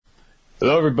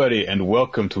Hello, everybody, and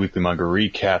welcome to Weekly Manga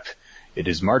Recap. It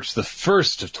is March the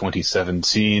 1st of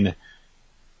 2017,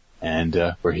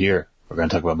 and we're here. We're going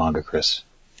to talk about manga, Chris.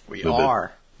 We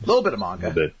are. A little bit of manga.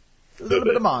 A little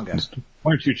bit of manga. Just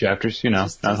one or two chapters,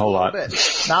 not a whole lot. Bit.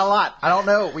 Not a lot. I don't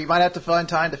know. We might have to find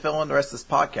time to fill in the rest of this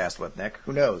podcast with, Nick.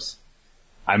 Who knows?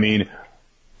 I mean,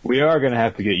 we are going to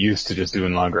have to get used to just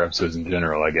doing longer episodes in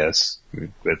general, I guess,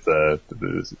 with the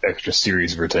extra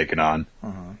series we're taking on.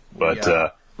 Mm-hmm.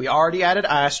 But we already added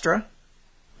Astra.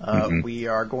 We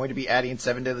are going to be adding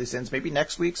Seven Deadly Sins maybe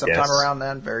next week, sometime around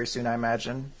then, very soon, I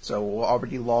imagine. So we'll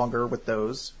already longer with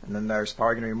those, and then there's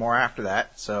probably going to be more after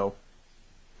that. So,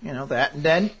 that. And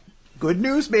then, good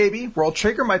news, baby. World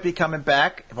Trigger might be coming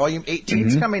back. Volume 18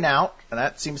 is coming out, and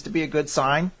that seems to be a good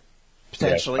sign,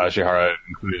 potentially. Yeah, Ashihara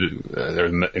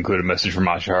included a message from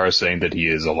Ashihara saying that he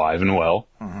is alive and well.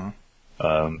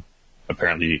 Mm-hmm.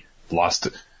 Apparently lost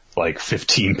like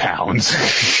 15 pounds.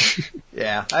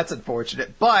 Yeah, that's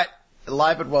unfortunate. But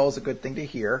alive and well is a good thing to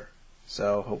hear.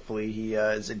 So hopefully he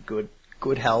is in good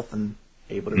health and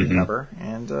able to recover.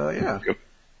 And Yep.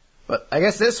 But I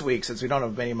guess this week, since we don't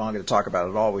have any manga to talk about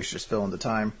at all, we should just fill in the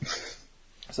time.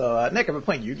 So Nick, I've been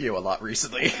playing Yu-Gi-Oh! A lot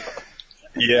recently.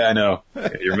 Yeah, I know.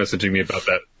 You're messaging me about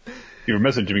that. You were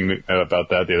messaging me about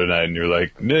that the other night, and you're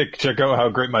like, Nick, check out how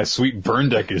great my sweet burn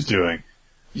deck is doing.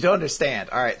 You don't understand.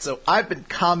 All right, so I've been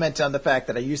commenting on the fact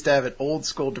that I used to have an old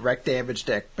school direct damage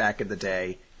deck back in the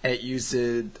day, and it used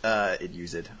the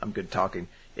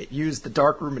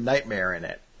Dark Room and Nightmare in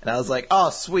it. And I was like,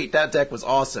 oh, sweet, that deck was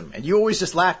awesome. And you always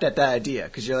just laughed at that idea,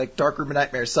 because you're like, Dark Room and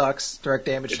Nightmare sucks, direct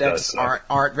damage decks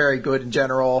aren't very good in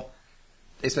general,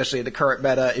 especially in the current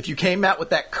meta. If you came out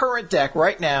with that current deck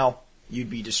right now, you'd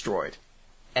be destroyed.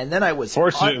 And then I was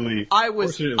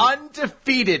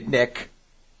undefeated, Nick.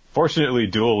 Fortunately,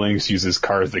 Duel Links uses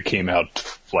cards that came out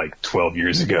like 12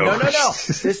 years ago. No.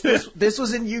 This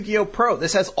was in Yu-Gi-Oh! Pro.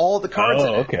 This has all the cards in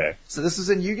it. Okay. So this was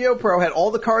in Yu-Gi-Oh! Pro, had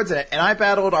all the cards in it, and I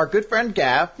battled our good friend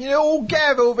Gav. Old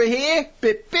Gav over here.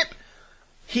 Bip, bip.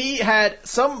 He had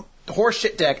some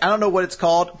horseshit deck. I don't know what it's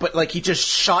called, but like he just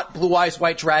shot Blue Eyes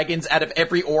White Dragons out of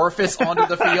every orifice onto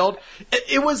the field.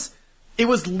 It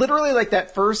was literally like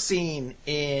that first scene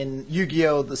in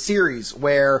Yu-Gi-Oh! The series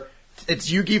where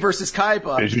it's Yugi versus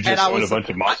Kaiba. Did you just summon a bunch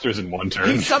of monsters in one turn?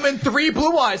 He summoned 3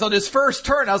 Blue Eyes on his first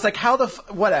turn. I was like, how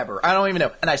whatever. I don't even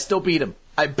know. And I still beat him.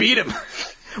 I beat him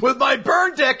with my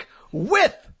burn deck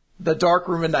with the Dark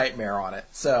Room and Nightmare on it.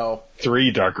 So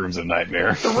 3 Dark Rooms of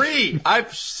Nightmare. 3.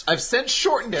 I've since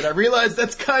shortened it. I realize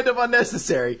that's kind of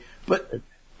unnecessary, but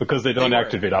because they don't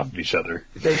activate off of each other.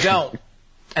 They don't.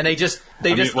 And they just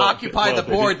occupy the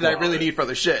board that I really need for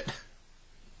other shit.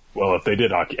 Well, if they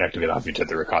did activate off each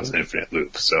other, it would cause an infinite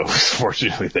loop. So,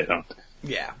 fortunately, they don't.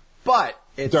 Yeah, but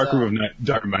it's Dark Room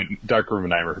of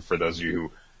Nightmare. For those of you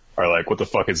who are like, "What the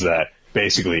fuck is that?"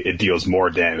 Basically, it deals more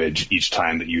damage each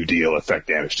time that you deal effect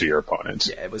damage to your opponent.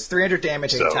 Yeah, it was 300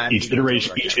 damage every time. Each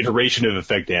iteration of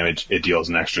effect damage, it deals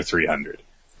an extra 300.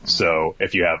 Mm-hmm. So,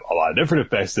 if you have a lot of different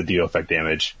effects that deal effect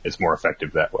damage, it's more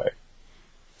effective that way.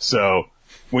 So,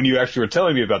 when you actually were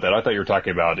telling me about that, I thought you were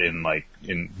talking about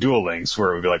in Duel Links,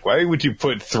 where it would be like, why would you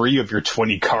put 3 of your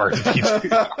 20 cards in each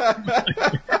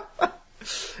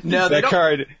No,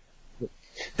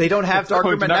 they don't have Dark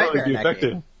Room and Nightmare in that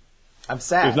game. I'm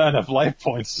sad. There's not enough life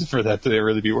points for that to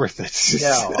really be worth it.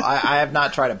 No, I have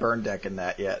not tried a burn deck in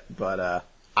that yet, but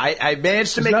I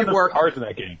managed to make it work. There's cards in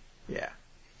that game. Yeah.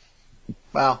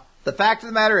 Well, the fact of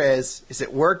the matter is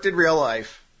it worked in real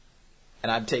life.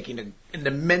 And I'm taking an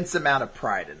immense amount of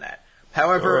pride in that.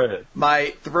 However,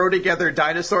 my throw together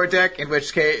dinosaur deck, in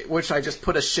which I just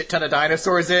put a shit ton of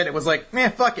dinosaurs in, it was like,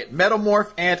 man, fuck it, Metamorph,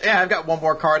 and I've got one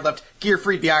more card left, Gear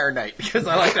Free the Iron Knight, because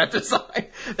I like that design.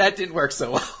 That didn't work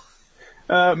so well.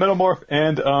 Metamorph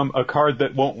and a card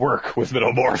that won't work with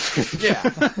Metamorph. Yeah.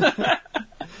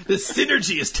 The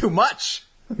synergy is too much.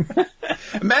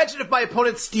 Imagine if my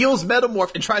opponent steals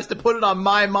Metamorph and tries to put it on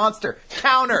my monster.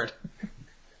 Countered.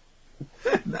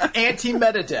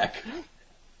 Anti-meta deck.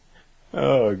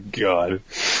 Oh, God.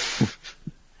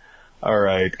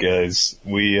 Alright, guys.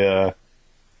 We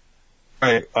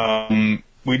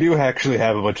do actually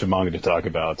have a bunch of manga to talk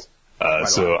about.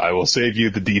 So I will save you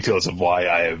the details of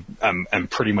why I'm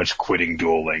pretty much quitting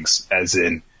Duel Links, as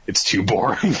in, it's too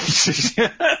boring.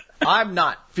 I'm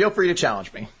not. Feel free to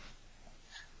challenge me.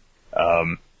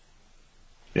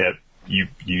 Yeah. You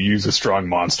use a strong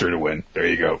monster to win. There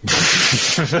you go.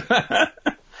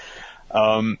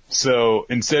 So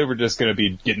instead we're just going to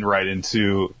be getting right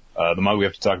into the manga we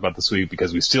have to talk about this week,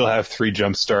 because we still have 3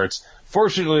 jump starts.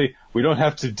 Fortunately, we don't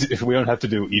have to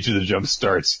do each of the jump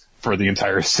starts for the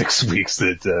entire 6 weeks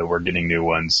that we're getting new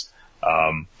ones.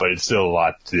 But it's still a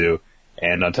lot to do.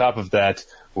 And on top of that,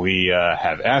 we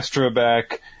have Astra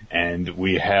back, and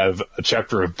we have a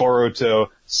chapter of Boruto.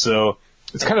 So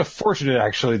it's kind of fortunate,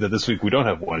 actually, that this week we don't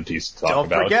have One Piece to talk about.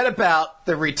 Don't forget about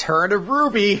the return of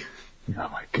RWBY. Oh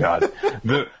my god.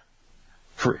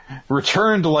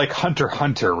 Returned like Hunter x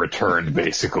Hunter returned,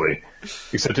 basically.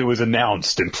 Except it was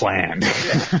announced and planned.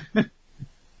 Yeah.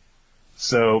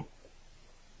 So,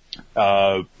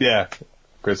 yeah.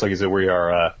 Chris, like I said, we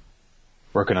are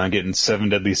working on getting 7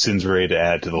 Deadly Sins ready to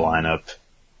add to the lineup.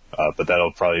 But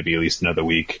that'll probably be at least another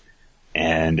week.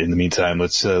 And in the meantime,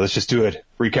 let's just do it.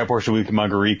 Recap portion of Week in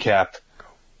Manga Recap.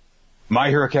 My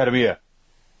Hero Academia.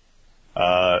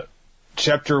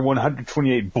 Chapter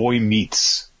 128, Boy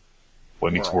Meets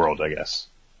World, I guess.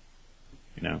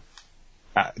 You know.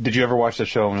 Did you ever watch that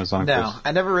show when it was on? No, Chris?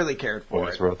 I never really cared for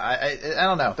it. I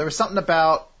don't know. There was something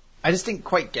about, I just didn't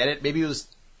quite get it. Maybe it was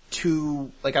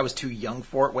I was too young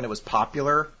for it when it was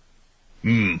popular.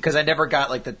 Because I never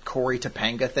got, like, the Cory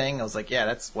Topanga thing. I was like, yeah,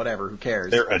 that's whatever, who cares?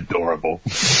 They're adorable.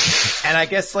 And I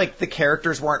guess, like, the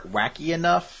characters weren't wacky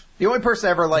enough. The only person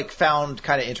I ever, like, found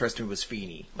kind of interesting was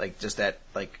Feeney. Like, just that,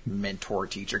 like, mentor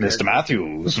teacher Mr.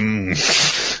 Matthews.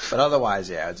 But otherwise,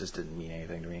 yeah, it just didn't mean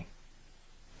anything to me.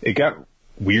 It got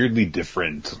weirdly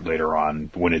different later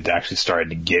on when it actually started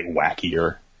to get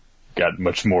wackier. Got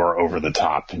much more over the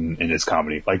top in its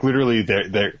comedy. Like, literally,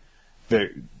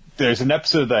 there's an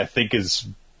episode that I think is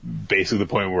basically the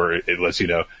point where it lets you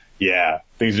know, yeah,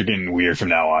 things are getting weird from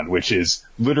now on, which is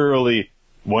literally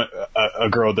a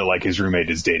girl that, like, his roommate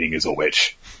is dating is a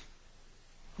witch.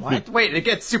 What? Wait, it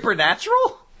gets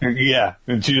supernatural? Yeah,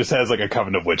 and she just has, like, a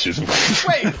coven of witches. Wait,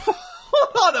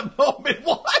 hold on a moment,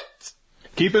 what?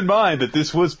 Keep in mind that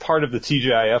this was part of the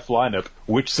TGIF lineup,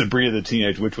 which Sabrina the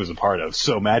Teenage Witch was a part of,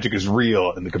 so magic is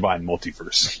real in the combined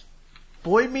multiverse.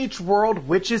 Boy Meets World,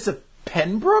 Witches of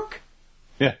Pembroke?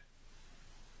 Yeah.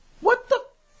 What the...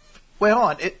 Wait, hold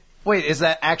on. Wait, is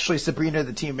that actually Sabrina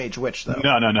the Teenage Witch, though?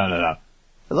 No.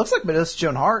 It looks like Melissa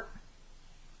Joan Hart.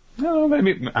 No,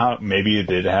 maybe it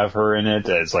did have her in it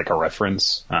as, like, a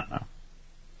reference. I don't know.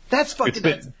 That's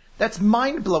fucking... That's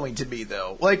mind-blowing to me,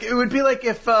 though. Like, it would be like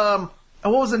if, what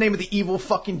was the name of the evil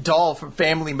fucking doll from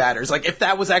Family Matters? Like, if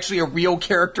that was actually a real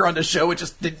character on the show, it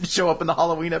just didn't show up in the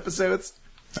Halloween episodes.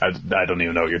 I don't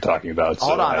even know what you're talking about.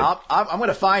 Hold on, I'm going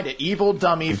to find it. Evil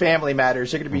Dummy Family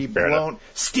Matters. You're going to be blown.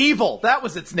 Stevel, that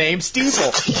was its name.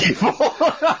 Stevel.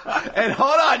 And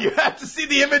hold on, you have to see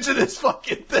the image of this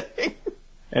fucking thing.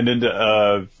 And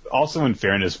then, also in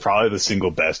fairness, probably the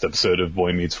single best episode of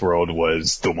Boy Meets World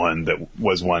was one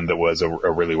that was a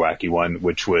really wacky one,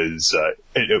 which was,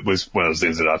 it was one of those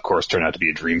things that of course turned out to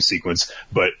be a dream sequence,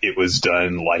 but it was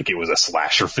done like it was a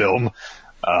slasher film,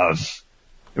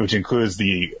 which includes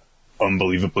the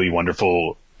unbelievably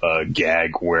wonderful,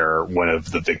 gag where one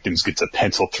of the victims gets a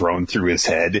pencil thrown through his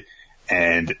head,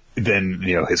 and then,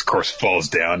 his corpse falls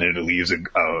down and it leaves a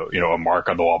mark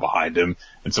on the wall behind him,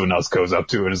 and someone else goes up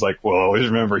to it and is like, well, always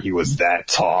remember he was that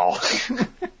tall.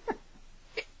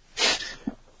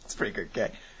 It's a pretty good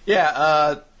gag.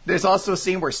 Yeah, there's also a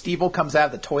scene where Stevel comes out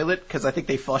of the toilet, because I think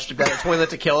they flushed him down the toilet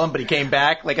to kill him, but he came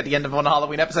back, like at the end of one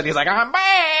Halloween episode, he's like, I'm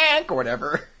back, or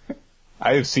whatever.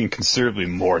 I have seen considerably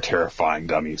more terrifying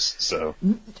dummies, so...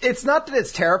 It's not that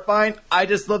it's terrifying, I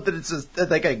just love that it's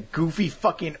like a goofy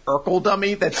fucking Urkel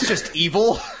dummy that's just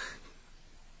evil.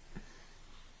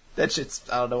 That shit's...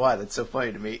 I don't know why, that's so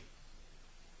funny to me.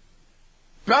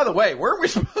 By the way, weren't we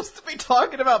supposed to be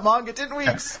talking about manga? Didn't we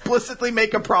explicitly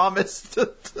make a promise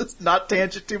to not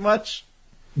tangent too much?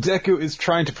 Deku is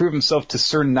trying to prove himself to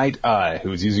Sir Night Eye,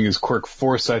 who is using his quirk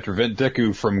Foresight to prevent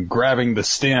Deku from grabbing the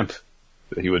stamp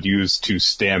that he would use to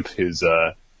stamp his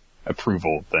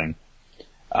approval thing.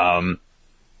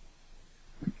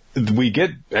 We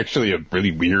get actually a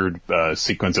really weird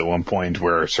sequence at one point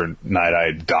where Sir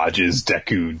Night-Eye dodges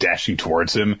Deku dashing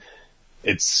towards him.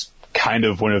 It's kind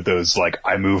of one of those, like,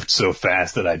 I moved so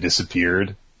fast that I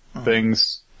disappeared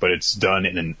things, but it's done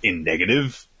in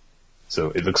negative, so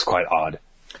it looks quite odd.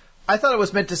 I thought it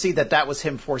was meant to see that was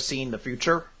him foreseeing the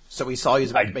future, so he saw he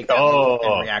was about to make that move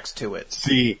and reacts to it.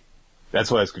 See, that's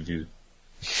why I was confused.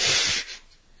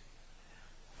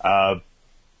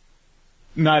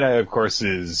 Night-Eye, of course,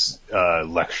 is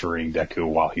lecturing Deku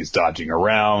while he's dodging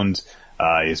around.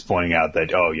 He's pointing out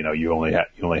that, you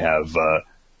only have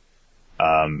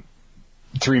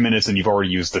 3 minutes and you've already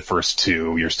used the first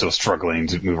 2. You're still struggling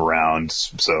to move around,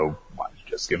 so why don't you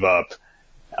just give up?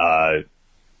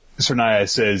 Sir Night-Eye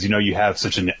says, you have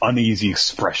such an uneasy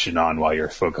expression on while you're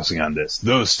focusing on this.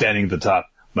 Those standing at the top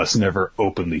must never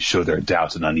openly show their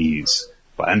doubt and unease.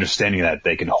 By understanding that,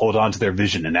 they can hold on to their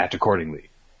vision and act accordingly.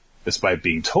 Despite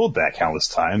being told that countless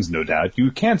times, no doubt, you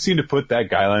can't seem to put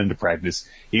that guideline into practice,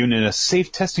 even in a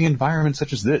safe testing environment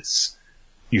such as this.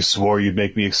 You swore you'd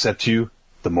make me accept you.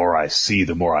 The more I see,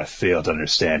 the more I fail to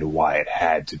understand why it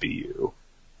had to be you.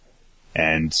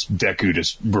 And Deku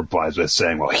just replies by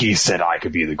saying, well, he said I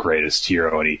could be the greatest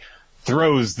hero, and he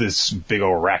throws this big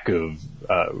old rack of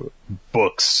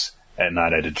books at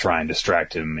Night Eye to try and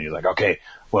distract him. And he's like, okay,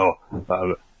 well,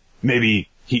 maybe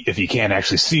if he can't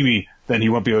actually see me, then he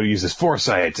won't be able to use his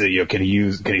foresight. Can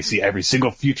he see every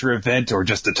single future event or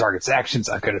just the target's actions?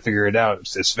 I've got to figure it out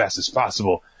as fast as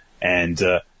possible. And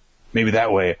maybe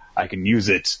that way I can use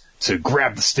it to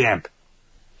grab the stamp.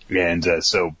 And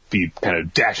so he kind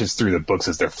of dashes through the books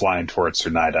as they're flying towards Sir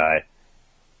Night-Eye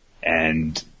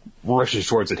and rushes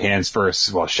towards it hands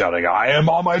first while shouting, I am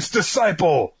All Might's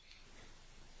disciple!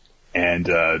 And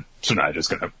Sir Night-Eye just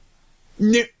kind of...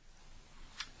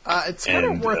 It's kind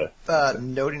of worth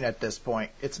noting at this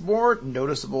point. It's more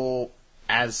noticeable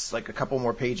as like a couple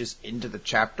more pages into the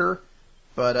chapter,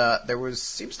 but there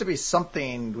seems to be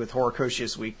something with Horikoshi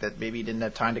this week that maybe he didn't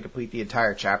have time to complete the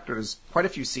entire chapter. There's quite a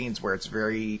few scenes where it's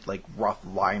very like rough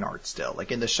line art still.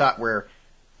 Like in the shot where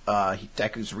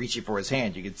Deku's reaching for his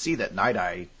hand, you can see that Night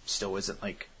Eye still isn't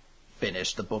like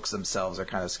finished. The books themselves are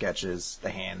kind of sketches.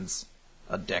 The hands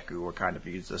of Deku are kind of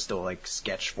used as still like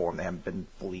sketch form. They haven't been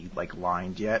fully like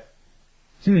lined yet.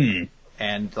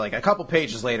 And like a couple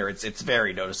pages later, it's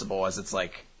very noticeable as it's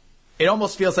like, it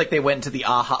almost feels like they went into the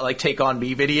like Take On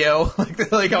Me video.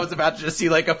 like I was about to just see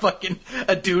like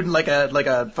a dude in like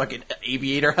a fucking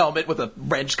aviator helmet with a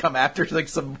wrench come after like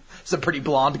some pretty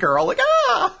blonde girl. Like,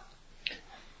 ah!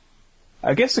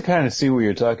 I guess to kind of see what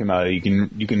you're talking about, you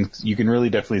can really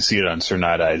definitely see it on Sir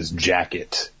Night-Eye's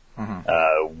jacket.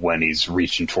 When he's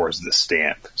reaching towards the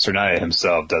stamp. Sir Night-Eye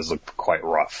himself does look quite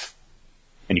rough.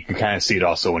 And you can kind of see it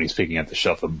also when he's picking up the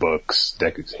shelf of books,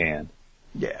 Deku's hand.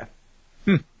 Yeah.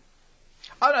 I'm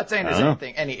not saying there's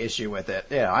any issue with it.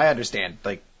 Yeah, I understand.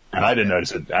 Like, and I didn't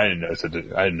notice it. I didn't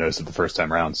notice it the first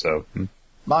time around, so.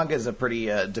 Manga is a pretty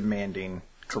demanding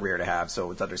career to have,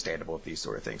 so it's understandable if these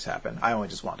sort of things happen. I only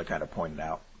just wanted to kind of point it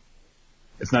out.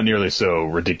 It's not nearly so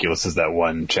ridiculous as that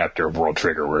one chapter of World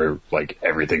Trigger where, like,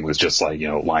 everything was just, like,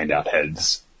 lined out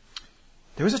heads.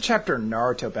 There was a chapter in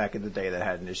Naruto back in the day that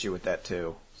had an issue with that,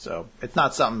 too. So, it's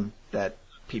not something that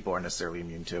people are necessarily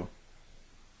immune to.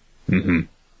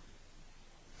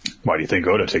 Why do you think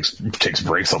Oda takes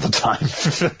breaks all the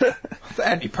time?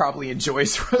 And he probably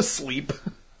enjoys sleep.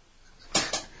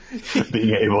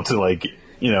 Being able to, like...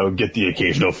 get the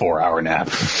occasional 4-hour nap.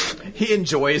 He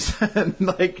enjoys,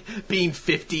 like, being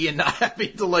 50 and not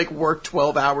having to, like, work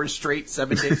 12 hours straight,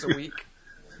 7 days a week.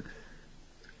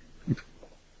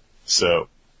 So,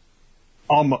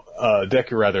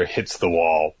 Deku rather hits the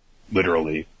wall,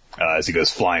 literally, as he goes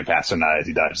flying past Tsunade as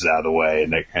he dodges out of the way,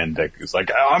 and Deku's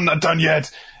like, oh, I'm not done yet!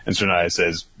 And Tsunade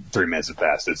says, 3 minutes have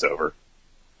passed, it's over.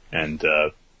 And,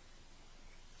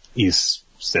 he's...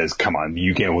 says, come on,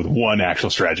 you came with one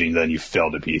actual strategy and then you fell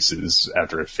to pieces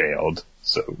after it failed.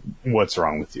 So what's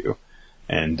wrong with you?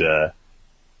 And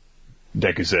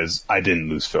Deku says, I didn't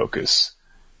lose focus.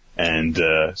 And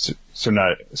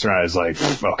Tsunade is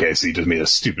like, okay, so you just made a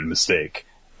stupid mistake.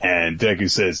 And Deku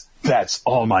says, that's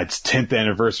All Might's 10th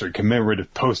anniversary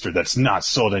commemorative poster that's not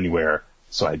sold anywhere,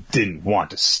 so I didn't want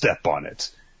to step on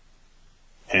it.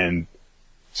 And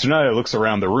Tsunade looks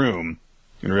around the room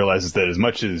and realizes that as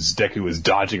much as Deku is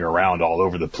dodging around all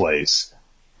over the place,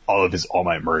 all of his All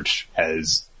Might merch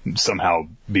has somehow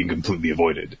been completely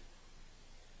avoided.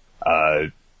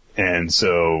 And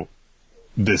so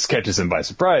this catches him by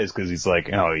surprise because he's like,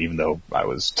 even though I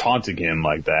was taunting him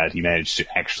like that, he managed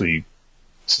to actually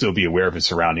still be aware of his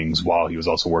surroundings while he was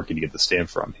also working to get the stamp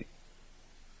from me.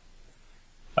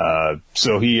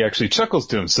 So he actually chuckles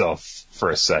to himself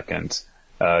for a second.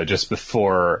 Just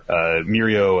before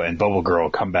Mirio and Bubble Girl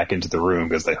come back into the room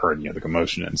because they heard the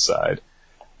commotion inside.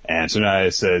 And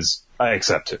Tsunade says, I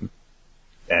accept him.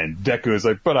 And Deku is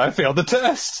like, but I failed the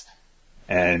test!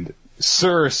 And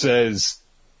Sir says,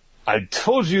 I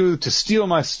told you to steal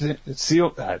my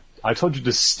seal. I told you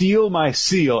to steal my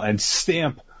seal and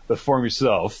stamp the form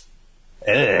yourself.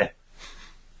 But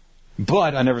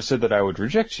I never said that I would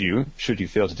reject you should you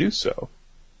fail to do so.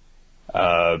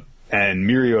 And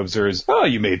Mirio observes, oh,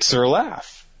 you made Sir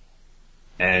laugh.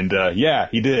 And, yeah,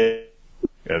 he did.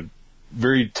 A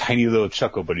very tiny little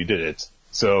chuckle, but he did it.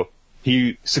 So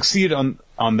he succeeded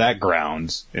on that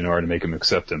ground in order to make him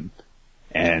accept him.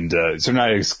 And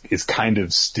Tsunade is kind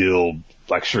of still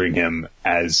lecturing him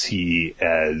as he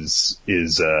is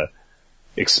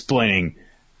explaining,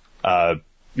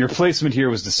 Your placement here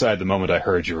was decided the moment I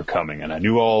heard you were coming, and I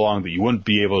knew all along that you wouldn't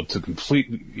be able to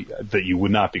that you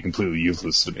would not be completely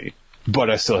useless to me. But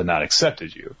I still had not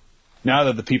accepted you. Now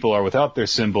that the people are without their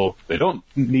symbol, they don't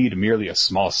need merely a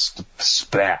small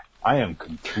spat. I am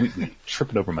completely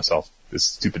tripping over myself, this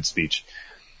stupid speech.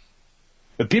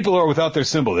 The people are without their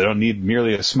symbol. They don't need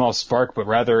merely a small spark, but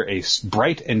rather a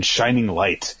bright and shining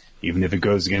light. Even if it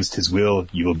goes against his will,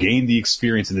 you will gain the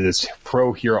experience in this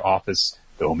pro-hero office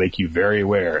that will make you very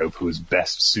aware of who is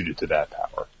best suited to that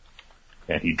power.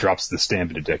 And he drops the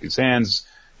stamp into Deku's hands.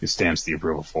 He stamps the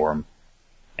approval form.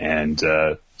 And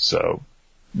so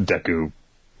Deku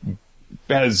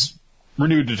has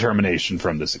renewed determination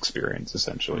from this experience,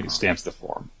 essentially. He stamps the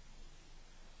form.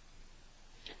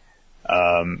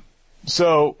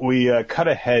 So we cut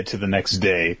ahead to the next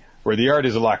day, where the art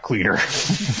is a lot cleaner,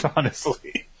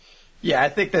 honestly. Yeah, I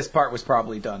think this part was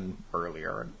probably done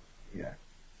earlier. Yeah.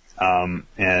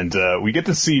 And we get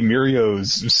to see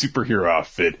Mirio's superhero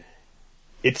outfit.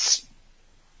 It's...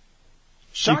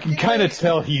 Shocking. You can kind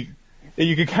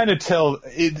of tell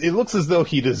it looks as though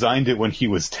he designed it when he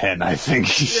was 10, I think.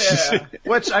 Yeah.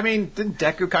 Which, I mean, didn't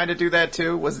Deku kind of do that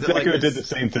too? Was it Deku did the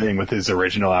same thing with his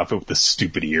original outfit with the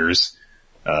stupid ears.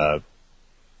 He has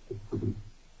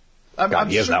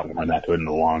not worn that hood in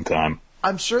a long time.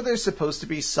 I'm sure there's supposed to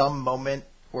be some moment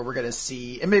where we're going to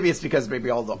see, and maybe it's because maybe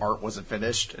all the art wasn't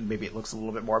finished, and maybe it looks a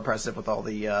little bit more impressive with all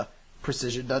the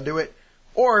precision done to it.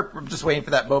 Or I'm just waiting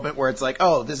for that moment where it's like,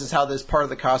 oh, this is how this part of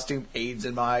the costume aids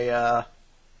in my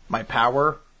my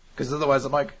power. Because otherwise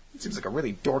I'm like, it seems like a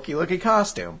really dorky looking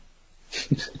costume.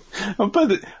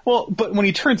 But when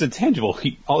he turns intangible,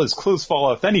 all his clothes fall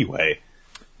off anyway.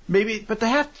 Maybe, but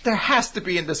there has to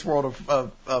be in this world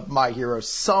of My Hero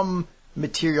some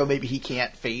material maybe he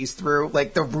can't phase through,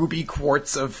 like the ruby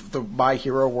quartz of the My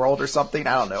Hero world or something.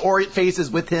 I don't know, or it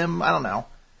phases with him. I don't know.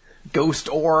 Ghost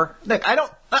ore. Like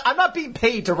I'm not being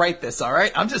paid to write this. All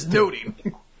right, I'm just noting.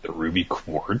 The ruby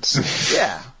quartz.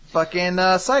 Yeah, fucking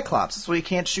Cyclops. That's why he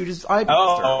can't shoot his eye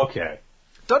blaster. Oh, okay.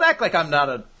 Don't act like I'm not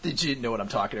a. Did you know what I'm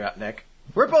talking about, Nick?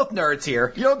 We're both nerds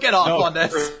here. You don't get off on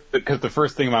this. Because the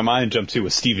first thing my mind jumped to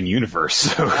was Steven Universe.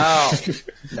 So. Oh.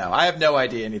 No, I have no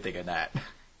idea anything in that.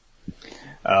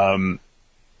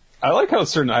 I like how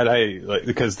Sir Night-Eye,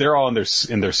 because they're all in their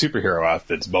superhero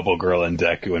outfits, Bubble Girl and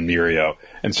Deku and Mirio,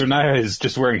 and Sir Night-Eye is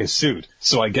just wearing his suit.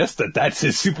 So I guess that's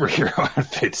his superhero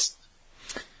outfits.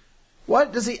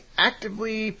 What? Does he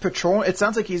actively patrol? It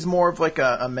sounds like he's more of like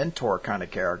a mentor kind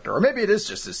of character. Or maybe it is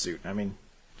just his suit. I mean,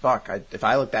 fuck, if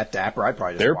I look that dapper, I'd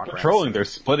probably just walk around. They're patrolling.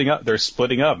 They're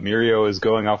splitting up. Mirio is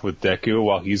going off with Deku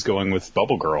while he's going with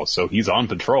Bubble Girl, so he's on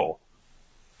patrol.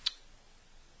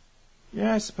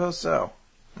 Yeah, I suppose so.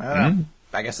 I don't know.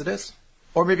 I guess it is.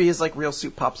 Or maybe his like real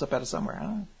suit pops up out of somewhere. I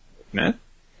don't know. Yeah.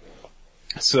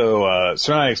 So,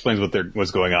 Sir Night explains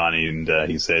what's going on, and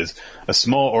he says, a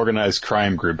small organized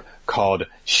crime group called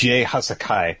Shie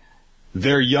Hasakai,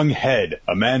 their young head,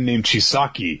 a man named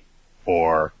Chisaki,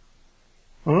 or...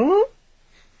 Huh?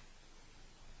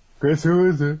 Guess who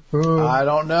is it? I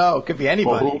don't know. It could be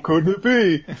anybody. Well, who could it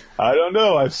be? I don't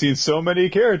know. I've seen so many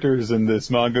characters in this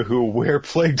manga who wear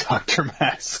Plague Doctor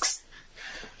masks.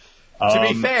 To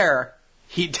be fair,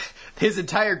 his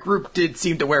entire group did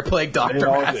seem to wear Plague Doctor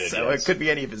masks, so yes. It could be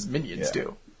any of his minions,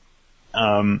 too.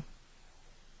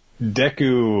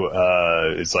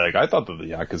 Deku is like, I thought that the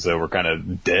Yakuza were kind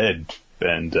of dead,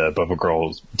 and Bubba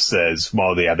Girl says,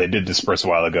 well, yeah, they did disperse a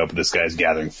while ago, but this guy's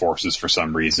gathering forces for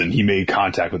some reason. He made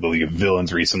contact with the League of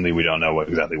Villains recently. We don't know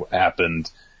exactly what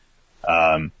happened.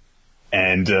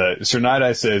 And Sir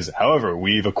Night-Eye says, however,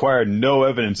 we've acquired no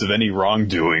evidence of any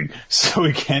wrongdoing, so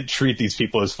we can't treat these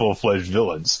people as full-fledged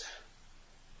villains.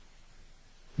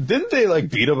 Didn't they,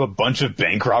 beat up a bunch of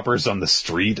bank robbers on the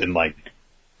street and,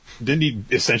 didn't he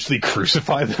essentially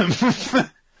crucify them?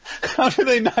 How do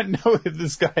they not know if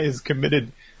this guy has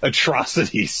committed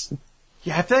atrocities?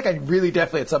 Yeah, I feel like I really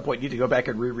definitely at some point need to go back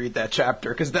and reread that chapter,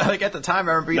 because at the time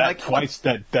I remember being twice,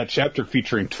 that chapter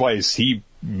featuring twice, he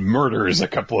murders a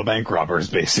couple of bank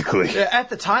robbers, basically. Yeah, at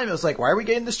the time it was like, why are we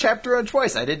getting this chapter on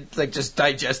twice? I didn't, just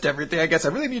digest everything. I guess I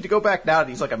really need to go back now that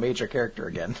he's a major character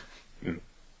again.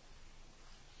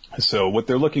 So what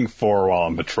they're looking for while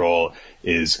on patrol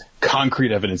is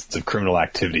concrete evidence of criminal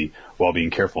activity while being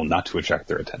careful not to attract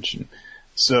their attention.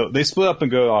 So they split up and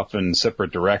go off in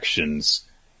separate directions,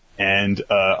 and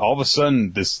all of a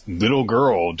sudden this little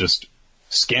girl just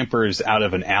scampers out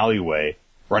of an alleyway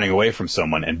running away from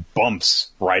someone and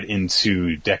bumps right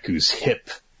into Deku's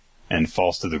hip and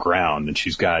falls to the ground, and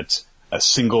she's got a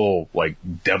single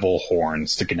devil horn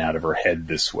sticking out of her head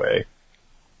this way.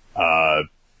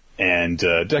 And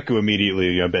Deku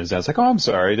immediately bends down. It's like, oh, I'm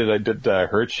sorry. Did I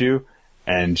hurt you?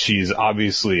 And she's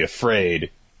obviously afraid.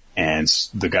 And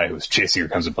the guy who was chasing her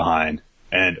comes up behind.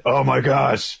 And, oh my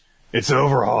gosh, it's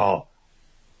Overhaul.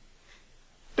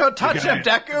 Don't touch him,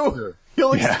 Deku!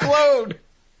 He'll explode!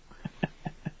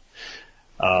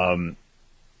 And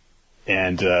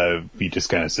he just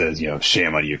kind of says,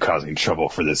 shame on you causing trouble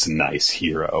for this nice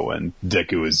hero. And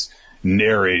Deku is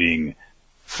narrating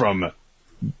from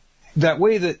that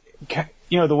way that,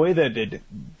 the way that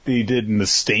they did in the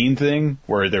Stain thing,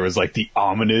 where there was like the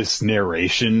ominous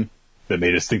narration that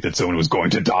made us think that someone was going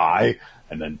to die,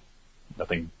 and then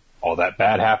nothing all that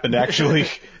bad happened, actually.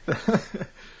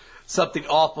 Something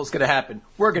awful's going to happen.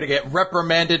 We're going to get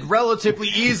reprimanded relatively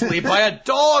easily by a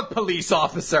dog police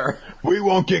officer. We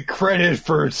won't get credit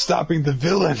for stopping the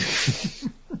villain.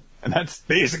 And that's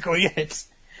basically it.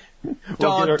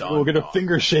 We'll get a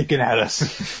finger shaken at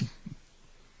us.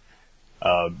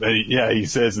 He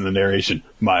says in the narration,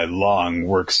 my long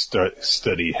work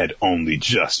study had only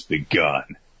just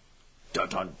begun. Dun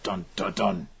dun dun dun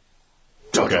dun.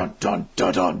 Dun dun dun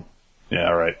dun dun. Yeah,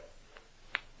 all right.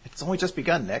 It's only just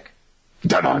begun, Nick.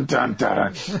 Dun dun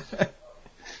dun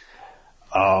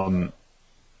dun.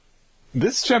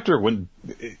 This chapter, when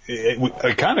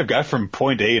it kind of got from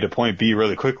point A to point B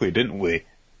really quickly, didn't we?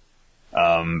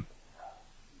 The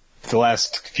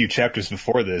last few chapters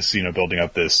before this, building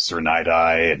up this Sir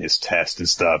Night-Eye and his test and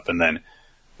stuff, and then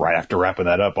right after wrapping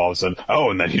that up, all of a sudden,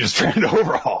 and then he just ran into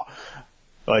Overhaul.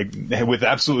 Like, with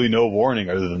absolutely no warning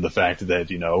other than the fact that,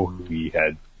 he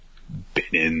had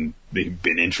been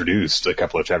introduced a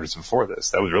couple of chapters before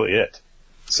this. That was really it.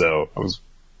 So I was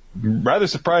rather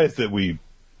surprised that we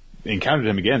encountered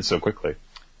him again so quickly.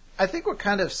 I think what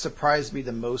kind of surprised me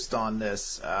the most on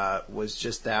this was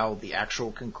just how the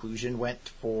actual conclusion went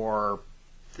for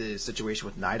the situation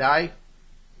with Night-Eye.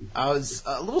 I was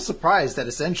a little surprised that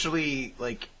essentially,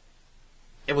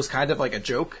 it was kind of like a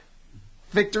joke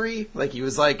victory. Like, he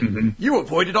was like, You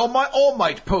avoided all my All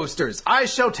Might posters. I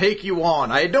shall take you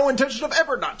on. I had no intention of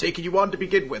ever not taking you on to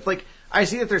begin with. Like, I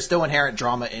see that there's still inherent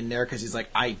drama in there, because he's like,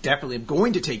 I definitely am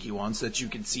going to take you on so that you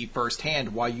can see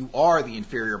firsthand why you are the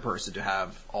inferior person to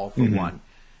have all for one.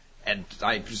 And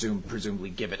I presumably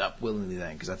give it up willingly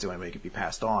then, because that's the only way it could be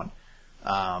passed on.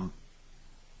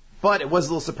 But it was a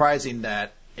little surprising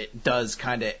that it does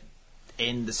kind of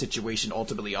end the situation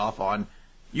ultimately off on,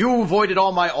 you avoided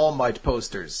all my All Might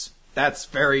posters. That's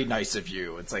very nice of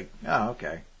you. It's like, oh,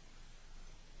 okay.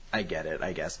 I get it,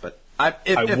 I guess, but I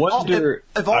wonder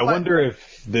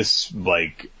if this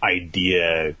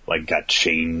idea got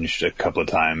changed a couple of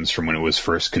times from when it was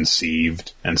first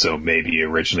conceived, and so maybe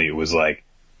originally it was I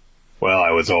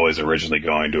was always originally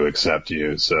going to accept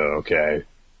you, so okay,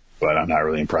 but I'm not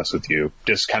really impressed with you.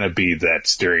 Just kind of be that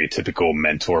stereotypical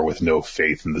mentor with no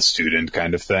faith in the student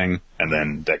kind of thing, and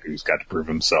then Deku's got to prove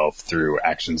himself through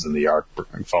actions in the arc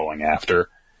following after.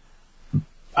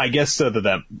 I guess that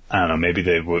I don't know, maybe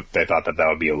they thought that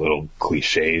would be a little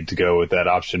cliched to go with that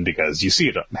option, because you see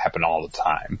it happen all the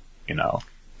time,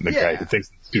 The guy who thinks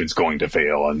the student's going to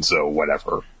fail, and so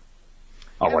whatever.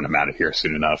 I'll run him out of here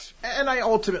soon enough. And I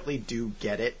ultimately do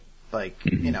get it.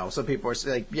 Some people are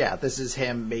like, yeah, this is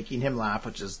him making him laugh,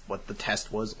 which is what the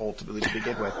test was ultimately to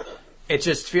begin with. It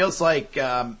just feels like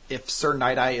if Sir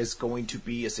Night-Eye is going to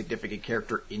be a significant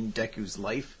character in Deku's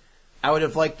life, I would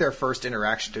have liked their first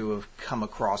interaction to have come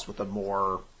across with a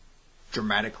more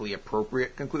dramatically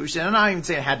appropriate conclusion. And I'm not even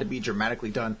saying it had to be dramatically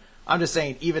done. I'm just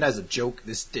saying, even as a joke,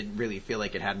 this didn't really feel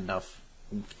like it had enough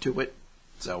oomph to it.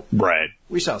 So, right.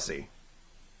 We shall see.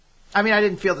 I mean, I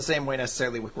didn't feel the same way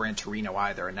necessarily with Gran Torino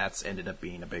either, and that's ended up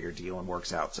being a bigger deal and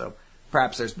works out. So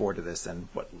perhaps there's more to this than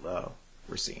what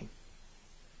we're seeing.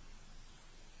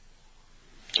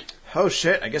 Oh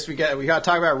shit! I guess we got to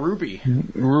talk about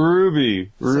RWBY. RWBY.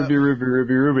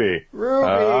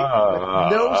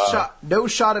 No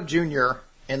shot of Junior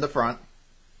in the front.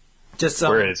 Just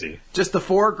where is he? Just the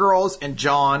four girls and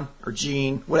John or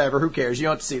Jean, whatever. Who cares? You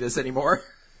don't have to see this anymore.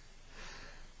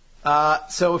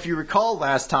 So if you recall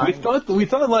last time, we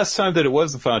thought last time that it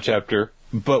was the final chapter,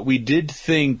 but we did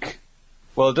think.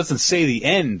 Well, it doesn't say the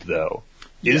end though.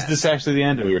 Yes. Is this actually the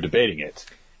end? And we were debating it.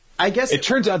 I guess it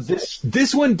turns out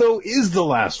this one though is the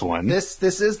last one. This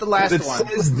is the last one. It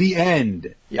says the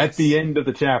end at the end of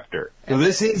the chapter. So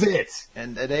this is it.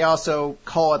 And they also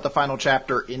call it the final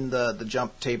chapter in the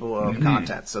jump table of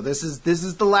content. So this is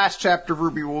the last chapter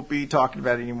RWBY won't be talking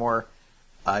about anymore.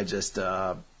 I just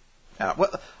all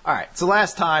right. So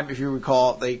last time, if you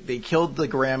recall, they killed the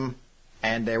Grimm,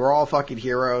 and they were all fucking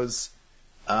heroes.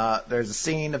 There's a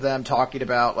scene of them talking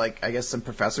about, like, I guess some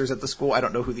professors at the school. I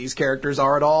don't know who these characters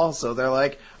are at all. So they're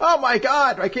like, oh my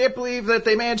god, I can't believe that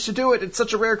they managed to do it. It's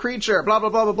such a rare creature, blah, blah,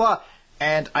 blah, blah, blah.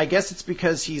 And I guess it's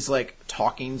because he's, like,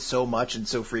 talking so much and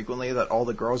so frequently that all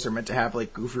the girls are meant to have,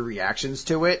 like, goofy reactions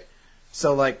to it.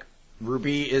 So, like,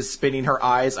 RWBY is spinning her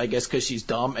eyes, I guess because she's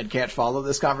dumb and can't follow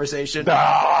this conversation.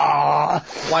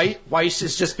 Weiss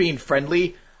is just being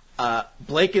friendly.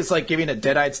 Blake is, like, giving a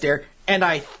dead-eyed stare. And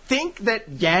I think that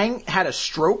Yang had a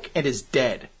stroke and is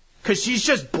dead. Because she's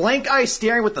just blank-eye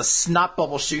staring with a snot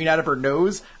bubble shooting out of her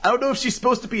nose. I don't know if she's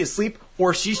supposed to be asleep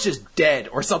or she's just dead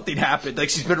or something happened.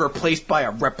 Like she's been replaced by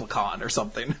a replicon or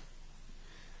something.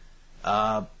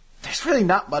 There's really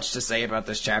not much to say about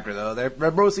this chapter, though.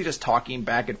 They're mostly just talking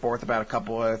back and forth about a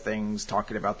couple other things,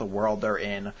 talking about the world they're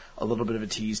in, a little bit of a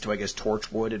tease to, I guess,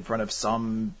 Torchwood in front of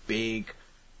some big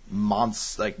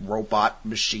monster, like, robot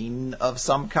machine of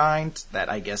some kind that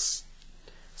I guess...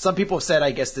 Some people have said,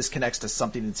 I guess, this connects to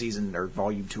something in season or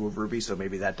volume 2 of RWBY, so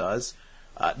maybe that does.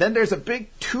 Then there's a big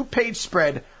 2-page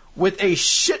spread with a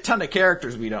shit ton of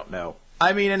characters we don't know.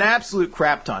 I mean, an absolute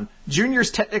crap ton. Junior's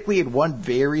technically in one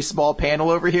very small panel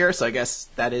over here, so I guess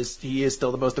he is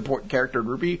still the most important character in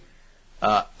RWBY.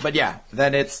 But yeah,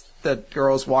 then it's the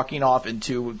girls walking off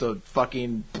into the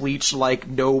fucking Bleach-like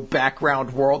no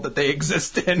background world that they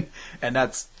exist in, and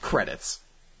that's credits.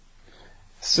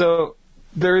 So,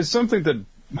 there is something that...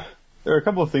 There are a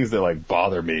couple of things that, like,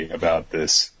 bother me about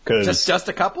this. Cause, just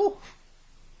a couple?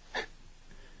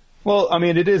 Well, I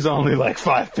mean, it is only, like,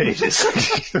 5 pages.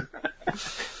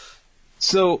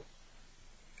 So,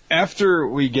 after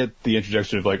we get the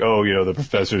introduction of, like, oh, you know, the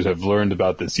professors have learned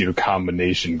about this, you know,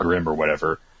 combination Grimm or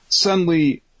whatever,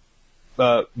 suddenly,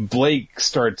 Blake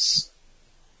starts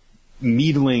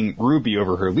needling RWBY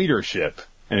over her leadership.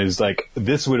 And is like,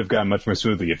 this would have gone much more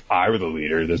smoothly if I were the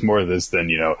leader. There's more of this than,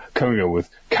 you know, coming up with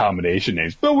combination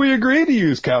names. But we agree to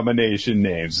use combination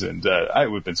names, and I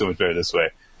would have been so much better this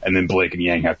way. And then Blake and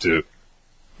Yang have to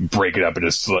break it up and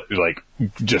just, like,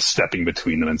 just stepping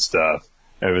between them and stuff.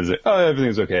 Everyone's like, oh,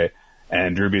 everything's okay.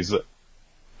 And RWBY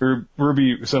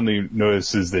suddenly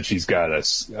notices that she's got a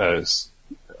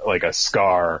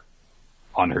scar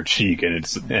on her cheek, and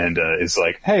it's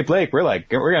like, hey, Blake,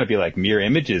 we're gonna be like mirror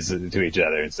images to each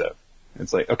other and stuff.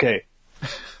 It's like, okay,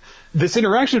 this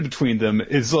interaction between them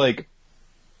is like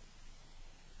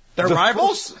they're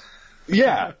rivals.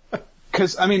 Yeah,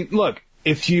 because I mean, look,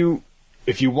 if you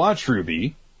watch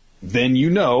RWBY, then you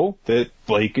know that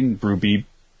Blake and RWBY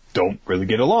don't really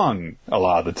get along a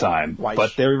lot of the time,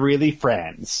 but they're really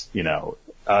friends, you know.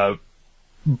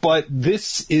 But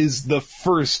this is the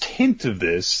first hint of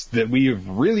this that we have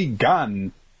really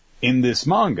gotten in this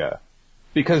manga.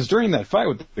 Because during that fight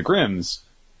with the Grimms,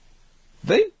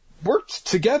 they worked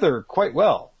together quite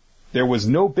well. There was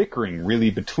no bickering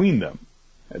really between them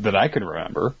that I can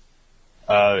remember.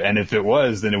 And if it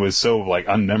was, then it was so, like,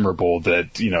 unmemorable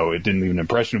that, you know, it didn't leave an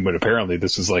impression, but apparently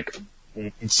this is, like,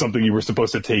 something you were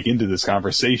supposed to take into this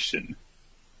conversation.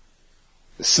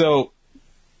 So...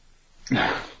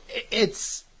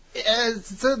 It's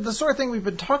the sort of thing we've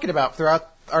been talking about throughout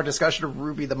our discussion of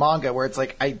RWBY the manga, where it's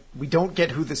like, we don't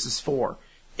get who this is for.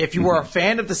 If you are a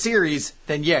fan of the series,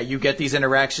 then yeah, you get these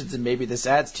interactions and maybe this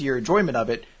adds to your enjoyment of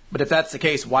it. But if that's the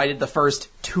case, why did the first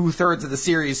 2/3 of the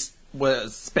series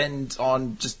was spend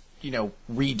on just, you know,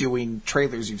 redoing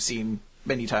trailers you've seen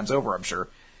many times over, I'm sure.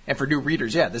 And for new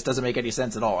readers, yeah, this doesn't make any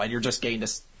sense at all. And you're just getting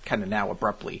this kind of now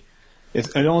abruptly.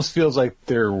 It almost feels like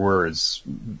there was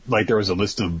a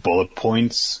list of bullet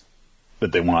points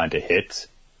that they wanted to hit,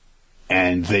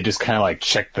 and they just kind of like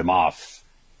checked them off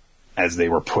as they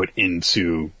were put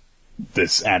into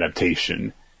this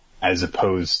adaptation, as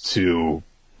opposed to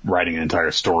writing an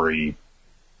entire story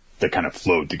that kind of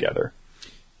flowed together.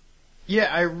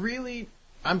 Yeah,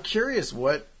 I'm curious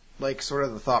what, like, sort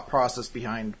of the thought process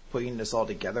behind putting this all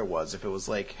together was. If it was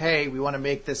like, hey, we want to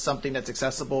make this something that's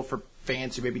accessible for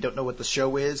fans who maybe don't know what the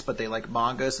show is, but they like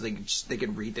manga, so they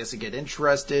can read this and get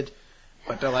interested.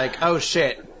 But they're like, oh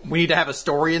shit, we need to have a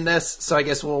story in this, so I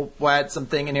guess we'll add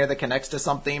something in here that connects to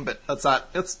something, but let's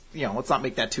not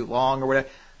make that too long or whatever.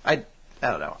 I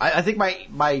don't know. I think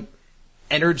my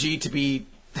energy to be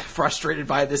frustrated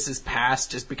by this is past,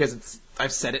 just because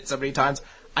I've said it so many times.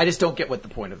 I just don't get what the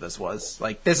point of this was.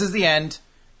 Like, this is the end.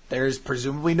 There's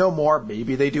presumably no more.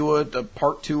 Maybe they do a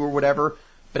part 2 or whatever.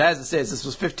 But as it says, this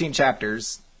was 15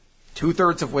 chapters,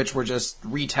 2/3 of which were just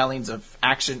retellings of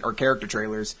action or character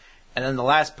trailers. And then the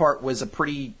last part was a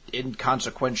pretty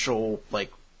inconsequential, like,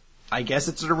 I guess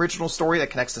it's an original story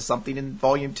that connects to something in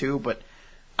Volume 2. But,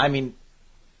 I mean,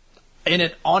 in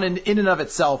and of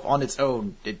itself, on its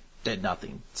own, it did nothing. So, I mean, look, if you watch RWBY, then you know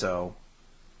that Blake and RWBY don't really get along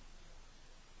a lot of the time. But there really, friends.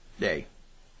 You know, yay.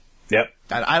 Yep.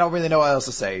 I don't really know what else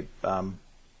to say.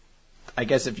 I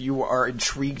guess if you are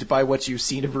intrigued by what you've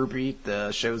seen of RWBY,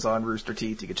 the show's on Rooster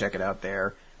Teeth. You can check it out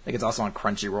there. I think it's also on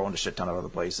Crunchyroll and a shit ton of other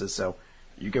places, so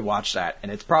you can watch that.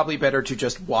 And it's probably better to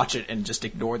just watch it and just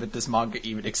ignore that this manga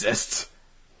even exists.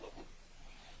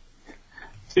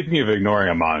 Speaking of ignoring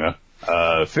a manga,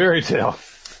 Fairy Tail.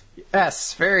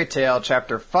 Yes, Fairy Tail,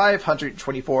 chapter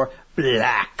 524,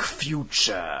 Black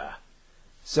Future.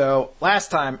 So, last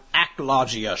time,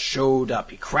 Actologia showed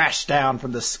up. He crashed down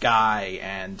from the sky,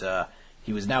 and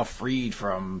he was now freed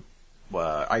from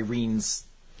Irene's,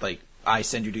 I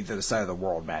send you to the other side of the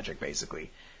world magic,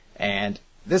 basically. And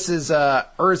this is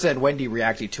Urza and Wendy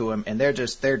reacting to him, and they're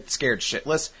scared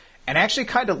shitless. And I actually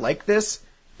kind of like this,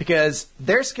 because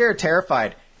they're scared,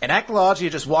 terrified, and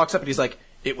Actologia just walks up and he's like,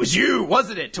 "It was you,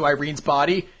 wasn't it?" to Irene's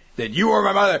body. "That you are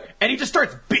my mother." And he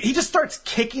just starts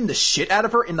kicking the shit out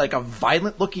of her in a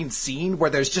violent looking scene where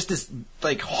there's just this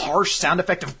harsh sound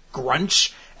effect of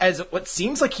grunch as what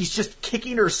seems like he's just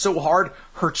kicking her so hard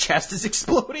her chest is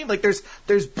exploding.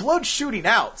 There's blood shooting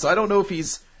out. So I don't know if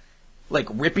he's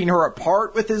ripping her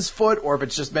apart with his foot or if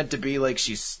it's just meant to be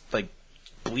she's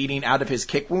bleeding out of his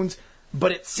kick wounds.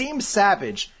 But it seems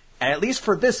savage, and at least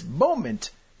for this moment,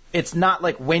 it's not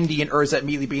like Wendy and Urza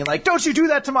immediately being like, "Don't you do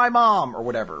that to my mom," or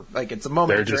whatever. It's a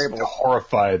moment they're just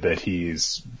horrified that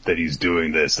he's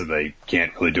doing this, and they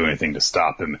can't really do anything to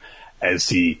stop him as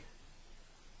he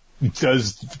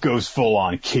goes full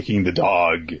on kicking the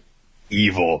dog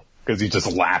evil because he's just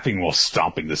laughing while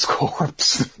stomping this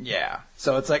corpse. Yeah,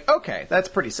 so it's okay, that's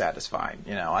pretty satisfying.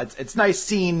 It's nice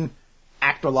seeing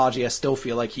Actologia still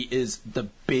feel like he is the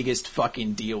biggest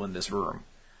fucking deal in this room.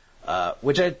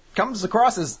 Which comes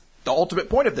across as the ultimate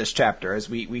point of this chapter, as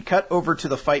we cut over to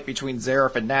the fight between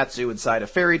Zeref and Natsu inside a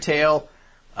Fairy Tail.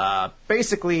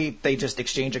 Basically, they just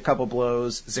exchange a couple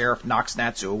blows. Zeref knocks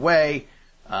Natsu away.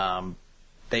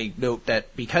 They note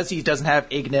that because he doesn't have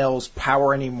Ignel's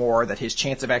power anymore, that his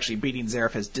chance of actually beating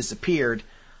Zeref has disappeared.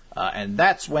 And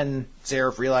that's when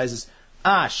Zeref realizes,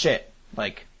 shit,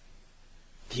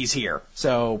 he's here.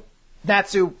 So,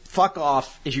 Natsu, fuck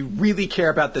off. If you really care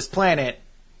about this planet,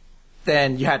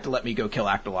 then you had to let me go kill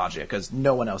Actologia, because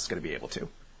no one else is going to be able to.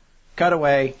 Cut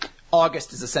away.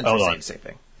 August is essentially saying the same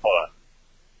thing. Hold on.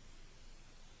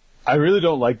 I really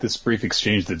don't like this brief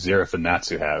exchange that Zeref and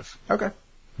Natsu have. Okay.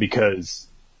 Because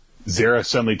Zeref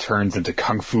suddenly turns into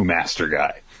Kung Fu Master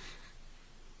guy.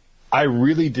 I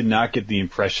really did not get the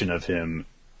impression of him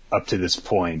up to this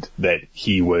point that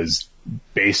he was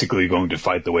basically going to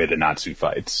fight the way that Natsu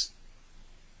fights.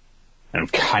 And I'm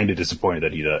kind of disappointed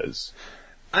that he does.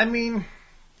 I mean,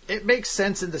 it makes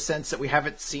sense in the sense that we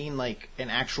haven't seen, an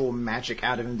actual magic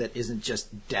out of him that isn't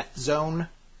just Death Zone.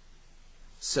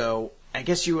 So, I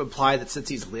guess you imply that since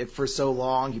he's lived for so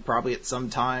long, he probably at some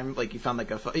time, he found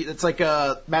it's like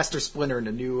Master Splinter in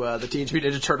the new, the Teenage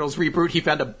Mutant Ninja Turtles reboot. He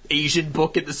found an Asian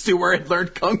book in the sewer and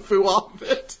learned Kung Fu off of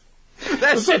it.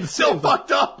 That shit's still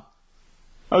fucked up!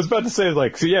 I was about to say,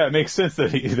 so yeah, it makes sense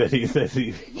that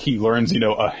he learns,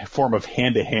 a form of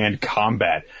hand-to-hand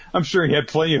combat. I'm sure he had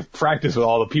plenty of practice with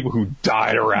all the people who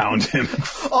died around him.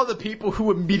 All the people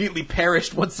who immediately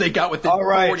perished once they got within 40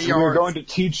 yards. So we're going to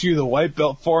teach you the white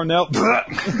belt for now.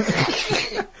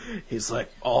 He's like,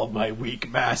 all my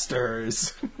weak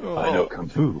masters. I know Kung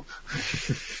Fu.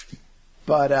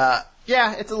 But,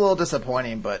 yeah, it's a little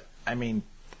disappointing, but, I mean,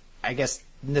 I guess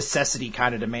necessity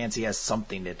kind of demands he has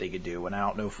something that they could do, and I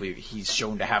don't know if he's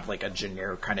shown to have a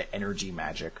generic kind of energy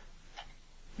magic.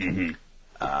 Mm-hmm.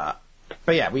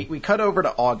 But yeah, we cut over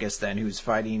to August then, who's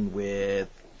fighting with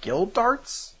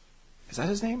Gildarts? Is that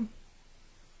his name?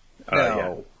 No.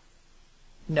 Yeah.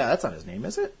 No, that's not his name,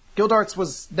 is it? Gildarts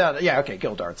was... No, yeah, okay,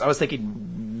 Gildarts. I was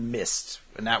thinking Mist,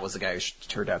 and that was the guy who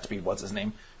turned out to be, what's his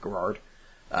name? Gerard.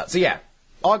 So yeah,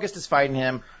 August is fighting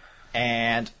him,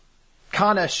 and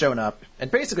Kana's shown up,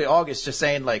 and basically August just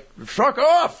saying, fuck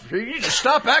off! You need to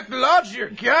stop acting larger!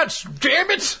 God damn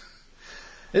it!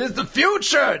 It is the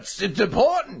future! It's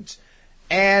important!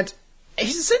 And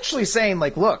he's essentially saying,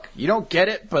 look, you don't get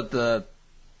it, but the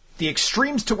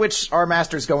extremes to which our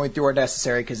master's going through are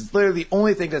necessary, because it's literally the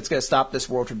only thing that's going to stop this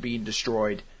world from being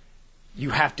destroyed. You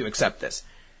have to accept this.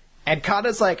 And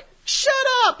Kana's like, shut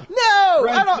up!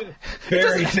 No!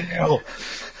 Fairy Tail!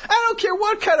 I don't care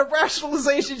what kind of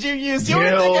rationalizations you use. The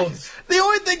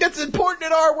only thing that's important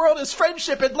in our world is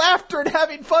friendship and laughter and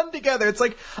having fun together. It's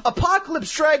like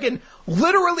Apocalypse Dragon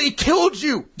literally killed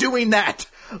you doing that.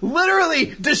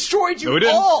 Literally destroyed you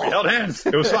all. We held hands.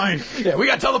 It was fine. Yeah, we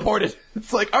got teleported.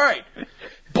 It's like, all right.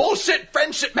 Bullshit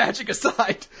friendship magic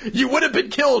aside, you would have been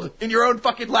killed in your own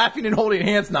fucking laughing and holding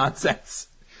hands nonsense.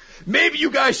 maybe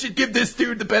you guys should give this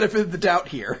dude the benefit of the doubt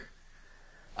here.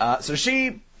 So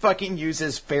she fucking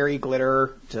uses fairy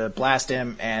glitter to blast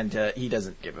him, and he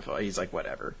doesn't give a fuck. He's like,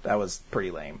 whatever. That was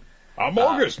pretty lame. I'm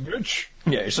August, bitch.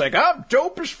 Yeah, he's like, I'm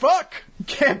dope as fuck.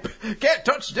 Can't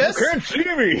touch this. You can't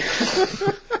see me.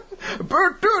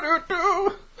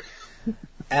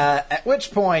 At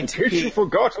which point, in case you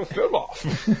forgot to fill off.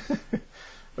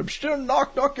 I'm still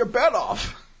knock your bed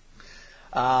off.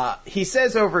 He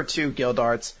says over to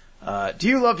Gildarts, do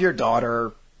you love your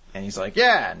daughter? And he's like,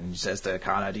 yeah. And he says to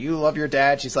Kana, do you love your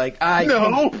dad? She's like,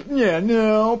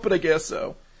 no, but I guess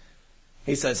so.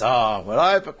 He says, well,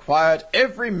 I've acquired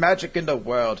every magic in the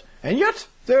world, and yet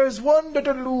there's one that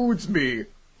eludes me.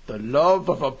 The love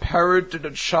of a parent and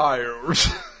a child.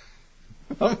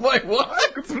 I'm like, what?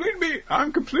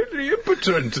 I'm completely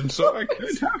impotent, and so I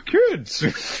can't have kids.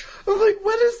 I'm like,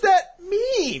 what does that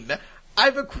mean?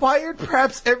 I've acquired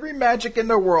perhaps every magic in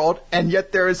the world, and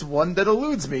yet there is one that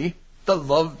eludes me. The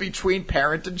love between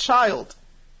parent and child.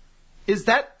 Is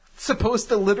that supposed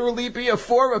to literally be a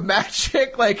form of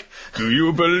magic? Like, do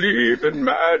you believe in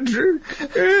magic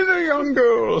in a young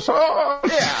girl's heart?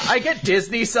 Yeah, I get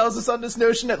Disney sells us on this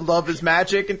notion that love is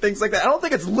magic and things like that. I don't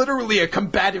think it's literally a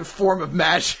combative form of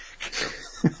magic.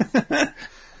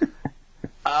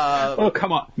 Oh,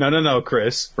 come on. No,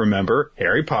 Chris. Remember,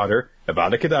 Harry Potter,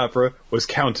 Avada Kedavra, was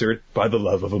countered by the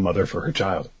love of a mother for her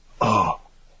child. Oh.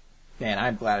 Man,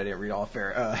 I'm glad I didn't read all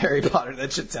Harry Potter.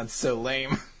 That shit sounds so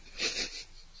lame.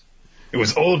 It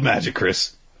was old magic,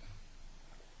 Chris.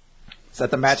 Is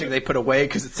that the magic they put away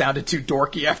because it sounded too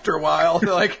dorky after a while?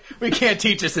 They're like, we can't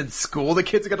teach this in school. The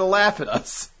kids are going to laugh at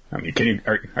us. I mean,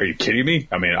 are you kidding me?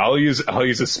 I mean, I'll use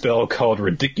a spell called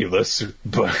Ridiculous,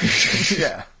 but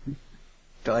yeah.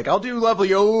 They're like, I'll do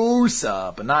Lovely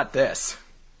Osa, but not this.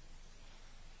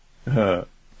 I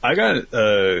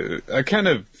kind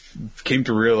of came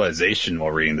to realization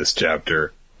while reading this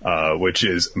chapter, which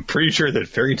is, I'm pretty sure that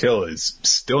Fairy Tail is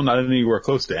still not anywhere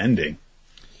close to ending.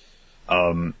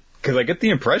 Because I get the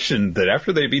impression that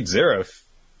after they beat Zeref,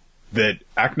 that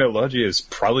Acnologia is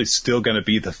probably still going to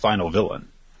be the final villain.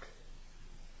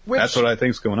 That's what I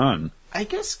think's going on. I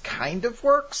guess kind of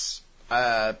works.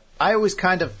 I always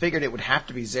kind of figured it would have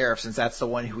to be Zeref, since that's the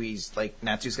one who he's, like,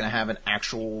 Natsu's going to have an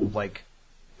actual, like,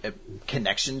 a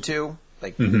connection to.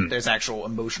 Like, there's actual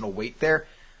emotional weight there.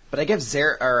 But I guess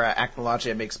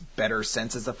Acnologia makes better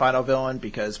sense as the final villain,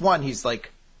 because, one, he's,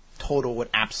 like, total and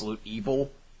absolute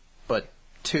evil, but,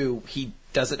 two, he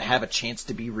doesn't have a chance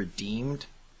to be redeemed.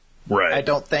 Right. I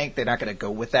don't think they're not going to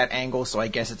go with that angle, so I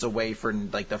guess it's a way for,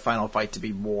 like, the final fight to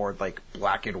be more, like,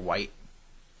 black and white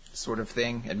sort of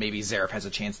thing, and maybe Zeref has a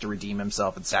chance to redeem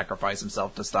himself and sacrifice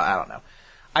himself to stop. I don't know.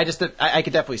 I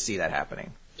could definitely see that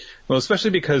happening. Well, especially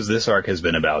because this arc has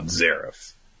been about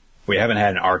Zeref. We haven't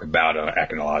had an arc about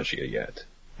Acnologia yet.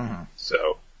 Mm-hmm.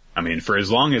 So, I mean, for as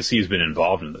long as he's been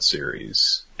involved in the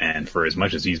series, and for as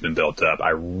much as he's been built up,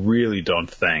 I really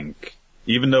don't think,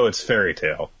 even though it's Fairy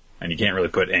Tail, and you can't really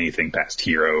put anything past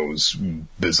Hero's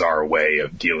bizarre way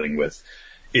of dealing with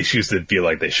issues that feel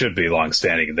like they should be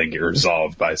long-standing and then get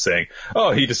resolved by saying,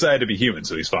 oh, he decided to be human,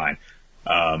 so he's fine.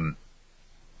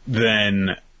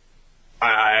 Then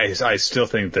I still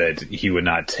think that he would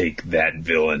not take that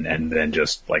villain and then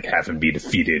just, like, have him be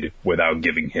defeated without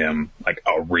giving him, like,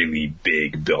 a really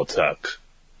big built-up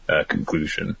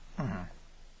conclusion. Mm-hmm.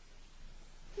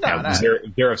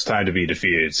 Zeref's time to be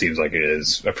defeated seems like it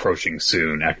is approaching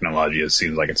soon. Acnologia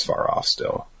seems like it's far off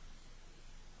still.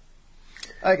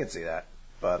 I can see that.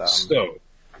 But, so,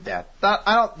 yeah,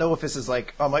 I don't know if this is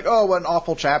like, I'm like, oh, what an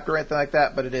awful chapter or anything like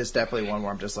that, but it is definitely one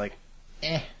where I'm just like,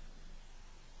 eh.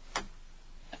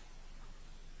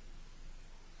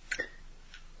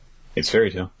 It's Fairy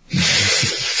Tail.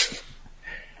 Let's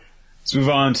move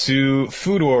on to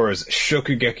Food Wars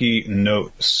Shokugeki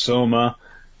no Soma,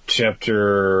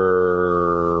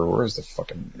 chapter... Where's the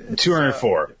fucking...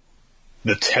 204.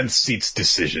 The 10th Seat's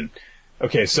Decision.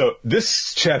 Okay, so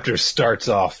this chapter starts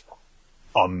off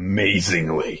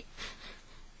amazingly.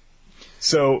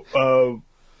 So,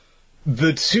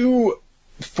 the two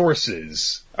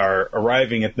forces are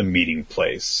arriving at the meeting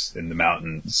place in the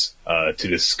mountains to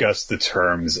discuss the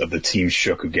terms of the Team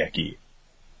Shokugeki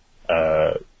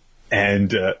and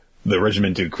the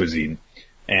regimented cuisine.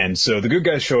 And so the good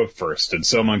guys show up first, and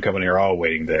Soma and company are all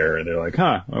waiting there, and they're like,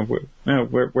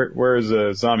 where's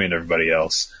Azami and everybody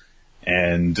else?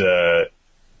 And they're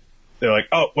like,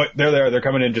 oh, what? They're there. They're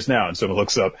coming in just now. And Soma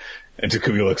looks up, and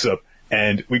Takumi looks up,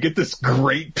 and we get this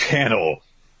great panel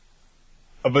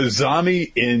of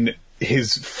Azami in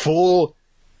his full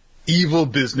evil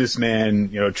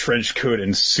businessman, trench coat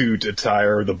and suit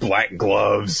attire, the black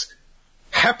gloves,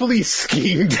 happily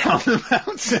skiing down the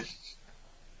mountain.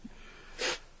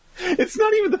 It's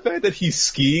not even the fact that he's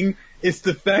skiing. It's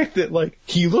the fact that, like,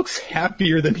 he looks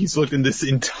happier than he's looked in this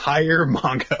entire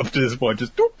manga up to this point.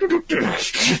 Just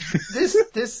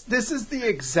This is the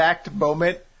exact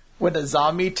moment when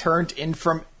Azami turned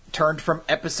from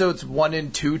episodes 1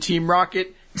 and 2 Team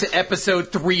Rocket to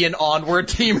episode 3 and onward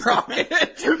Team Rocket.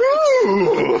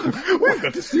 Ooh, we've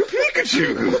got this new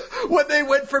Pikachu. When they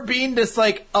went from being this,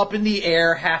 like, up in the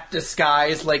air, half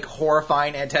disguised, like,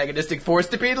 horrifying antagonistic force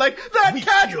to being like, that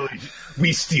cat!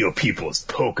 We steal people's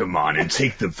Pokemon and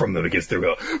take them from them against their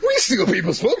will. We steal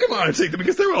people's Pokemon and take them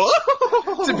against their will.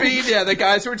 To be, the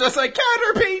guys who were just like,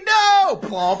 Caterpie, no!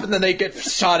 Plomp, and then they get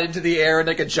shot into the air in,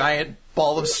 like, a giant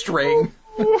ball of string.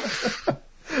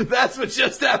 That's what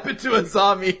just happened to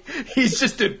Azami. He's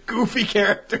just a goofy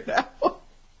character now.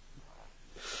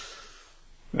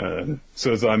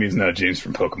 So Azami's not James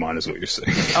from Pokemon, is what you're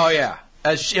saying. Oh, yeah.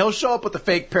 He'll show up with a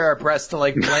fake pair of breasts to,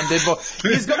 like, blend in.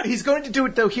 He's going to do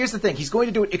it, though. Here's the thing. He's going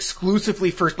to do it exclusively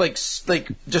for, like just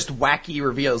wacky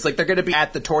reveals. Like, they're going to be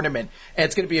at the tournament, and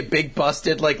it's going to be a big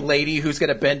busted, like, lady who's going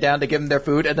to bend down to give them their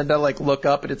food, and then they'll, like, look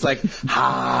up, and it's like,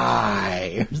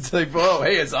 hi. It's like, whoa,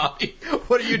 hey, Azami.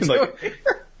 What are you doing here?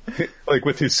 Like,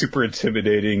 with his super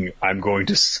intimidating, I'm going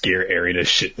to scare Arena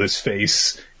shitless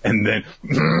face, and then...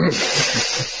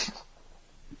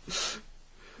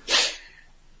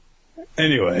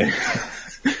 Anyway,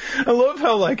 I love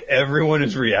how, like, everyone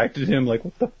has reacted to him like,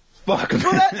 what the fuck, man?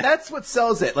 Well, that's what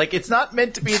sells it. Like, it's not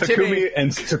meant to be intimidating.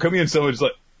 Takumi and Soma's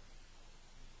like...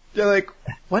 They're like,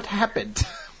 what happened?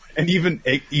 And even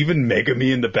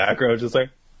Megami in the background is just like...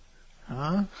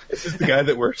 Huh? This is the guy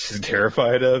that we're just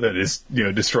terrified of, that is,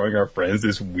 destroying our friends,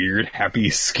 this weird, happy,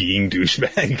 skiing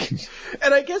douchebag.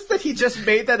 And I guess that he just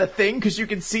made that a thing, because you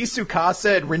can see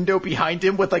Tsukasa and Rindo behind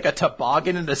him with, like, a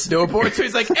toboggan and a snowboard, so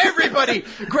he's like, everybody,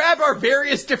 grab our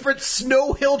various different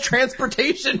snow hill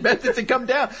transportation methods and come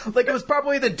down. Like, it was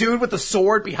probably the dude with the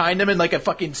sword behind him and, like, a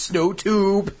fucking snow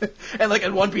tube, and, like,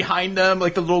 and one behind them,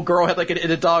 like, the little girl had, like, an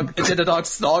Itadog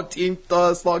slog team,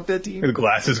 slog dead team. The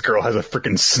glasses girl has a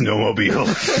freaking snowmobile.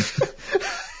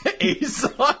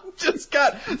 Azon just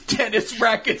got tennis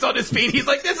rackets on his feet. He's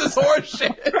like, this is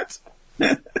horseshit.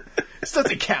 This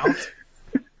doesn't count.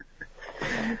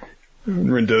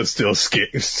 Rindo's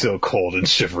still cold and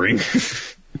shivering.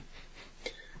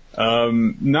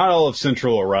 Not all of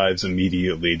Central arrives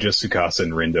immediately. Just Tsukasa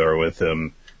and Rindo are with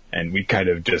him, and we kind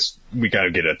of get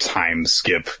a time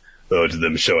skip, though, to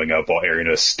them showing up while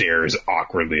Arina stares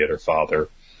awkwardly at her father.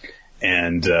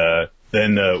 And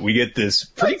then we get this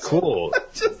pretty cool... I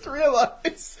just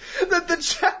realized that the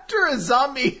chapter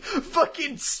Azami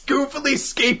fucking goofily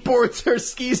skateboards her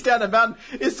skis down a mountain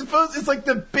is it's like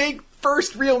the big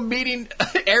first real meeting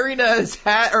Arina has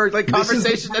had, or like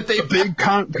conversation that they've big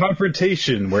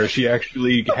confrontation where she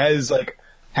actually has, like,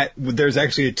 there's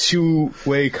actually a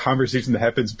two-way conversation that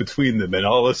happens between them, and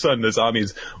all of a sudden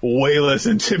Azami's way less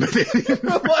intimidating.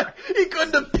 Like, he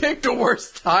couldn't have picked a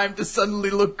worse time to suddenly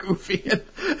look goofy.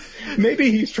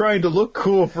 Maybe he's trying to look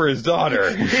cool for his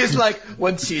daughter. He's like,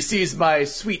 once she sees my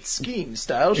sweet skiing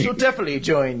style, she'll definitely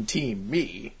join Team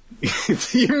Me.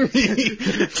 Team Me.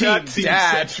 Not Team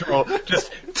Dad. Central.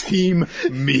 Just Team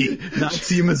Me. Not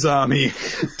Team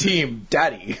Azami. Team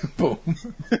Daddy. Boom.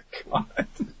 God.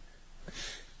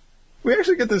 We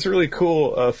actually get this really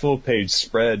cool full-page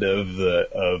spread of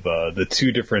the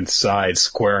two different sides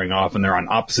squaring off, and they're on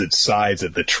opposite sides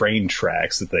of the train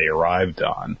tracks that they arrived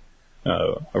on.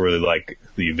 I really like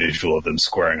the visual of them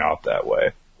squaring off that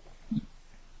way.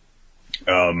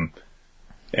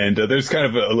 And there's kind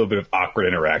of a little bit of awkward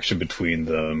interaction between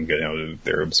them.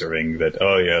 They're observing that,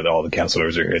 oh yeah, all the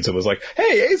counselors are here. And someone's like,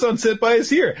 hey, Azon Senpai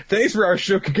is here. Thanks for our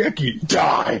Shokugeki.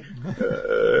 Die!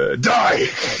 Die!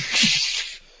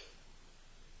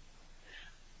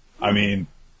 I mean,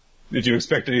 did you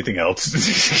expect anything else?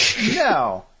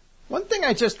 No. One thing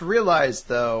I just realized,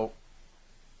 though,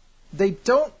 they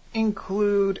don't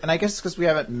include, and I guess it's because we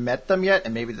haven't met them yet,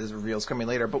 and maybe the reveal's coming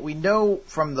later, but we know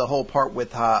from the whole part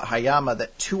with Hayama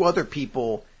that two other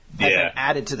people have been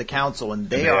added to the council, and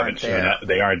they aren't there.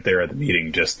 They aren't there at the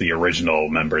meeting, just the original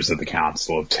members of the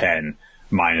council of 10,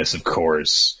 minus, of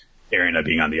course, Arina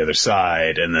being on the other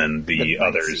side, and then the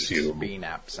others who being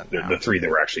absent. The three that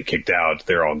were actually kicked out,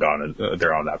 they're all gone.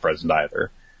 They're all not present either.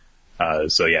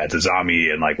 So yeah, it's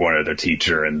Azami and like one other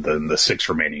teacher, and then the 6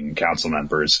 remaining council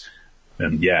members.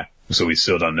 And yeah, so we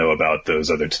still don't know about those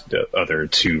other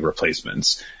 2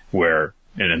 replacements. And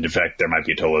in fact, there might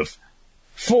be a total of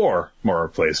 4 more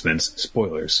replacements.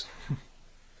 Spoilers.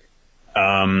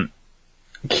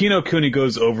 Kino Kuni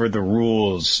goes over the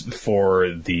rules for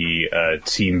the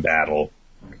team battle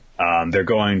They're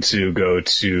going to go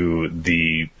to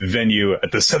the venue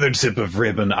at the southern tip of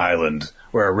Ribbon Island,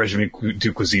 where a regiment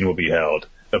du cuisine will be held.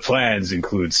 The plans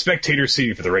include spectator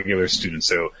seating for the regular students,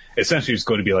 so essentially it's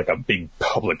going to be like a big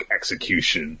public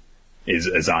execution, is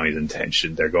Azami's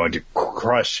intention. They're going to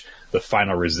crush the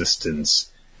final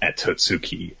resistance at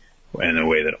Totsuki in a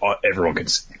way that everyone can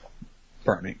see.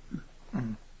 Pardon me.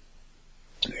 Mm.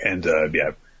 And,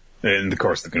 and of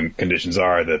course the conditions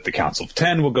are that the Council of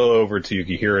 10 will go over to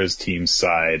Yukihira's team's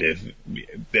side,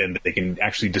 then they can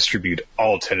actually distribute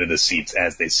all 10 of the seats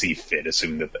as they see fit,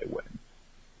 assuming that they win.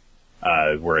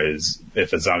 Whereas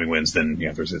if Azami wins, then the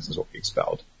resistance will be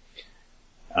expelled.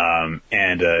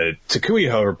 Takui,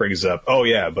 however, brings up,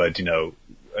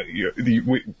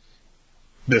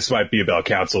 this might be about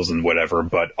councils and whatever,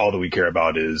 but all that we care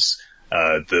about is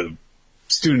the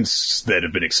students that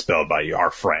have been expelled by you, our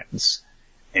friends.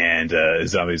 And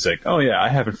Azami's like, oh yeah, I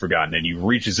haven't forgotten. And he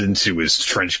reaches into his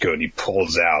trench coat and he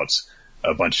pulls out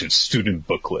a bunch of student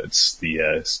booklets,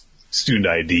 the student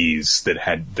IDs that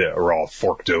are all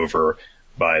forked over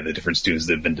by the different students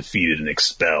that have been defeated and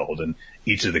expelled, and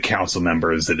each of the council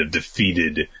members that have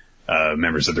defeated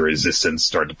members of the resistance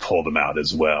start to pull them out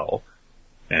as well.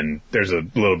 And there's a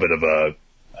little bit of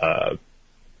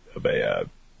a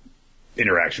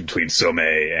interaction between Some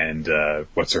and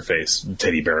what's her face,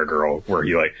 Teddy Bear Girl, where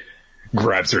he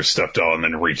grabs her stuffed doll and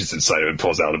then reaches inside of it and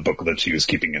pulls out a book that she was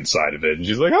keeping inside of it. And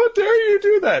she's like, how dare you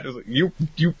do that? Like,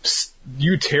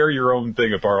 you tear your own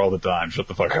thing apart all the time. Shut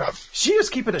the fuck up. She was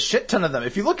keeping a shit ton of them.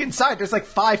 If you look inside, there's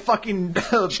 5 fucking...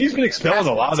 She's been expelling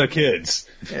a lot of kids.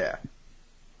 Yeah.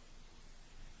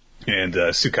 And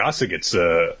Tsukasa gets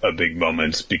a big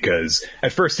moment because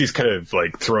at first he's kind of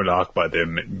thrown off by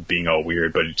them being all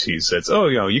weird, but he says,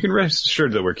 you can rest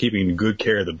assured that we're keeping good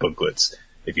care of the booklets.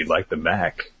 If you'd like them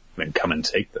back, then come and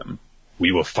take them.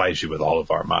 We will fight you with all of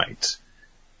our might.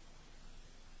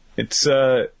 It's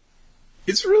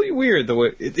really weird the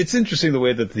way it's interesting the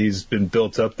way that he's been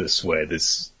built up this way.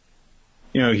 He's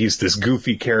this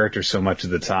goofy character so much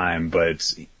of the time,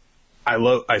 but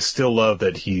I still love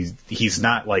that he's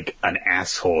not an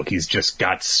asshole. He's just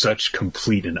got such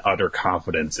complete and utter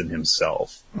confidence in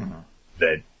himself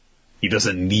that he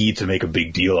doesn't need to make a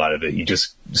big deal out of it. He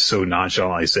just so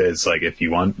nonchalantly says, if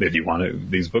you want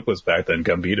these booklets back, then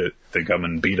come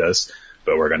and beat us.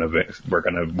 But we're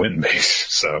gonna win,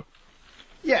 so.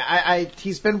 Yeah,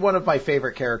 he's been one of my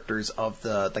favorite characters of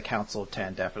the Council of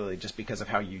 10, definitely, just because of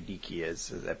how unique he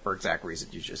is, for exact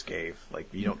reasons you just gave.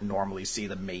 You don't normally see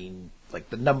the main,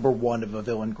 the number one of a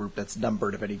villain group that's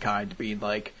numbered of any kind being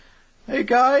hey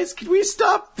guys, can we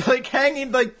stop,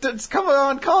 hanging, come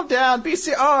on, calm down,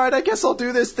 alright, I guess I'll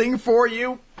do this thing for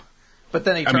you. But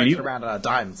then he turns it around on a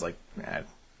dime and is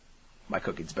my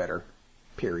cooking's better,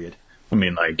 period.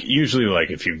 Usually,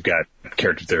 if you've got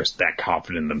characters that are that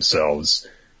confident in themselves,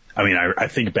 I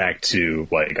think back to,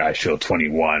 iShield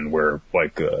 21, where,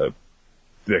 the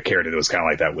character that was kind of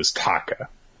like that was Taka.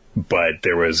 But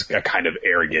there was a kind of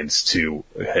arrogance to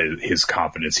his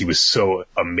confidence. He was so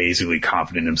amazingly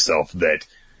confident in himself that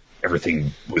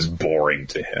everything was boring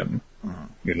to him. Mm-hmm.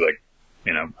 He was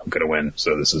I'm gonna win,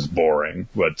 so this is boring.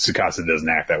 But Tsukasa doesn't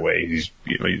act that way.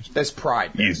 There's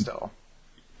pride there still.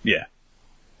 Yeah.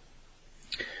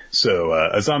 So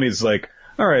Azami's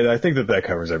all right, I think that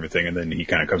covers everything, and then he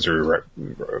kind of comes to a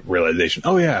realization.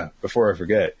 Oh yeah, before I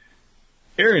forget,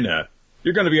 Erina,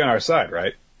 you're going to be on our side,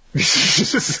 right?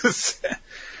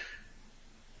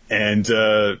 And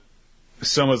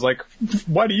someone's like,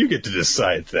 why do you get to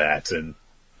decide that? And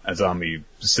Azami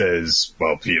says,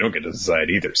 well, you don't get to decide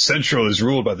either. Central is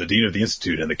ruled by the Dean of the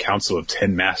Institute and the Council of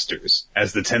 10 Masters.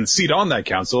 As the 10th seat on that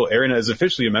council, Erina is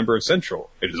officially a member of Central.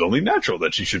 It is only natural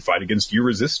that she should fight against you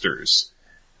resistors.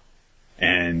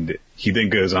 And he then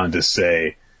goes on to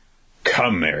say,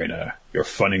 come, Erina, your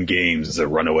fun and games as a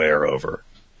runaway are over.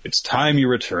 It's time you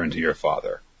return to your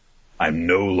father. I'm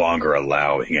no longer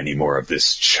allowing any more of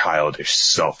this childish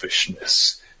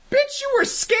selfishness. Bitch, you were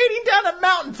skating down a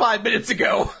mountain 5 minutes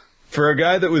ago! For a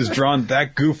guy that was drawn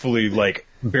that goofily,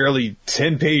 barely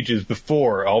 10 pages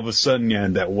before, all of a sudden,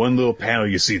 in that one little panel,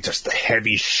 you see just the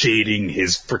heavy shading,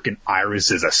 his freaking iris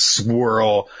is a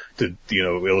swirl to,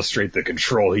 illustrate the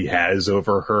control he has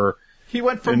over her. He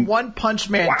went from One Punch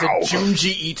Man to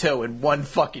Junji Ito in one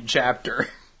fucking chapter.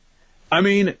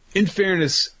 In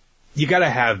fairness, you gotta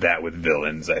have that with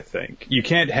villains, I think. You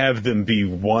can't have them be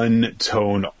one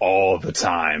tone all the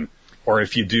time. Or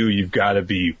if you do, you've gotta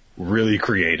be really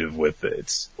creative with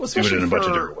it. Well, do it in a bunch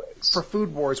of different ways. For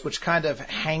Food Wars, which kind of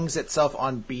hangs itself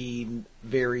on being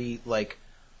very,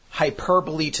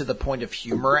 hyperbole to the point of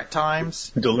humor at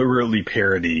times. Deliberately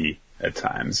parody at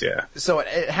times, yeah. So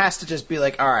it has to just be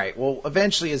like, all right, well,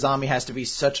 eventually Azami has to be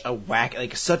such a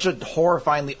such a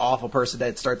horrifyingly awful person that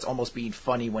it starts almost being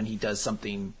funny when he does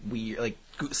something weird, like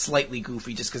slightly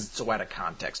goofy, just because it's so out of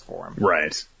context for him.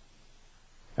 Right.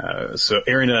 So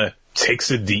Erina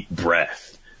takes a deep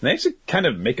breath. And they actually kind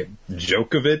of make a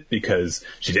joke of it, because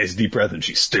she takes a deep breath and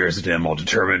she stares at him all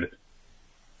determined.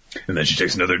 And then she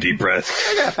takes another deep breath.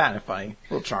 I found it funny.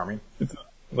 A little charming.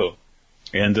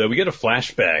 And we get a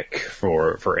flashback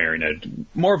for Erina.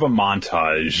 More of a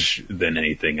montage than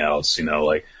anything else,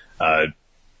 like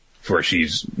where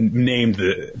she's named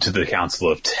to the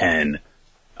Council of 10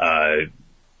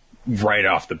 right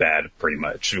off the bat, pretty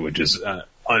much, which is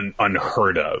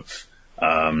unheard of.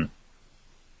 And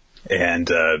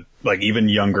even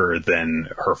younger than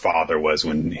her father was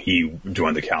when he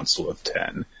joined the Council of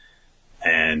 10.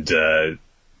 And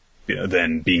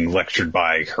then being lectured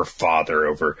by her father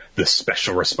over the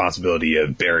special responsibility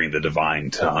of bearing the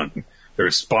divine tongue, the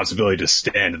responsibility to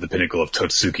stand at the pinnacle of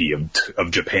Totsuki,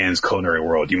 of Japan's culinary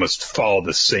world. You must follow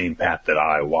the same path that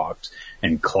I walked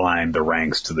and climb the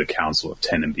ranks to the Council of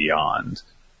 10 and beyond.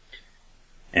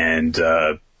 And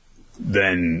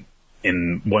then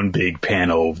in one big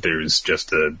panel, there's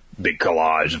just a big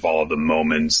collage of all of the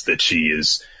moments that she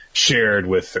is shared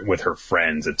with her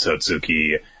friends at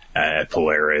Totsuki, at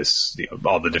Polaris,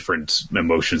 all the different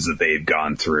emotions that they've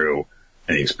gone through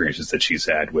and the experiences that she's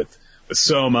had with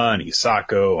Soma and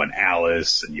Isako and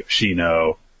Alice and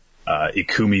Yoshino,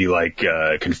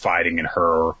 Ikumi confiding in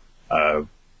her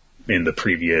in the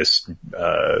previous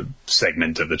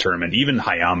segment of the tournament, even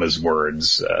Hayama's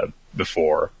words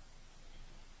before.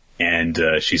 And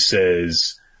she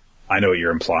says, "I know what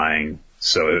you're implying,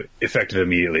 so effective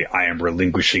immediately, I am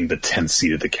relinquishing the 10th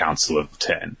seat of the Council of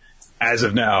 10. As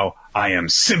of now, I am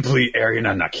simply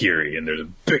Erina Nakiri."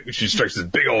 And she strikes this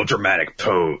big old dramatic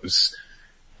pose.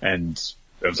 And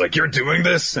I was like, "You're doing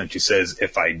this?" And she says,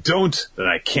 "If I don't, then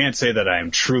I can't say that I am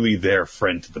truly their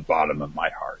friend to the bottom of my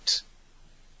heart."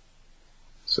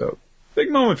 So,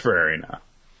 big moment for Erina.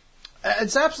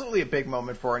 It's absolutely a big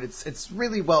moment for her, and it's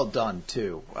really well done,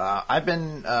 too. I've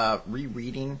been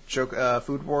rereading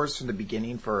Food Wars from the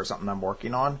beginning for something I'm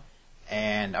working on.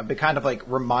 And I've been kind of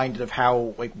reminded of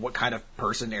how what kind of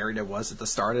person Erina was at the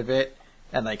start of it,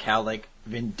 and how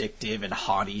vindictive and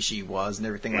haughty she was and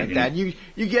everything like that. And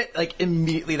you get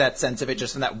immediately that sense of it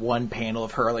just in that one panel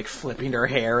of her flipping her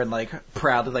hair and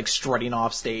proudly strutting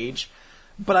off stage.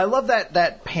 But I love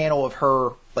that panel of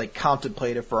her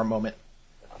contemplative for a moment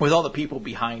with all the people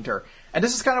behind her. And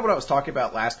this is kind of what I was talking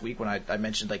about last week when I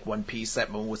mentioned One Piece.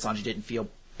 That moment with Sanji didn't feel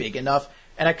big enough.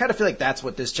 And I kind of feel like that's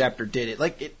what this chapter did.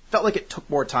 It felt like it took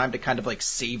more time to kind of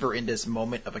savor in this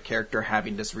moment of a character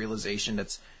having this realization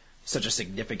that's such a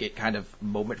significant kind of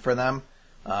moment for them.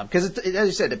 Because as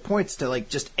you said, it points to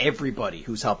just everybody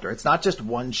who's helped her. It's not just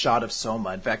one shot of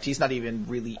Soma. In fact, he's not even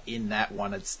really in that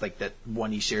one. It's that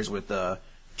one he shares with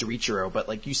Jorichiro.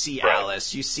 But you see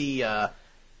Alice, you see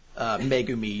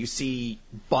Megumi, you see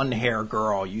Bun Hair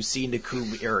Girl, you see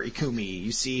Ikumi,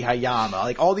 you see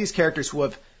Hayama. All these characters who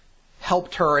have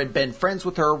helped her and been friends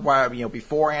with her while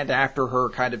before and after her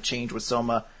kind of change with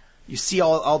Soma. You see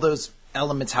all those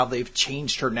elements, how they've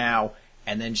changed her now,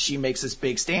 and then she makes this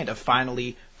big stand of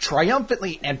finally,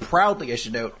 triumphantly and proudly, I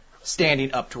should note,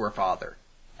 standing up to her father.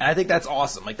 And I think that's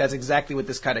awesome. That's exactly what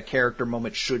this kind of character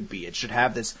moment should be. It should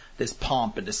have this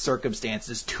pomp and this circumstance,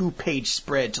 this 2-page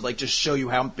spread to just show you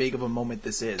how big of a moment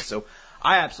this is. So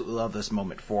I absolutely love this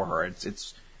moment for her.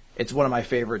 It's one of my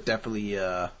favorite, definitely,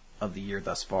 of the year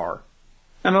thus far.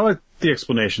 And I like the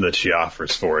explanation that she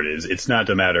offers for it is it's not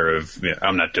a matter of,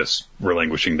 I'm not just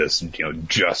relinquishing this,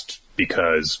 just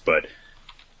because, but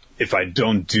if I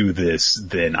don't do this,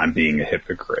 then I'm being a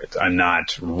hypocrite. I'm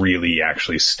not really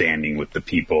actually standing with the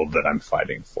people that I'm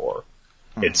fighting for.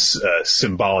 Mm-hmm. It's a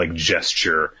symbolic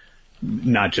gesture,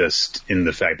 not just in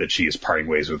the fact that she is parting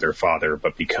ways with her father,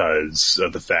 but because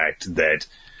of the fact that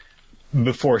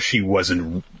before she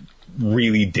wasn't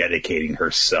really dedicating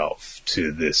herself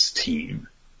to this team.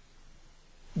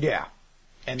 Yeah.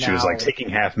 And she was taking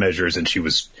half measures, and she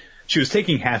was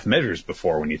taking half measures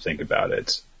before when you think about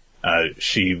it.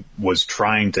 She was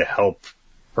trying to help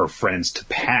her friends to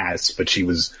pass, but she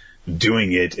was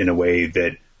doing it in a way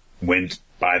that went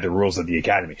by the rules of the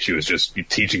academy. She was just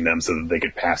teaching them so that they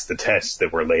could pass the tests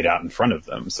that were laid out in front of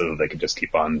them so that they could just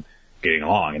keep on getting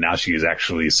along. And now she is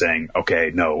actually saying,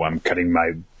 okay, no, I'm cutting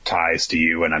my ties to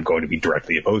you and I'm going to be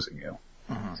directly opposing you.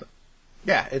 Mm-hmm. So.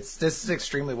 Yeah, this is an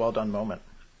extremely well done moment.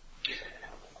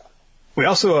 We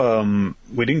also,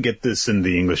 we didn't get this in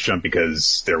the English jump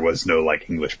because there was no,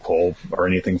 English poll or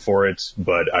anything for it,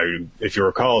 but if you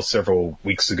recall, several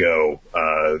weeks ago,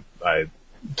 I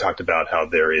talked about how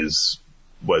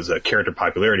was a character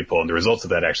popularity poll, and the results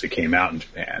of that actually came out in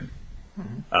Japan.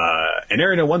 And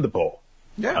Erina won the poll.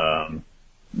 Yeah.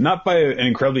 Not by an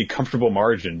incredibly comfortable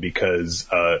margin, because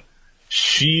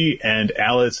she and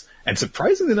Alice, and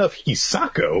surprisingly enough,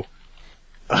 Hisako,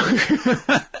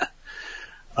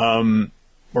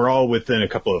 were all within a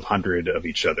couple of hundred of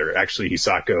each other. Actually,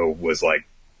 Hisako was like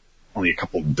only a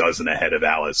couple dozen ahead of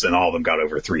Alice, and all of them got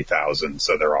over 3,000,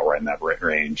 so they're all right in that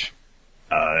range.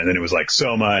 And then it was like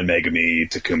Soma and Megami,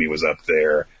 Takumi was up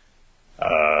there,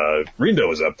 Rindo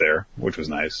was up there, which was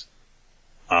nice.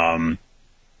 Also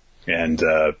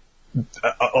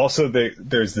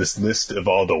there's this list of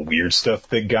all the weird stuff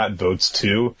that got votes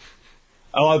too.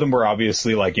 A lot of them were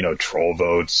obviously like, troll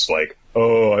votes, like,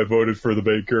 oh, I voted for the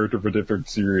main character of a different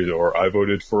series, or I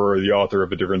voted for the author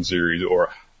of a different series,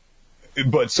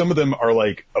 but some of them are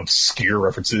like obscure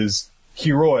references.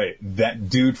 Hiroi, that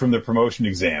dude from the promotion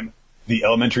exam, the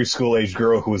elementary school-aged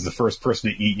girl who was the first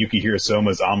person to eat Yukihiro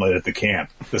Soma's omelet at the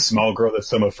camp, the small girl that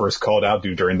Soma first called out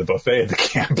to during the buffet at the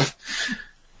camp.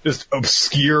 Just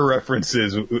obscure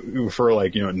references for,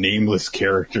 like, nameless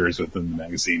characters within the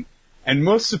magazine. And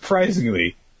most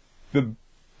surprisingly, the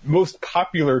most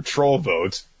popular troll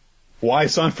vote,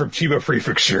 Y-san from Chiba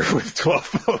Prefecture with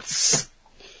 12 votes.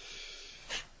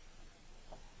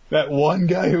 That one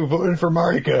guy who voted for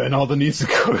Marika and all the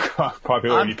Nizuko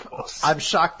popularity polls. I'm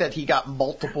shocked that he got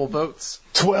multiple votes.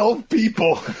 12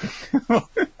 people!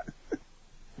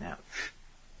 Now,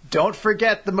 don't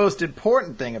forget the most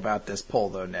important thing about this poll,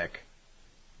 though, Nick.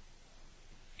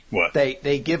 What?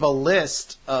 They give a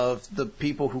list of the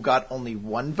people who got only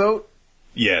one vote.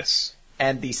 Yes.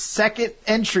 And the second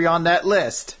entry on that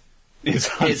list is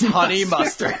Honey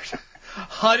Mustard.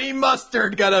 Honey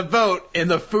Mustard got a vote in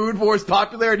the Food Wars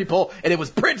popularity poll, and it was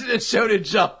printed in Shonen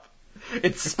Jump.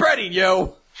 It's spreading,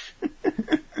 yo!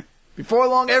 Before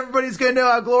long, everybody's going to know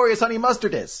how glorious Honey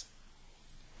Mustard is.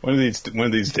 One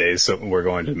of these days, so we're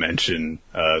going to mention.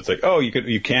 It's like, oh,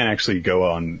 you can actually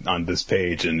go on this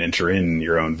page and enter in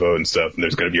your own vote and stuff. And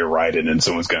there's going to be a write-in, and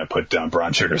someone's going to put down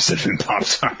brown sugar cinnamon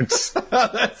Pop-Tarts.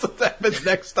 That's what happens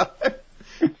next time.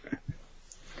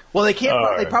 Well, they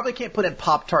can't. They probably can't put in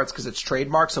Pop-Tarts because it's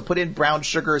trademarked. So put in brown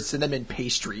sugar cinnamon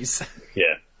pastries.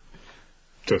 Yeah,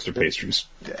 toaster pastries.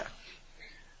 Yeah.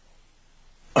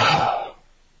 All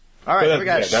right, we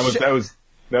got that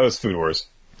was Food Wars.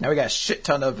 Now we got a shit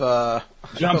ton of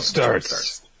jump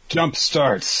starts. Jump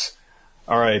starts.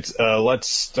 All right, let's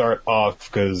start off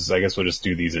because I guess we'll just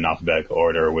do these in alphabetical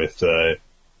order with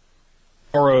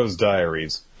Poro's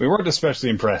Dairies. We weren't especially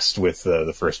impressed with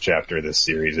the first chapter of this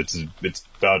series. It's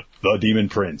about the Demon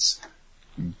Prince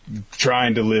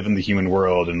trying to live in the human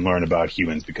world and learn about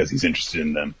humans because he's interested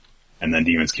in them. And then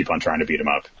demons keep on trying to beat him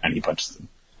up, and he punches them.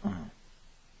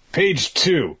 Page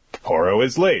 2. Poro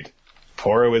is late.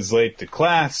 Poro is late to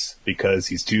class because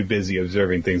he's too busy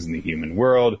observing things in the human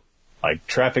world, like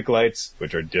traffic lights,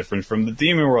 which are different from the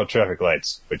demon world traffic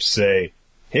lights, which say,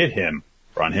 hit him,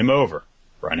 run him over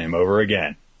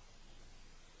again.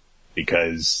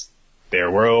 Because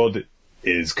their world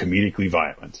is comedically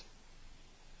violent.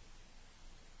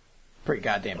 Pretty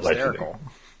goddamn hysterical.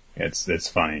 It's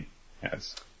funny,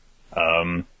 yes.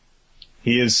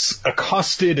 He is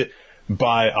accosted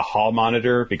by a hall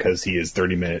monitor because he is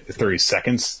 30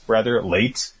 seconds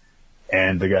late,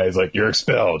 and the guy is like, "You're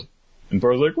expelled." And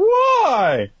Poro's like,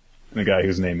 "Why?" And the guy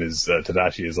whose name is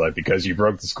Tadashi is like, "Because you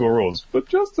broke the school rules, but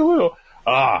just a little."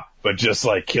 But just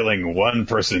like killing one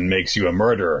person makes you a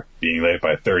murderer, being late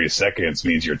by 30 seconds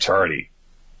means you're tardy.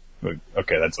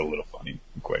 Okay, that's a little funny,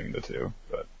 equating the two,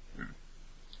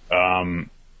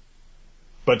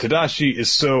 but Tadashi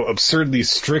is so absurdly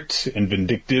strict and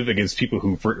vindictive against people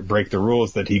who break the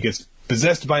rules that he gets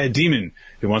possessed by a demon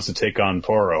who wants to take on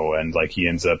Poro, and like he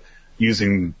ends up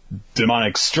using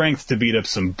demonic strength to beat up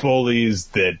some bullies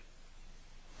that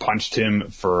punched him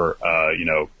for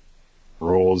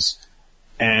rules.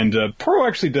 And Poro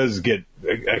actually does get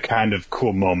a kind of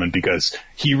cool moment because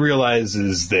he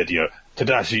realizes that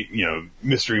Tadashi,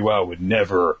 Mystery Wow would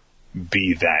never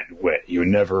be that way. He would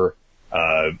never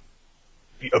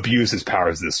abuse his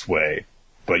powers this way,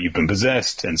 but you've been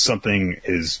possessed and something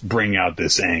is bringing out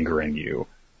this anger in you.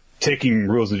 Taking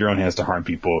rules into your own hands to harm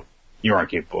people, you aren't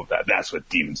capable of that. That's what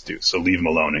demons do. So leave him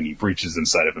alone, and he reaches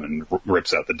inside of him and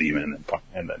rips out the demon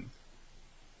and then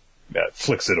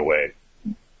flicks it away.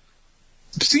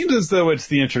 It seems as though it's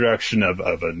the introduction of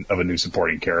a new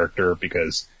supporting character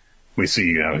because we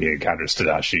see, he encounters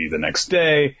Tadashi the next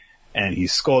day and he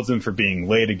scolds him for being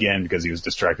late again because he was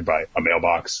distracted by a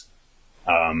mailbox.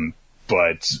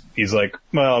 But he's like,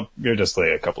 well, you're just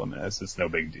late a couple of minutes. It's no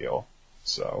big deal.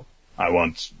 So, I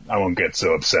won't get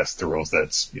so obsessed the rules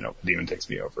that, a demon takes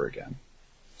me over again.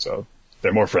 So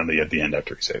they're more friendly at the end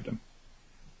after he saved him.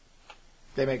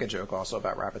 They make a joke also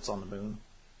about rabbits on the moon.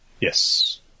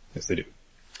 Yes. Yes, they do.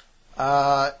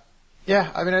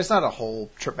 Yeah, I mean, there's not a whole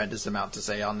tremendous amount to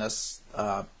say on this.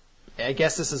 I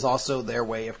guess this is also their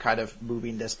way of kind of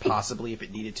moving this, possibly, if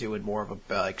it needed to, in more of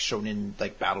a, shonen,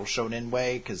 battle shonen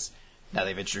way, because now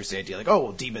they've introduced the idea,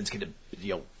 demons can,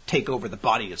 take over the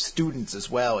body of students as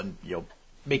well, and,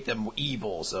 make them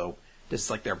evil, so this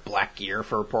is their black gear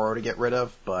for Poro to get rid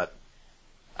of, but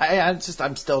I'm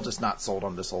still just not sold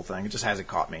on this whole thing. It just hasn't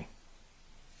caught me.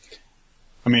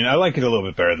 I mean, I like it a little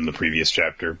bit better than the previous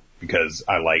chapter, because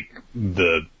I like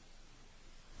the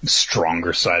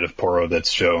stronger side of Poro that's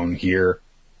shown here.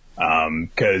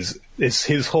 Because it's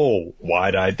his whole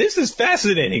wide-eyed, this is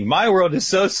fascinating, my world is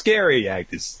so scary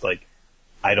act. It's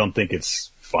I don't think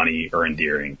it's funny or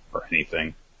endearing or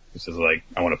anything. It's just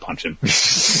I want to punch him.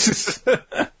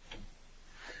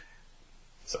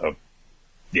 So,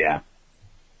 yeah.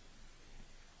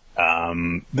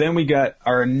 Then we got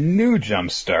our new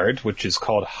jumpstart, which is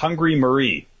called Hungry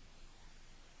Marie.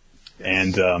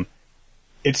 And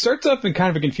it starts off in kind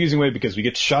of a confusing way because we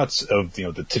get shots of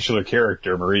the titular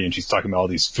character, Marie, and she's talking about all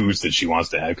these foods that she wants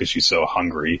to have because she's so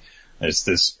hungry. And it's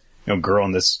this girl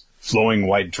in this flowing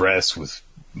white dress with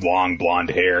long blonde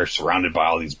hair surrounded by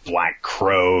all these black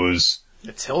crows.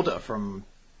 It's Hilda from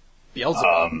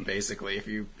Beelzebub, basically, if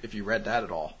you read that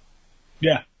at all.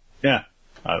 Yeah.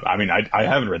 I mean, I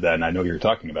haven't read that, and I know what you're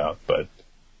talking about, but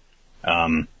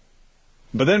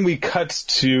then we cut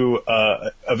to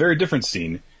a very different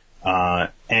scene,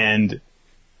 and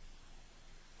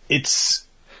it's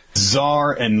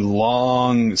bizarre and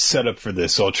long setup for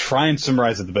this, so I'll try and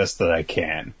summarize it the best that I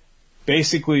can.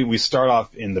 Basically, we start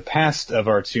off in the past of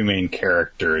our two main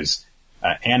characters,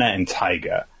 Anna and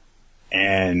Taiga,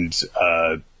 and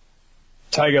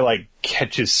Taiga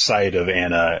catches sight of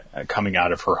Anna coming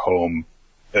out of her home,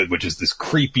 which is this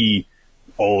creepy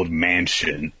old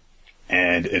mansion,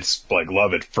 and it's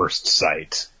love at first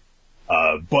sight.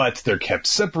 But they're kept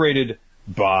separated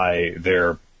by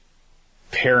their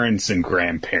parents and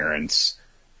grandparents,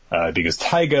 because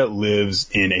Taiga lives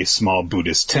in a small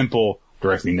Buddhist temple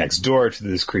directly next door to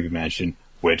this creepy mansion,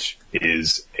 which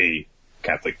is a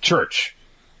Catholic church.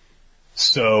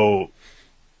 So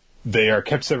they are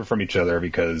kept separate from each other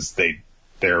because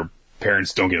their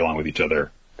parents don't get along with each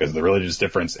other because of the religious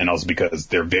difference, and also because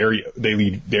they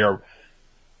are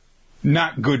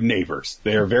not good neighbors.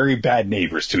 They are very bad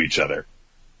neighbors to each other.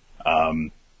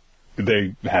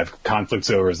 They have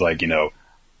conflicts over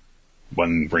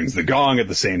one rings the gong at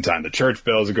the same time the church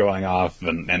bells are going off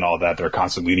and all that. They're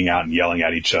constantly leaning out and yelling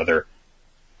at each other,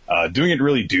 doing it in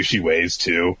really douchey ways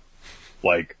too.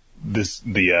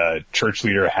 The church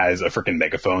leader has a freaking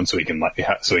megaphone so he can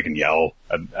yell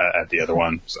at the other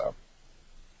one. So,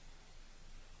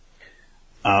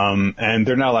 and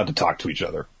they're not allowed to talk to each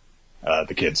other.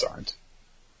 The kids aren't.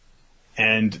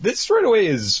 And this right away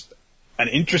is an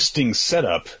interesting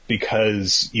setup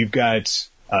because you've got,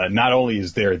 not only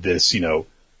is there this,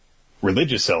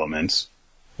 religious element,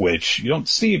 which you don't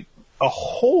see a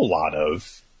whole lot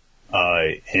of,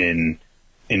 in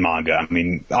manga. I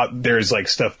mean, there's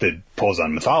stuff that pulls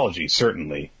on mythology,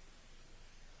 certainly.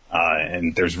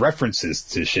 And there's references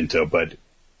to Shinto, but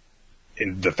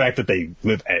the fact that they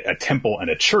live at a temple and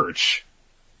a church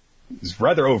is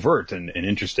rather overt and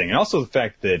interesting. And also the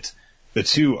fact that the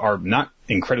two are not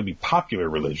incredibly popular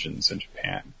religions in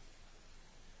Japan.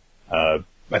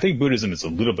 I think Buddhism is a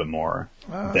little bit more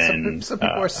than... Some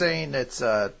people are saying it's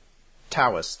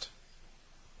Taoist.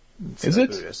 Is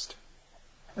it? Buddhist.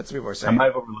 That's what people are saying. I might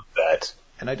have overlooked that.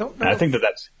 And I don't know. I think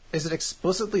that's... Is it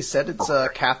explicitly said it's a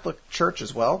Catholic church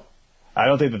as well? I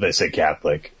don't think that they say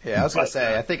Catholic. Yeah, I was going to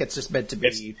say, I think it's just meant to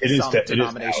be some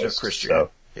denomination of Christianity.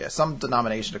 So. Yeah, some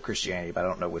denomination of Christianity, but I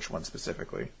don't know which one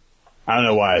specifically. I don't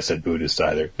know why I said Buddhist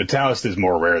either. But Taoist is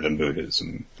more rare than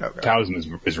Buddhism. Okay.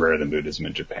 Taoism is rarer than Buddhism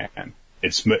in Japan.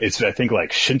 It's I think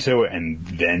Shinto and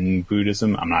then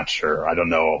Buddhism. I'm not sure. I don't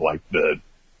know the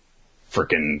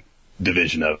frickin'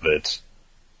 division of it.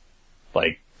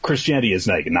 Christianity is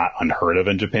not unheard of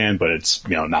in Japan, but it's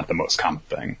not the most common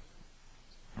thing.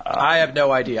 I have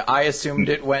no idea. I assumed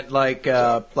it went like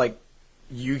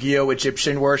Yu-Gi-Oh!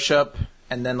 Egyptian worship,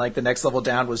 and then the next level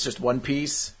down was just One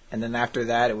Piece, and then after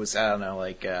that it was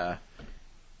Zawanism.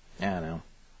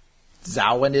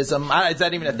 Is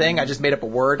that even a thing? I just made up a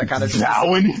word. I kind of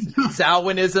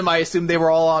Zawanism. I assumed they were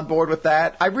all on board with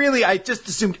that. I just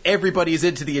assumed everybody's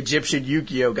into the Egyptian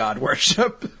Yu-Gi-Oh! God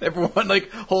worship. Everyone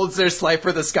holds their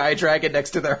Slifer the Sky Dragon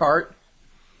next to their heart.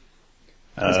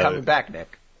 He's coming back,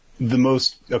 Nick.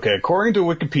 according to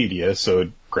Wikipedia,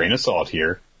 so grain of salt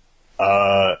here,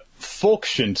 folk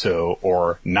Shinto,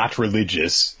 or not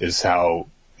religious, is how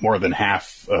more than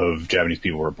half of Japanese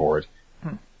people report.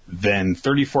 Then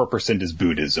 34% is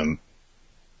Buddhism,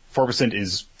 4%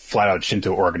 is flat-out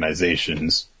Shinto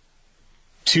organizations,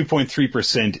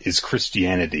 2.3% is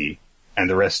Christianity, and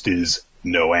the rest is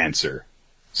no answer.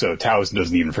 So Taoism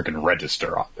doesn't even freaking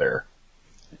register on there.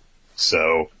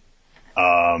 So,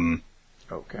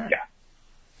 okay. Yeah.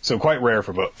 So quite rare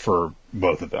for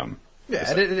both of them.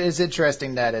 Yeah, it is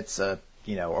interesting that it's a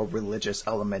religious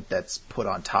element that's put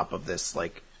on top of this,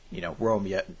 like,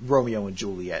 Romeo and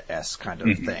Juliet-esque kind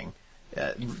of thing.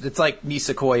 It's like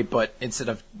Nisekoi, but instead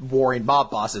of warring mob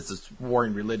bosses, it's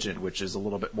warring religion, which is a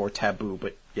little bit more taboo,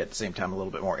 but yet at the same time a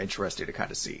little bit more interesting to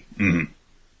kind of see.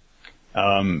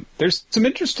 There's some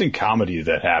interesting comedy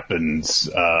that happens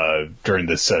during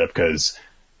this setup because,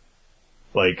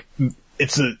 like,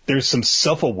 there's some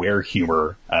self-aware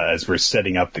humor as we're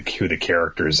setting up who the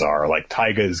characters are. Like,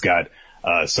 Taiga's got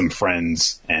some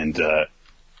friends, and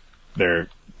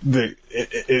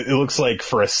it looks like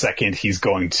for a second he's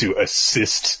going to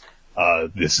assist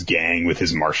this gang with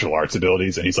his martial arts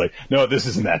abilities, and he's like, no, this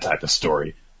isn't that type of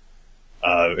story.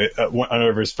 One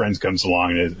of his friends comes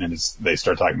along and they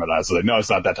start talking about it. I was like, no, it's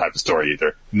not that type of story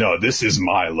either. No, this is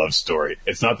my love story.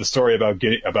 It's not the story about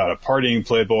a partying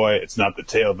playboy. It's not the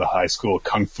tale of the high school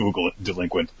kung fu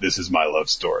delinquent. This is my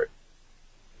love story.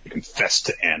 He confessed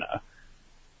to Anna.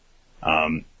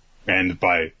 And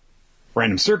by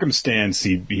random circumstance,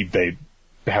 they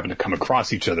happen to come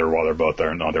across each other while they're both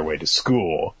on their way to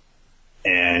school.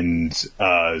 And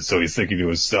so he's thinking to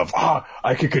himself,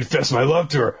 I could confess my love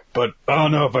to her, but I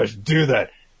don't know if I should do that.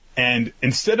 And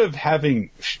instead of having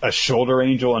a shoulder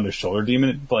angel and a shoulder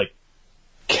demon, like,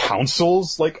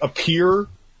 councils, like, appear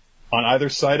on either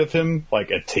side of him,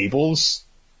 like, at tables,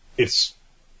 it's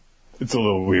a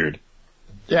little weird.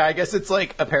 Yeah, I guess it's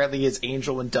like, apparently his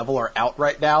angel and devil are out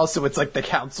right now, so it's like the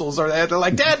councils are there. They're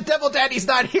like, Devil Daddy's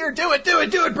not here, do it,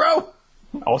 bro!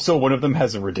 Also, one of them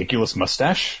has a ridiculous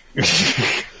mustache.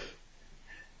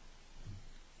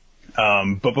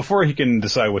 But before he can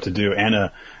decide what to do,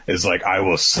 Anna is like, I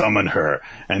will summon her.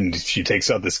 And she takes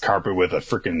out this carpet with a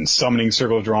freaking summoning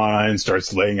circle drawn on it and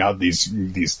starts laying out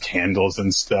these candles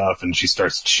and stuff. And she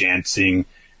starts chanting.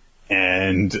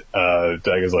 And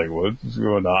Daiga's like, what's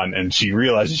going on? And she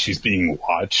realizes she's being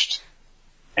watched.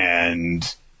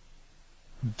 And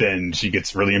then she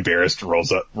gets really embarrassed,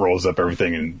 rolls up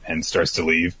everything and starts to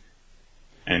leave.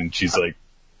 And she's like,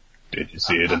 did you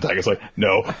see it? And Taiga's like,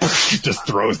 no. Just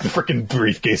throws the freaking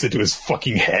briefcase into his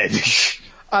fucking head.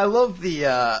 I love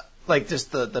the,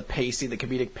 just the pacing, the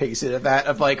comedic pacing of that,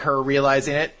 of, like, her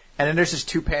realizing it. And then there's just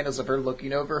two panels of her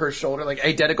looking over her shoulder, like,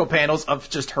 identical panels of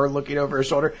just her looking over her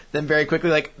shoulder. Then very quickly,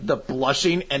 like, the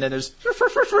blushing, and then there's, all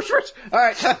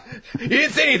right, you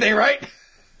didn't say anything, right?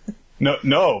 No,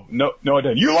 I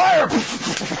didn't. You liar!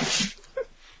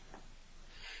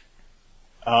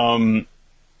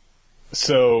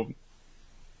 So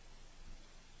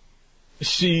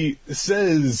she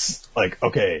says, like,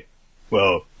 okay,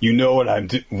 well, you know what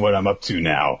I'm up to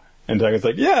now. And Taiga's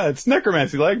like, yeah, it's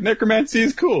necromancy. Like, necromancy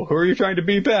is cool. Who are you trying to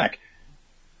beat back?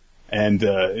 And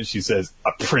she says,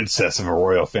 a princess of a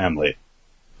royal family.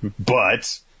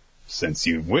 But since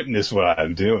you've witnessed what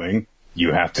I'm doing,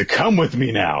 you have to come with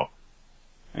me now.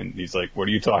 And he's like, what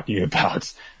are you talking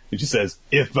about? And she says,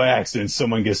 if by accident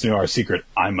someone gets to know our secret,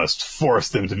 I must force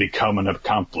them to become an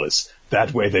accomplice.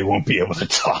 That way they won't be able to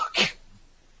talk.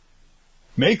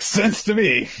 Makes sense to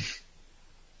me.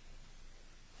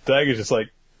 Daiga's just like,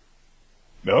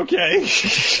 okay.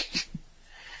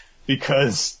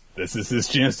 Because this is his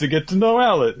chance to get to know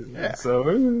Alice. Yeah. So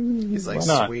he's like,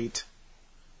 sweet.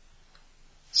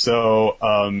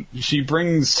 So she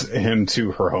brings him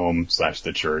to her home /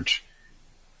 the church.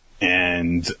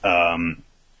 And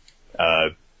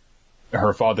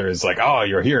her father is like, oh,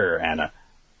 you're here, Anna.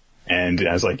 And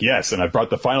I was like, yes, and I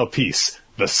brought the final piece.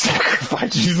 The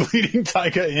sacrifice. She's leading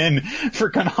Taiga in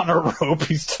freaking on a rope.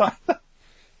 He's tied.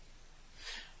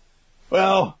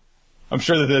 Well, I'm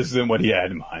sure that this isn't what he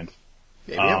had in mind.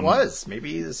 Maybe it was.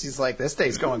 Maybe he's like, this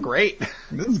day's going great.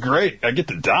 This is great. I get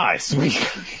to die. Sweet.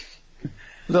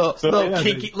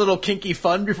 Little kinky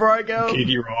fun before I go.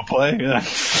 Kinky roleplay. Yeah.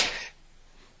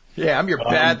 Yeah, I'm your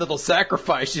bad little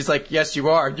sacrifice. She's like, yes, you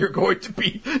are. You're going to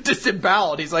be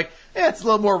disemboweled. He's like, yeah, it's a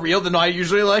little more real than I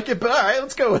usually like it, but all right,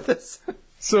 let's go with this.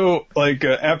 So, like,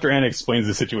 after Anna explains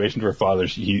the situation to her father,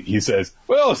 he says,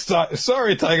 well,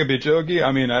 sorry, Taiga Bichogi.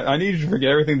 I mean, I need you to forget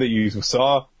everything that you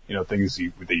saw, things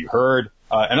that you heard.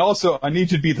 And also, I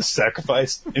need you to be the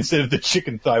sacrifice instead of the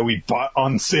chicken thigh we bought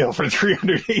on sale for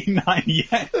 389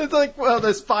 yen. It's like, well,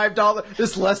 this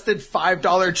less than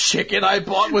 $5 chicken I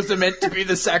bought was meant to be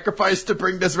the sacrifice to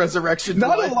bring this resurrection to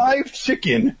Not life. a live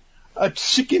chicken, a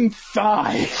chicken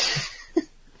thigh.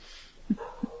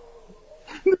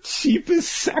 The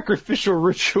cheapest sacrificial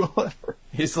ritual ever.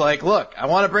 He's like, look, I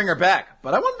want to bring her back,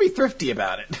 but I want to be thrifty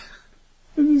about it.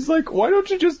 And he's like, why don't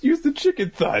you just use the chicken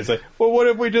thighs? Like, well, what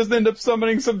if we just end up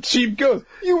summoning some cheap ghost?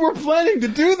 You were planning to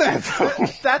do that, though.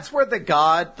 That's where the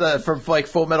god from like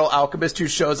Full Metal Alchemist who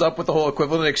shows up with the whole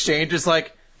equivalent exchange is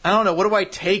like, I don't know, what do I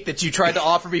take that you tried to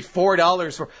offer me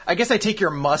 $4 for? I guess I take your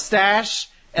mustache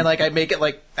and like I make it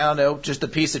like, I don't know, just a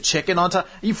piece of chicken on top.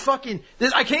 You fucking,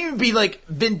 I can't even be like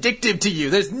vindictive to you.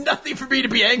 There's nothing for me to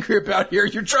be angry about here.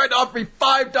 You're trying to offer me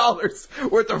 $5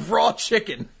 worth of raw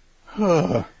chicken.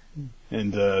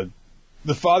 And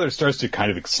the father starts to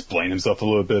kind of explain himself a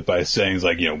little bit by saying,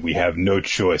 like, we have no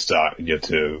choice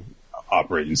to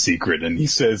operate in secret. And he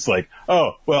says, like,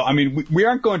 oh, well, I mean, we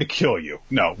aren't going to kill you.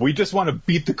 No, we just want to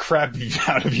beat the crap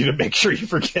out of you to make sure you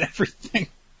forget everything.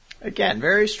 Again,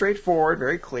 very straightforward,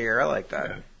 very clear. I like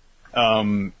that.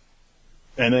 And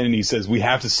then he says, we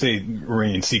have to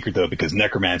remain in secret, though, because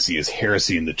necromancy is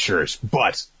heresy in the church.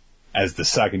 But as the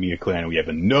Sakamiya clan, we have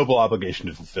a noble obligation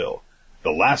to fulfill.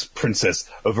 The last princess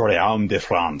of Royaume de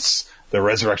France, the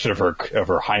resurrection of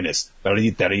her highness,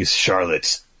 Dairies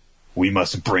Charlotte. We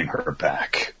must bring her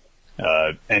back.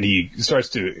 And he starts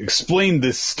to explain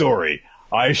this story.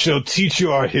 I shall teach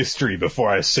you our history before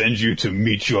I send you to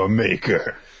meet your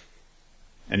maker.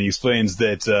 And he explains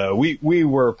that we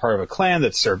were part of a clan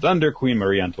that served under Queen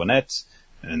Marie Antoinette,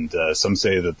 and some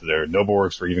say that their noble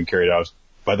works were even carried out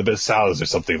by the Versailles or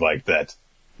something like that.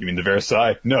 You mean the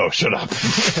Versailles? No, shut up.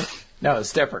 No,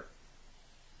 it's different.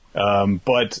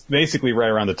 But basically, right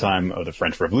around the time of the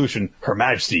French Revolution, Her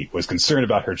Majesty was concerned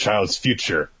about her child's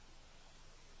future.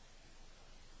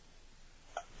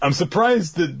 I'm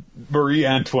surprised that Marie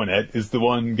Antoinette is the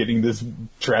one getting this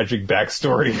tragic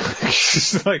backstory.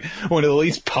 She's like one of the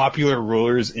least popular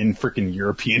rulers in frickin'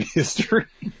 European history.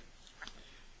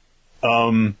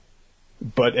 But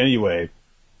anyway,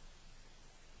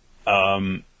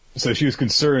 so she was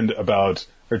concerned about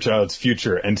her child's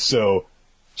future, and so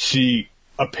she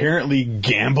apparently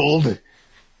gambled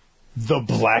the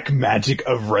black magic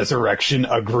of resurrection,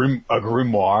 a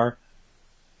grimoire,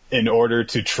 in order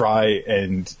to try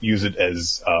and use it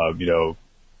as,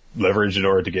 leverage in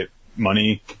order to get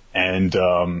money, and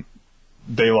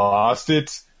they lost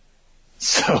it.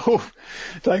 So,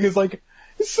 Tiger's like,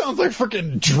 it sounds like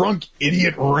freaking drunk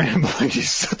idiot rambling.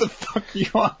 What the fuck are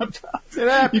you on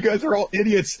about? You guys are all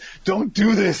idiots. Don't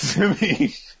do this to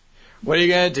me. What are you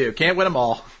gonna do? Can't win them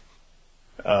all.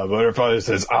 But her father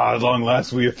says, at long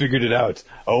last we have figured it out.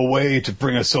 A way to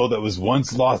bring a soul that was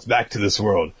once lost back to this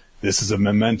world. This is a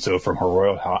memento from Her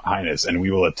Royal Highness, and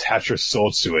we will attach her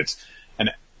soul to it.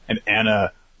 And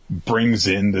Anna brings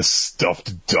in this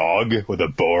stuffed dog with a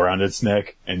bow around its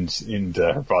neck, and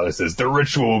her father says, the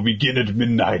ritual will begin at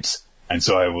midnight, and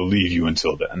so I will leave you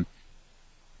until then.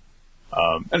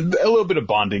 And a little bit of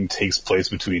bonding takes place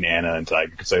between Anna and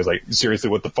Tiger, because I was like, seriously,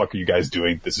 what the fuck are you guys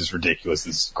doing? This is ridiculous.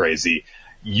 This is crazy.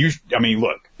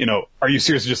 Look, are you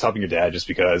seriously just helping your dad just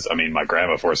because, my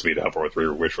grandma forced me to help her with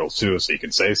rituals too, so you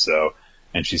can say so.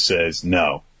 And she says,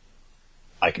 no,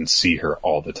 I can see her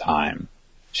all the time.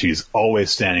 She's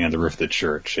always standing on the roof of the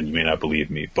church, and you may not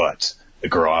believe me, but the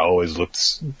girl always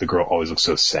looks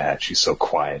so sad. She's so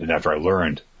quiet. And after I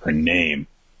learned her name,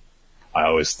 I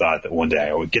always thought that one day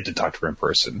I would get to talk to her in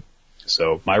person.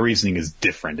 So my reasoning is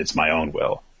different. It's my own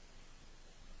will.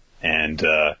 And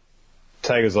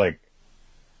Tiger's like,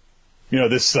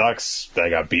 this sucks that I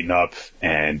got beaten up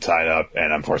and tied up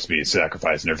and I'm forced to be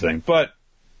sacrificed and everything, but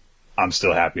I'm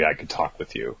still happy I could talk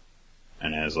with you.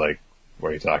 And I was like, what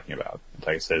are you talking about? And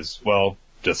Tiger says, well,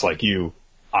 just like you,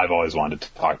 I've always wanted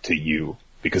to talk to you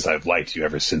because I've liked you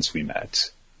ever since we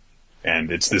met.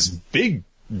 And it's this big,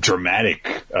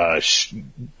 dramatic,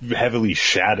 heavily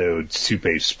shadowed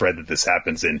 2-page spread that this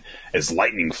happens in as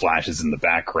lightning flashes in the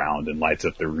background and lights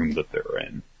up the room that they're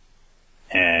in.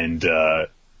 And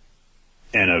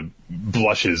Anna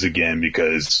blushes again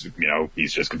because,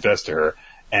 he's just confessed to her.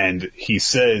 And he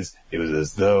says, it was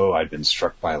as though I'd been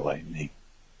struck by lightning.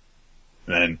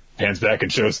 And then pans back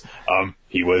and shows,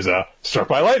 he was struck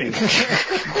by lightning.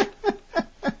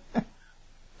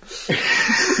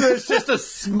 There's just a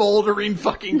smoldering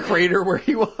fucking crater where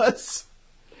he was.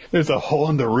 there's a hole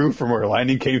in the roof from where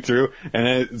lightning came through, and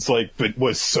it's like, but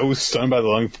was so stunned by the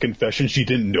long confession she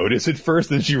didn't notice at first.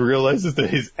 Then she realizes that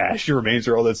his ashy remains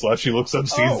are all that's left. She looks up,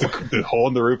 sees the hole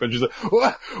in the roof, and she's like,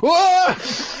 "What? What?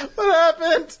 What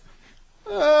happened?"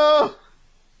 Oh.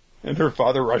 And her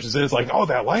father rushes in. It's like, "Oh,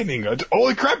 that lightning!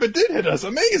 Holy crap! It did hit us!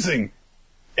 Amazing!"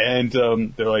 And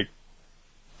they're like,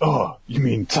 "Oh, you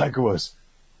mean Taika was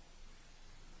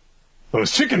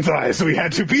those chicken thighs? So we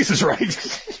had 2 pieces,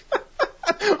 right?"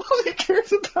 All he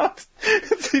cares about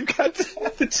is they've got to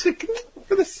have the chicken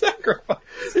for the sacrifice.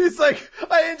 He's like,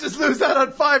 "I didn't just lose out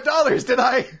on $5, did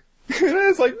I?" And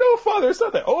it's like, "No, father, it's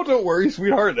not that." "Oh, don't worry,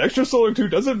 sweetheart. An extra solar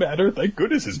tube doesn't matter. Thank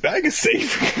goodness his bag is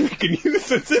safe. We can use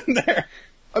what's in there."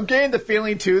 I'm getting the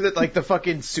feeling, too, that, like, the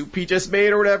fucking soup he just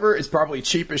made or whatever is probably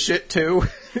cheap as shit, too.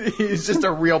 He's just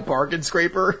a real bargain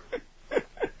scraper.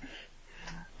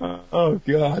 Oh,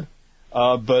 God.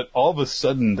 But all of a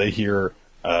sudden they hear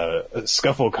a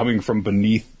scuffle coming from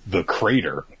beneath the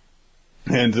crater.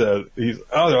 And they're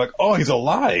like, "Oh, he's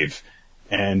alive."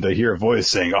 And they hear a voice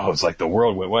saying, "Oh, it's like the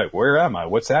world went white. Where am I?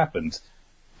 What's happened?"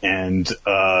 And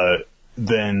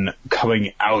then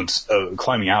climbing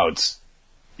out,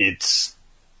 it's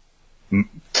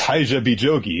Taija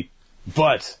Bijogi,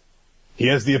 but he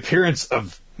has the appearance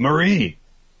of Marie.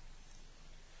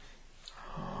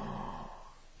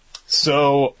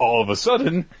 So, all of a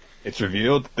sudden, it's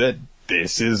revealed that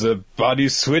this is a body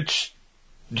switch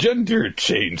gender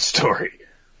change story,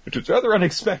 which was rather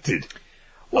unexpected.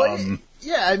 Well,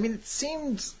 yeah, I mean, it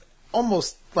seemed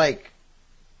almost, like,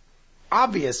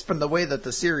 obvious from the way that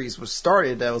the series was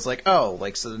started. That was like, oh,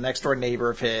 like, so the next door neighbor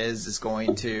of his is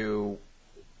going to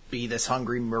be this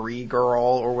hungry Marie girl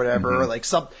or whatever, like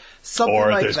something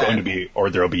or like there's that. going to be, or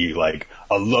there'll be like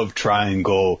a love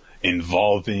triangle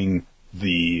involving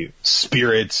the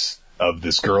spirits of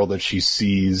this girl that she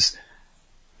sees,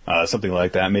 something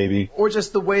like that, maybe. Or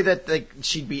just the way that like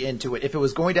she'd be into it. If it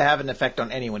was going to have an effect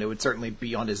on anyone, it would certainly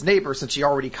be on his neighbor, since she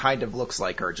already kind of looks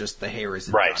like her. Just the hair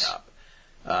isn't done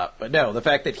up. But no, the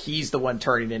fact that he's the one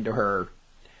turning into her.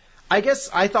 I guess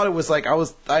I thought it was like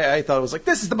I thought it was like,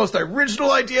 this is the most original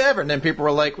idea ever, and then people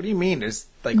were like, "What do you mean? There's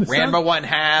like Ranma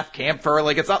 1/2, Camphor,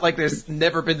 like it's not like there's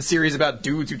never been series about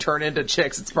dudes who turn into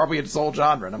chicks. It's probably its whole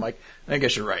genre." And I'm like, I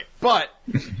guess you're right, but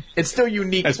it's still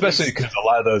unique, especially because a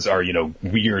lot of those are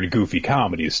weird, goofy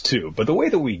comedies too. But the way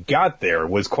that we got there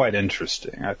was quite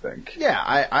interesting, I think. Yeah,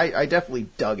 I definitely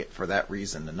dug it for that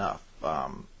reason enough,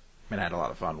 and I had a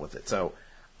lot of fun with it. So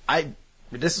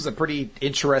this is a pretty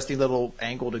interesting little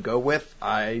angle to go with.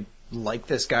 I like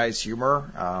this guy's humor.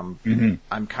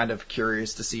 I'm kind of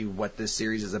curious to see what this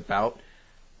series is about.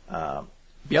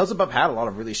 Beelzebub had a lot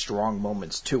of really strong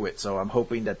moments to it, so I'm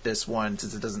hoping that this one,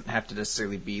 since it doesn't have to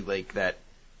necessarily be like that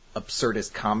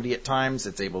absurdist comedy at times,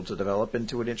 it's able to develop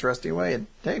into an interesting way. And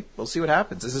hey, we'll see what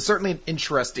happens. This is certainly an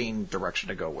interesting direction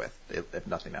to go with, if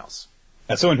nothing else.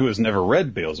 As someone who has never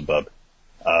read Beelzebub,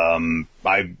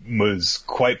 I was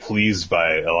quite pleased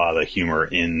by a lot of the humor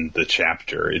in the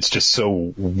chapter. It's just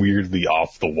so weirdly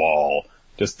off the wall.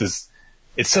 Just this,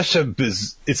 it's such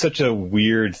a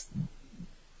weird,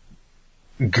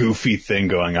 goofy thing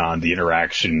going on. The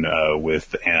interaction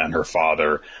with Anna and her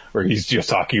father, where he's just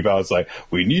talking about, it's like,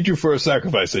 "We need you for a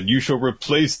sacrifice, and you shall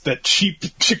replace that cheap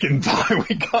chicken thigh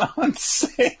we got on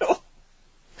sale."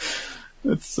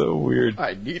 That's so weird.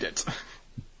 I need it.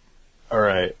 All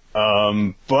right.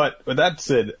 But with that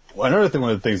said, one of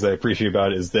the things that I appreciate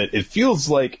about it is that it feels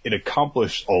like it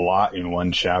accomplished a lot in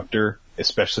one chapter,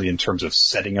 especially in terms of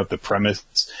setting up the premise.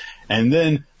 And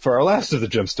then for our last of the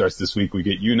jump starts this week, we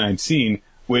get U19,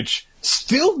 which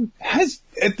still has,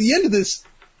 at the end of this,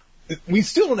 we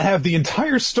still don't have the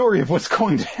entire story of what's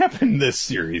going to happen in this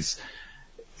series.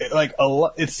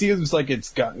 It seems like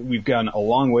we've gone a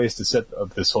long ways to set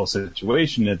up this whole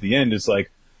situation. At the end, it's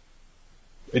like,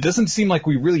 it doesn't seem like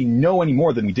we really know any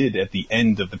more than we did at the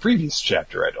end of the previous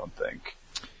chapter, I don't think.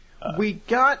 We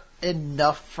got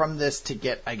enough from this to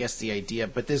get, I guess, the idea,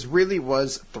 but this really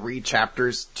was 3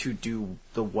 chapters to do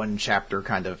the 1 chapter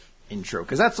kind of intro.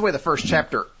 Because that's the way the first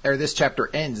chapter, or this chapter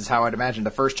ends, is how I'd imagine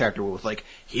the first chapter was like,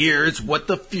 here's what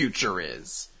the future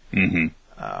is. Mm-hmm.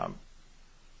 I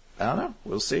don't know.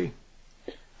 We'll see.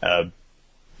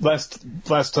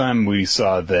 Last time we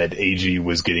saw that Eiji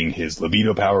was getting his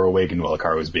libido power awakened while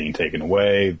Akari was being taken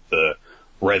away. The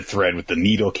red thread with the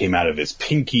needle came out of his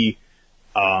pinky.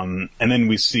 And then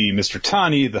we see Mr.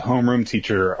 Tani, the homeroom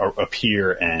teacher,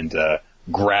 appear and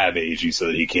grab Eiji so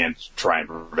that he can't try and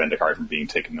prevent Akari from being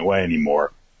taken away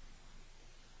anymore.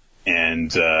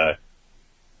 And,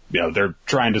 they're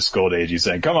trying to scold Eiji,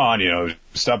 saying, "Come on,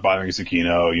 stop bothering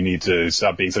Tsukino. You need to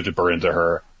stop being such a burden to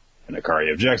her." And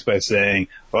Akari objects by saying,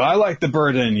 well, I like the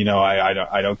burden,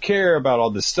 I don't care about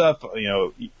all this stuff,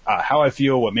 how I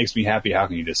feel, what makes me happy, how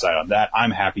can you decide on that?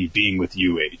 I'm happy being with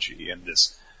you, AG. And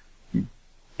this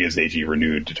gives AG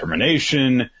renewed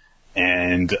determination,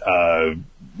 and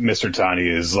Mr. Tani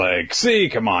is like, see,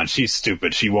 come on, she's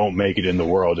stupid, she won't make it in the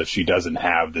world if she doesn't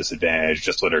have this advantage,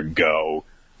 just let her go,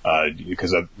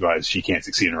 because otherwise she can't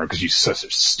succeed in her because she's such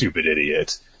a stupid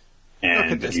idiot. And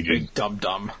look at this big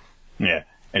dum-dum. Yeah.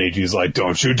 And AG's like,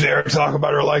 don't you dare talk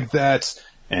about her like that.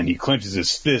 And he clenches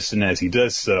his fist, and as he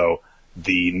does so,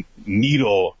 the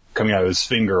needle coming out of his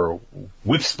finger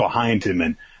whips behind him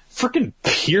and frickin'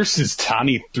 pierces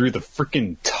Tani through the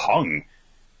frickin' tongue.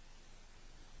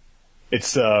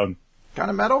 It's, kind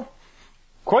of metal?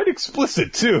 Quite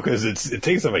explicit, too, because it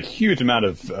takes up a huge amount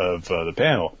of the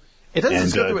panel. It doesn't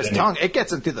just go through his tongue, it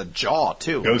gets him through the jaw,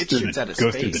 too. It shoots at his face.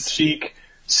 Goes through the cheek,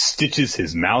 stitches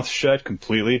his mouth shut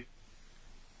completely.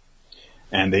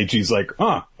 And AG's like,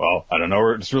 well, I don't know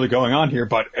what's really going on here,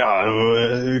 but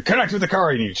connect with the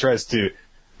car. And he tries to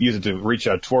use it to reach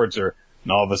out towards her.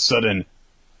 And all of a sudden,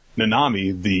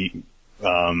 Nanami, the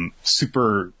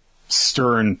super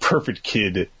stern, perfect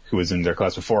kid who was in their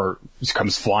class before,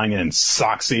 comes flying in and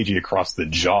socks AG across the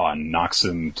jaw and knocks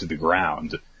him to the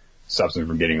ground. Stops him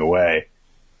from getting away.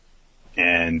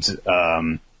 And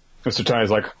Mr. Tani's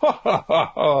like,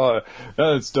 ha,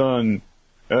 that's done.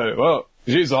 Well,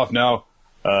 she's off now.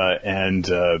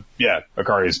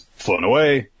 Akari's flown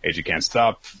away. AG can't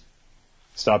stop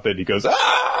it. He goes,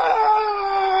 ah!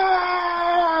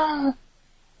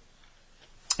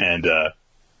 And,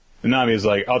 Nanami is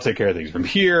like, I'll take care of things from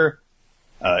here.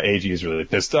 AG is really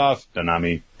pissed off.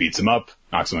 Nanami beats him up,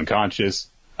 knocks him unconscious.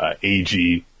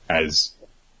 AG has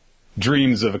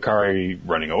dreams of Akari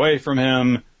running away from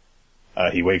him.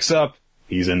 He wakes up.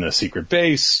 He's in the secret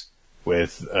base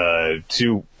with,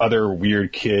 2 other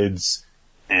weird kids.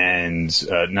 And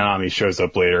Nanami shows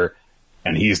up later,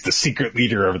 and he's the secret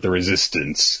leader of the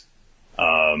resistance.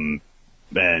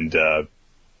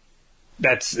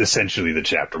 That's essentially the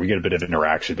chapter. We get a bit of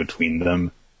interaction between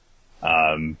them,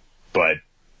 but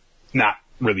not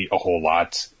really a whole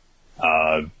lot.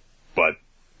 But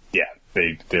yeah,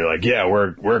 they're like, yeah,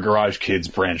 we're Garage Kids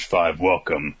Branch 5,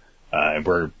 welcome.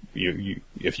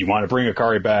 If you want to bring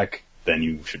Akari back, then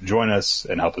you should join us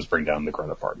and help us bring down the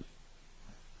Greta Party.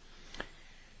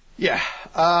 Yeah,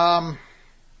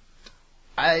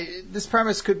 this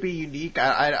premise could be unique.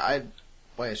 I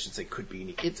should say could be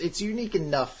unique. It's unique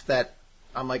enough that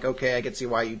I'm like, okay, I can see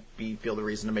why you'd feel the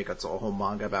reason to make a whole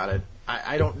manga about it.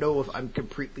 I don't know if I'm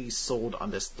completely sold on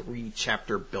this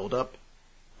 3-chapter build-up.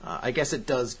 I guess it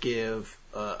does give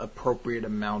appropriate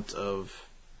amount of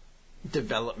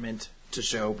development to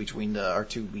show between our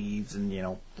 2 leads and,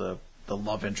 the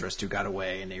love interest who got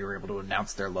away and they were able to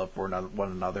announce their love for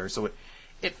one another. So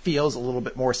it feels a little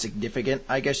bit more significant,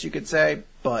 I guess you could say.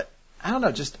 But, I don't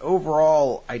know, just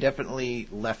overall, I definitely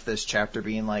left this chapter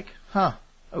being like,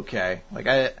 okay. Like,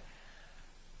 I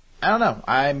don't know.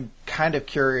 I'm kind of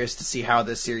curious to see how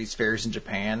this series fares in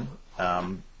Japan.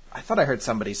 I thought I heard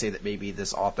somebody say that maybe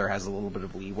this author has a little bit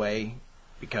of leeway,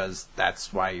 because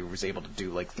that's why he was able to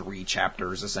do, 3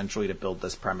 chapters, essentially, to build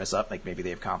this premise up. Like, maybe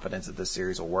they have confidence that this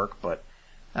series will work, but,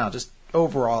 I don't know, just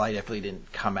overall, I definitely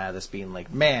didn't come out of this being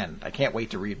like, man, I can't wait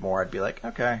to read more. I'd be like,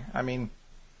 okay, I mean,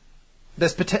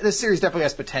 this series definitely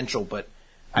has potential, but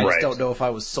I just don't know if I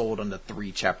was sold on the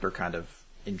 3-chapter kind of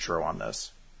intro on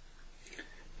this.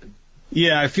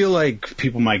 Yeah, I feel like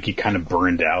people might get kind of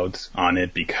burned out on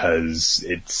it because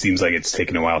it seems like it's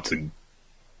taken a while to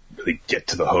really get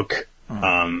to the hook.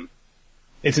 Mm-hmm.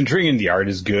 It's intriguing, the art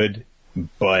is good,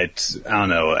 but I don't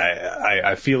know,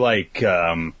 I feel like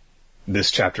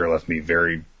this chapter left me with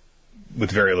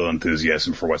very little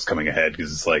enthusiasm for what's coming ahead,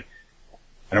 because it's like,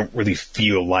 I don't really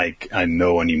feel like I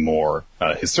know anymore.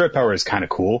 His threat power is kind of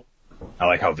cool. I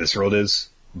like how visceral it is,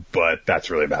 but that's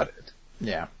really about it.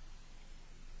 Yeah.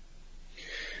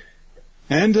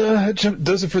 And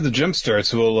does it for the jump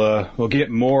starts. We'll get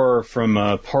more from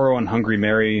Poro and Hungry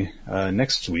Mary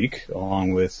next week,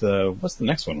 along with what's the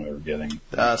next one we were getting?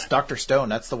 It's Dr. Stone.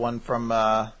 That's the one from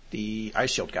the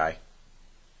Ice Shield guy.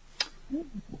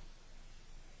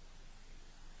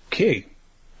 Okay.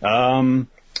 All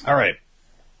right.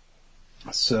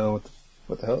 So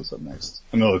what the hell is up next?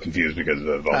 I'm a little confused because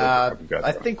of all the crap we've got.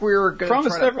 I think we were going to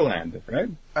Promised Neverland, right?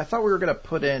 I thought we were going to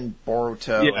put in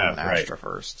Boruto and Astra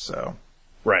first, so.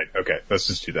 Right, okay. Let's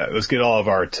just do that. Let's get all of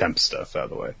our temp stuff out of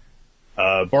the way.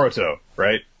 Boruto,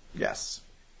 right? Yes.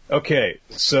 Okay,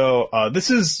 so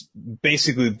this is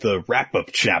basically the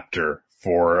wrap-up chapter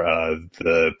for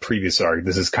the previous arc.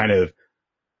 This is kind of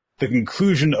the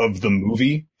conclusion of the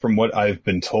movie, from what I've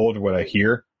been told, what I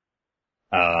hear.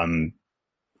 We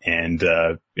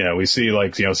see,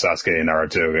 like, Sasuke and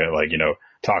Naruto, like,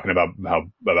 talking about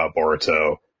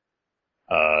Boruto.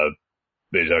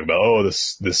 They talk about,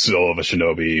 this soul of a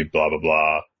shinobi, blah, blah,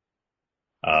 blah.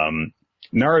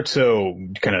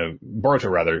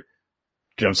 Boruto rather,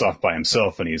 jumps off by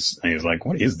himself, and he's like,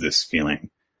 what is this feeling?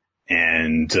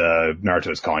 And,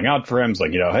 Naruto is calling out for him. He's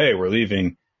like, hey, we're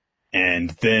leaving. And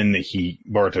then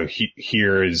Boruto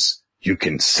hears, you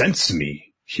can sense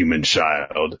me, human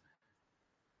child.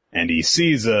 And he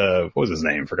sees, what was his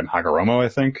name? Freaking Hagoromo, I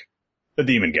think? The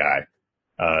demon guy.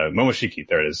 Momoshiki,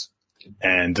 there it is.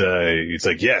 And, he's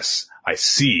like, yes, I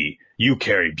see. You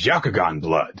carry Byakugan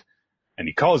blood. And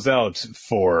he calls out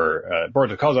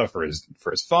Boruto calls out for his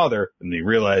father, and he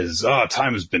realizes,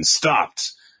 time has been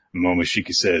stopped.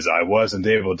 Momoshiki says, I wasn't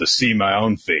able to see my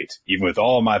own fate, even with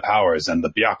all my powers and the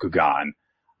Byakugan.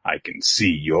 I can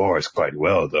see yours quite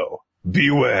well, though.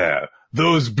 Beware!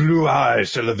 Those blue eyes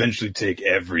shall eventually take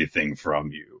everything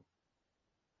from you.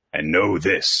 And know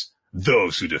this,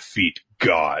 those who defeat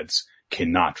gods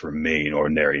cannot remain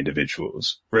ordinary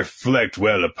individuals. Reflect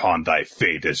well upon thy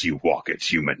fate as you walk it,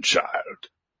 human child.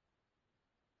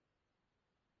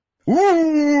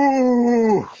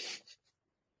 Woo!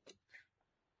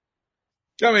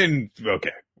 I mean,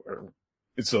 okay.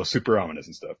 It's so super ominous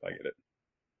and stuff, I get it.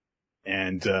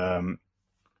 And,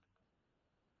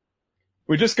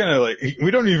 we just kind of we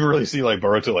don't even really see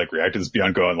Boruto react to this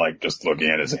beyond going just looking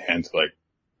at his hand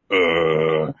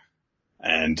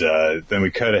And, then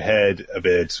we cut ahead a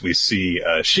bit. We see,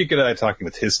 Shikadai talking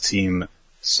with his team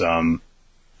the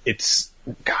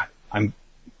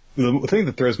thing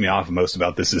that throws me off most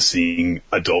about this is seeing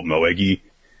adult Moegi.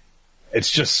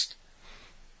 It's just,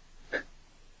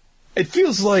 it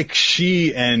feels like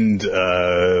she and,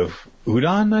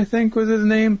 Udon, I think was his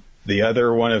name, the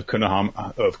other one of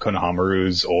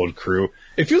Konohamaru's old crew.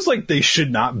 It feels like they should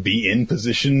not be in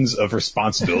positions of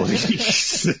responsibility.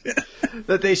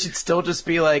 That they should still just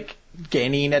be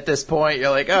gaining at this point.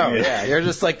 You're like, yeah, you're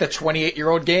just the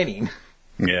 28-year-old gaining.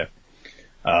 Yeah.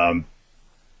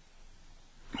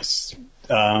 Let's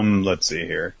see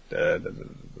here. They're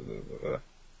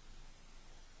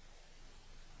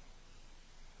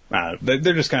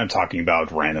just kind of talking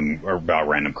about random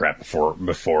crap before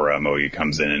Moegi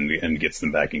comes in and gets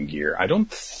them back in gear. I don't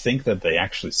think that they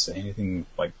actually say anything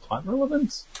plot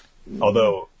relevant.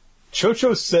 Although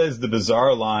Chocho says the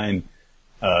bizarre line,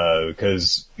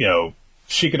 because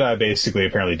Shikadai basically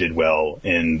apparently did well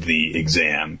in the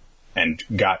exam and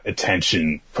got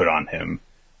attention put on him.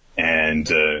 And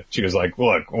she was like,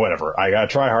 look, whatever. I gotta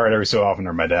try hard every so often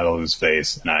or my dad will lose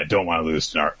face, and I don't want to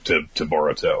lose to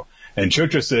Boruto. And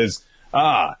Chocho says,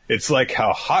 it's like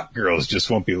how hot girls just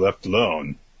won't be left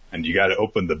alone, and you gotta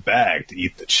open the bag to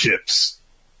eat the chips.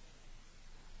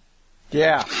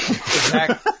 Yeah,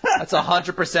 exactly. That's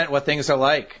 100% what things are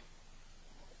like.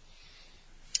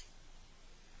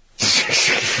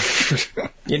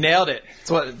 You nailed it.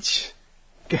 It's what...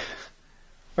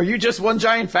 Are you just one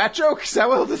giant fat joke? Is that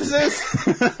what this is?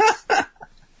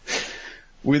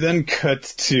 We then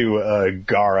cut to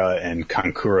Gara and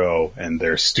Kankuro and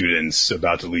their students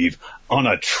about to leave on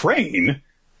a train,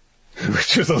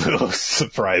 which was a little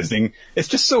surprising. It's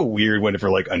just so weird whenever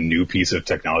a new piece of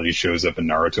technology shows up in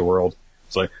Naruto world.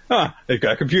 It's like, they've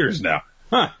got computers now.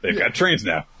 They've got trains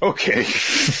now. Okay.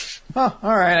 All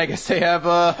right, I guess they have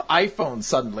iPhones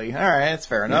suddenly. All right, that's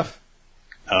fair enough.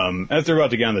 As they're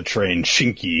about to get on the train,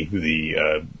 Shinki,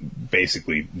 the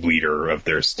basically leader of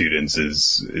their students,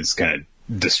 is kind of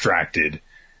distracted,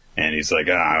 and he's like,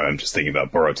 I'm just thinking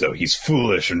about Boruto. He's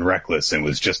foolish and reckless and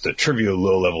was just a trivial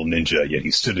low-level ninja, yet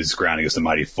he stood his ground against a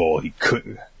mighty foe he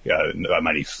couldn't hope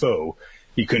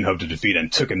to defeat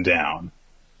and took him down.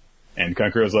 And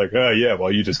Kankuro's like, yeah,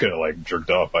 well, you just could have jerked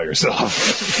off by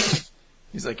yourself.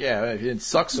 He's like, yeah, if you didn't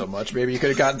suck so much, maybe you could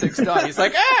have gotten things done. He's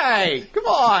like, hey, come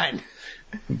on!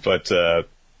 But,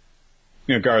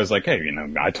 Gara's like, hey,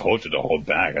 I told you to hold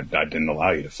back. I didn't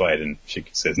allow you to fight. And she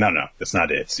says, no, that's not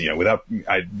it.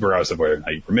 Regardless of whether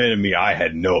you permitted me, I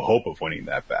had no hope of winning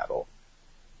that battle.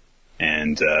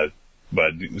 And,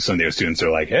 but some of the other students are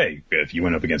like, hey, if you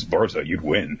went up against Boruto, you'd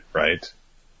win, right?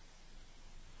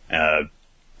 And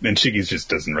Shiki just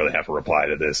doesn't really have a reply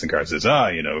to this. And Gara says,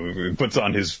 puts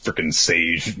on his frickin'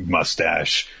 sage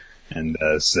mustache and,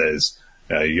 says,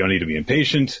 you don't need to be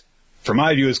impatient. From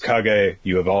my view as Kage,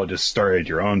 you have all just started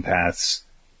your own paths.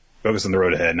 Focus on the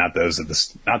road ahead, not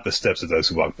the steps of those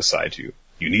who walk beside you.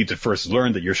 You need to first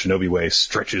learn that your shinobi way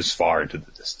stretches far into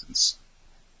the distance.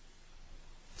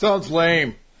 Sounds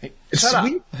lame. Hey, shut up.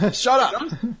 Shut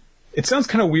up. It sounds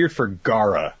kind of weird for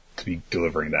Gara to be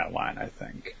delivering that line, I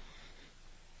think.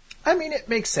 I mean, it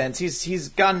makes sense. He's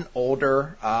gotten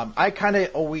older. I kind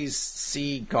of always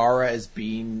see Gaara as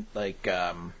being like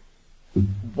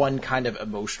one kind of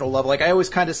emotional level. Like I always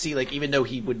kind of see like even though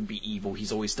he wouldn't be evil,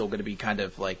 he's always still going to be kind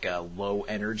of like low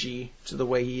energy to the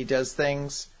way he does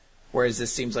things. Whereas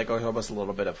this seems like almost a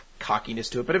little bit of cockiness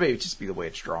to it, but it may just be the way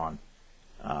it's drawn.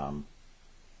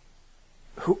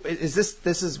 Who is this?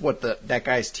 This is what that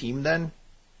guy's team then?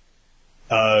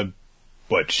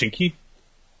 What, Shinki?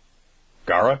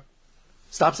 Gaara?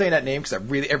 Stop saying that name because I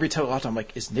really every time I'm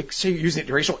like, is Nick using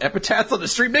racial epithets on the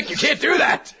stream? Nick, you can't do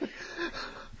that.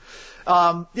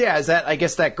 Yeah, is that I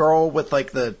guess that girl with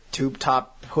like the tube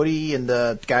top hoodie and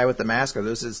the guy with the mask? Are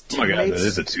those his teammates? Oh my god, that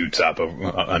is a tube top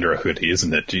under a hoodie,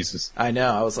 isn't it? Jesus. I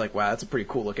know. I was like, wow, that's a pretty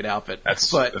cool looking outfit.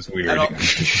 That's weird.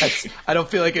 I don't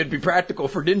feel like it'd be practical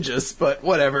for ninjas, but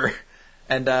whatever.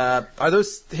 And are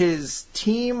those his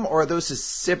team or are those his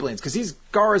siblings? Because he's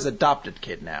Gaara's adopted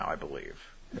kid now, I believe.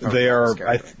 They are.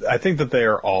 I think that they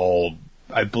are all.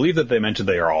 I believe that they mentioned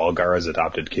they are all Gaara's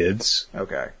adopted kids.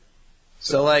 Okay.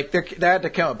 So like, there had to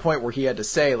come a point where he had to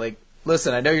say, like,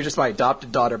 listen, I know you're just my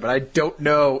adopted daughter, but I don't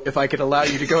know if I can allow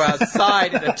you to go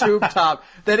outside in a tube top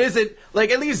that isn't,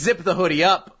 like, at least zip the hoodie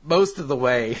up most of the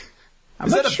way. I'm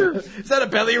not sure. Is that a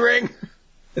belly ring?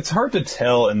 It's hard to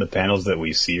tell in the panels that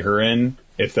we see her in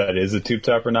if that is a tube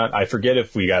top or not. I forget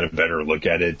if we got a better look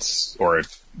at it or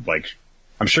if, like,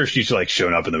 I'm sure she's, like,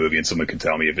 shown up in the movie and someone can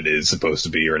tell me if it is supposed to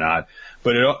be or not.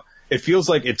 But it feels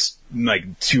like it's,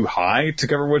 like, too high to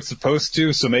cover what it's supposed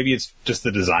to, so maybe it's just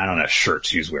the design on a shirt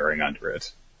she's wearing under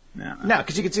it. No,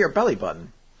 because you can see her belly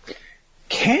button.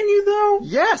 Can you, though?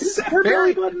 Yes! Is that her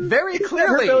belly button? Very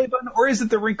clearly. Her belly button, or is it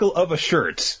the wrinkle of a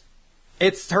shirt?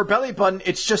 It's her belly button,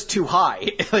 it's just too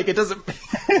high. Like, it doesn't...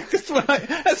 That's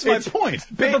my point.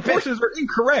 The proportions are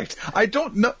incorrect. I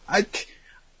don't know...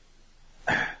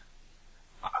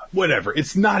 Whatever.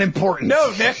 It's not important.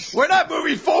 No, Nick. We're not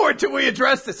moving forward till we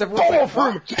address this. Everyone's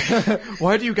like,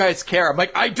 why do you guys care? I'm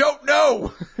like, I don't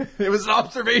know. It was an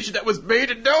observation that was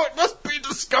made, and no, it must be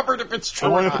discovered if it's true.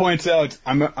 I want to point out,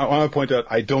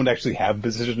 I don't actually have a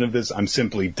position of this. I'm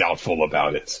simply doubtful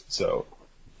about it. So,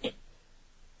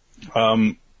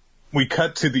 we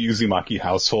cut to the Uzumaki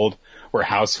household, where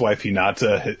housewife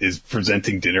Hinata is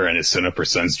presenting dinner and is sewing up her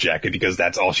son's jacket because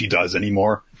that's all she does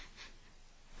anymore.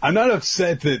 I'm not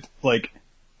upset that, like,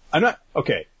 I'm not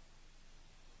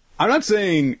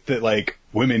saying that, like,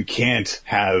 women can't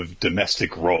have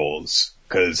domestic roles,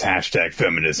 because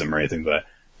 #feminism or anything like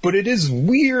that, but it is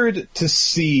weird to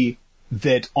see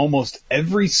that almost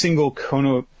every single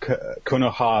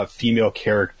Konoha female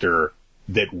character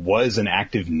that was an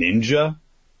active ninja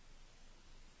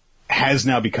has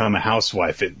now become a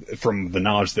housewife from the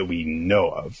knowledge that we know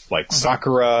of. Like,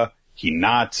 Sakura,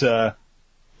 Hinata...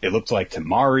 It looked like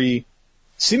Tamari.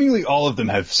 Seemingly all of them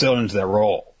have settled into that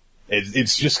role.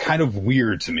 It's just kind of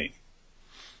weird to me.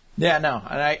 Yeah, no,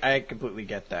 and I completely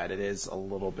get that. It is a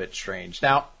little bit strange.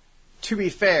 Now, to be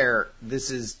fair, this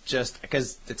is just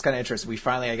because it's kind of interesting. We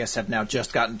finally, I guess, have now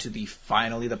just gotten to the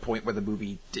point where the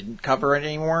movie didn't cover it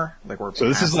anymore. Like so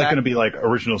this is like going to be like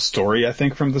original story, I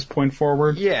think, from this point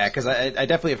forward. Yeah, because I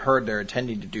definitely have heard they're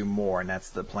intending to do more, and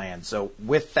that's the plan. So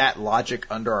with that logic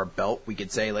under our belt, we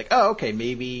could say like, oh, okay,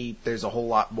 maybe there's a whole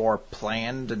lot more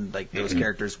planned, and like those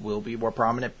characters will be more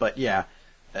prominent. But yeah.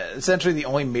 Essentially, the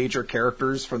only major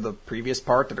characters from the previous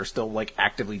part that are still like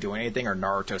actively doing anything are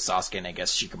Naruto, Sasuke, and I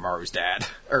guess Shikamaru's dad,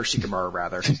 or Shikamaru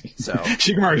rather. So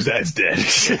Shikamaru's dad's dead.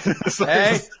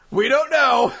 Hey, we don't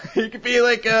know. He could be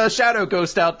like a shadow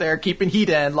ghost out there keeping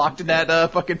Hiden locked in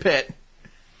that fucking pit.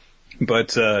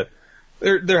 But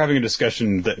they're having a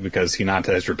discussion because Hinata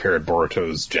has repaired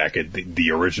Boruto's jacket,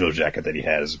 the original jacket that he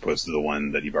has, as opposed to the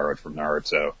one that he borrowed from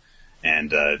Naruto, and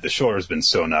the shoulder's been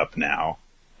sewn up now.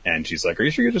 And she's like, are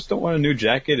you sure you just don't want a new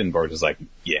jacket? And Boruto's like,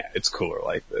 yeah, it's cooler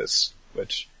like this.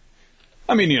 Which,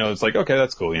 I mean, it's like, okay,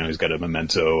 that's cool. He's got a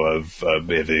memento of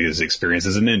his experience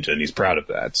as a ninja, and he's proud of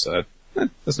that. So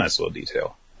that's a nice little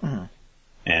detail. Mm-hmm.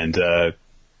 And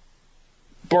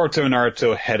Boruto and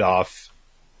Naruto head off,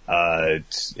 and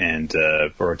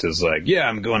Boruto's like, yeah,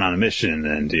 I'm going on a mission,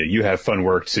 and you have fun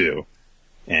work too.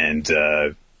 And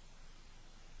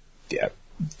yeah.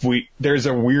 There's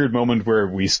a weird moment where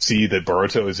we see that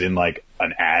Boruto is in, like,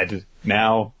 an ad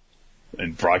now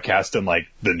and broadcast on, like,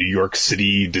 the New York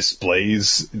City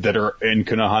displays that are in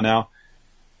Konoha now.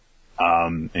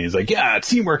 And he's like, yeah,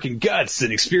 teamwork and guts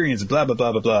and experience, blah, blah,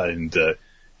 blah, blah, blah. And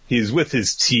he's with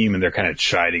his team, and they're kind of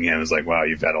chiding him. It's like, wow,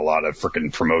 you've had a lot of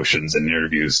freaking promotions and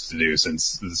interviews to do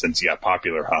since you got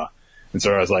popular, huh? And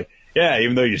so I was like, yeah,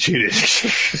 even though you cheated.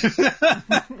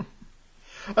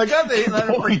 I got they let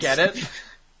him forget it.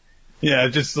 Yeah,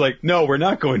 just like, no, we're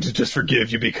not going to just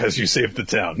forgive you because you saved the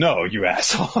town. No, you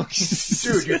asshole.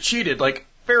 Dude, you cheated, like,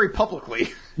 very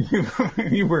publicly.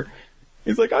 You were...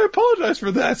 He's like, I apologize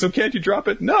for that, so can't you drop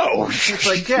it? No! It's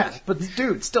like, yeah, but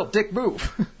dude, still dick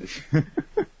move.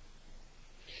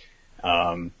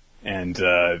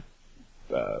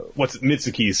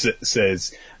 Mitsuki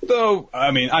says, though,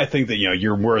 I mean, I think that,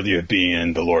 you're worthy of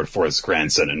being the Lord Fourth's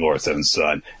grandson and Lord Seven's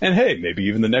son, and hey, maybe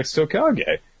even the next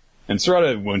Hokage. And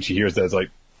Sarada, when she hears that, is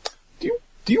like, do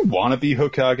you want to be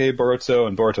Hokage, Boruto?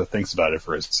 And Boruto thinks about it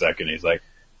for a second. He's like,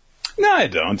 no, I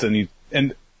don't.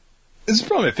 And this is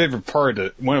probably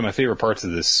one of my favorite parts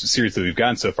of this series that we've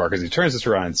gotten so far, because he turns this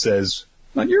around and says,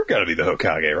 well, you've got to be the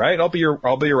Hokage, right? I'll be your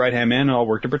right-hand man, and I'll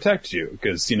work to protect you,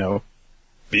 because,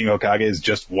 being Hokage is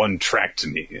just one track to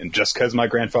me. And just because my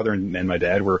grandfather and my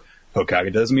dad were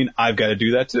Hokage doesn't mean I've got to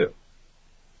do that too.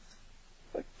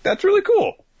 Like, that's really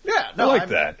cool. Yeah, no, I like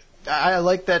that. I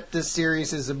like that this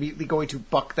series is immediately going to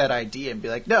buck that idea and be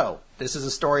like, no, this is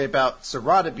a story about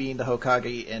Sarada being the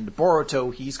Hokage, and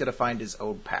Boruto, he's going to find his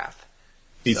own path.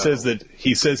 He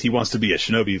says he wants to be a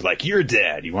shinobi like your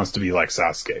dad. He wants to be like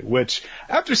Sasuke, which,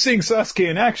 after seeing Sasuke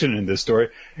in action in this story,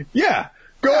 yeah,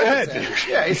 go ahead.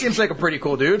 Yeah, he seems like a pretty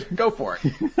cool dude. Go for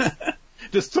it.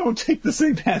 Just don't take the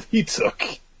same path he took.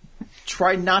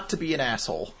 Try not to be an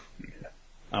asshole.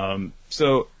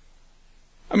 So,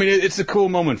 I mean, it's a cool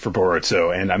moment for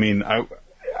Boruto, and I mean,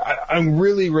 I'm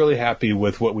really, really happy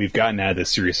with what we've gotten out of this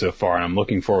series so far, and I'm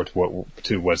looking forward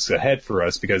to what's ahead for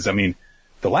us, because, I mean,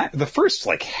 the first,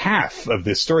 half of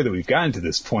this story that we've gotten to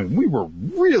this point, we were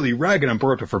really ragging on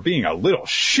Boruto for being a little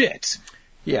shit.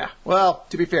 Yeah, well,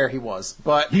 to be fair, he was,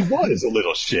 but... He was a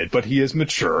little shit, but he has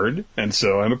matured, and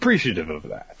so I'm appreciative of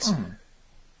that.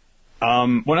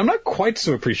 What I'm not quite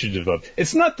so appreciative of,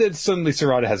 it's not that suddenly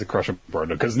Sarada has a crush on Boruto,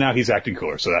 because now he's acting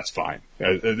cooler, so that's fine.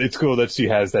 It's cool that she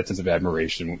has that sense of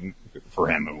admiration for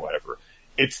him and whatever.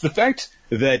 It's the fact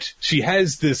that she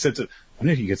has this sense of, when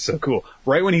did he get so cool?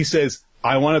 Right when he says,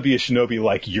 I want to be a shinobi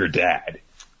like your dad.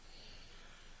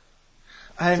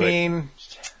 I mean...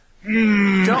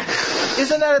 Isn't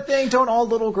that a thing? Don't all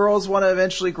little girls want to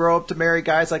eventually grow up to marry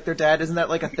guys like their dad? Isn't that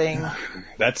like a thing?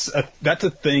 That's a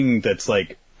thing that's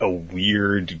like a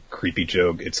weird, creepy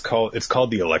joke. It's called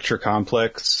the Electra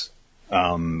complex.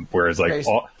 Whereas like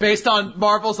based on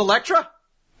Marvel's Electra?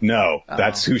 No,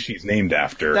 that's who she's named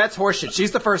after. That's horseshit.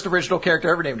 She's the first original character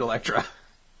ever named Electra.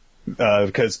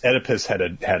 Because Oedipus had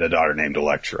a daughter named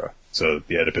Electra, so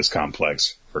the Oedipus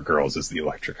complex for girls is the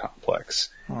Electra complex.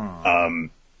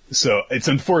 So it's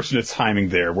unfortunate timing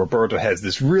there, where Boruto has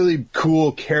this really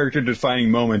cool character-defining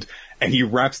moment, and he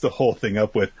wraps the whole thing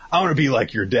up with, I want to be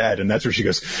like your dad, and that's where she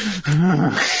goes,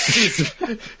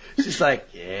 she's like,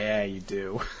 yeah, you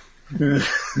do.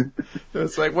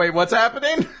 It's like, wait, what's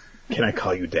happening? Can I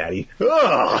call you daddy?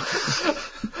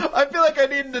 I feel like I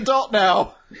need an adult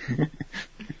now.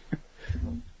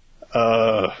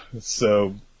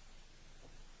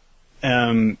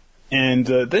 And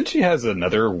then she has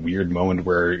another weird moment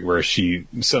where she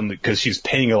suddenly, because she's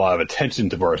paying a lot of attention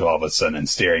to Boruto all of a sudden and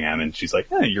staring at him, and she's like,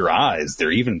 your eyes,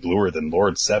 they're even bluer than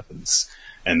Lord Seven's.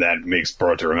 And that makes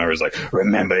Boruto remember,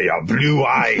 remember your blue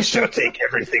eyes shall take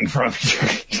everything from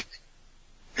you.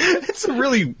 It's a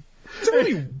really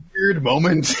weird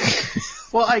moment.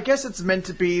 Well, I guess it's meant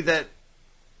to be that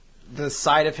the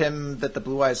side of him that the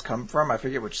blue eyes come from, I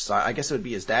forget which side, I guess it would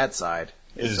be his dad's side.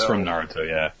 It is from Naruto,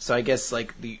 yeah. So I guess,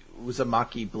 the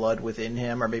Uzumaki blood within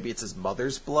him, or maybe it's his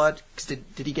mother's blood? 'Cause did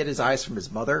he get his eyes from his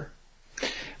mother?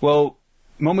 Well,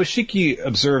 Momoshiki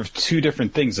observed two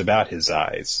different things about his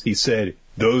eyes. He said,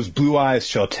 those blue eyes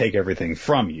shall take everything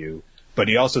from you, but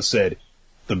he also said,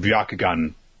 the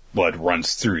Byakugan blood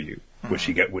runs through you, which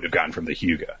he would have gotten from the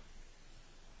Hyuga.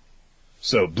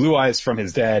 So, blue eyes from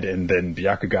his dad, and then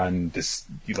Byakugan,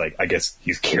 I guess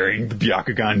he's carrying the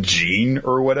Byakugan gene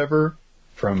or whatever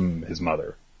from his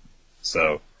mother.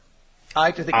 So, I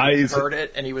like to think he heard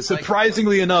it, and he was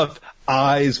surprisingly enough,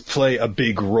 eyes play a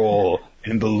big role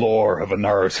in the lore of a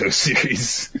Naruto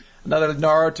series. Another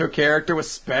Naruto character with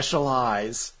special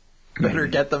eyes. Better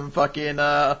get them fucking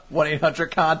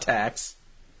 1-800 contacts.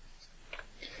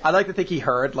 I like to think he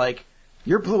heard,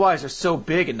 your blue eyes are so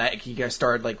big, and he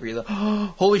started,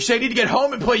 holy shit, I need to get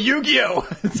home and play Yu-Gi-Oh!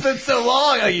 It's been so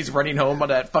long! He's running home on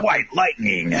that fucking... White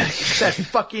lightning! That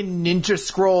fucking Ninja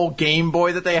Scroll Game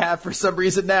Boy that they have for some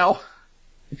reason now.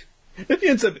 If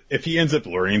he ends up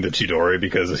learning the Chidori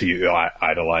because he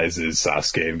idolizes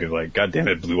Sasuke and goes God damn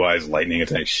it, blue eyes, lightning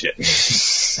attack, shit.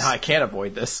 No, I can't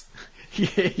avoid this.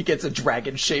 He gets a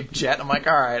dragon-shaped jet, I'm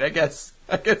alright, I guess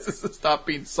this has stopped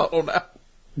being subtle now.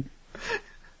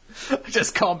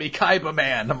 Just call me Kaiba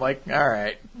Man. I'm like, all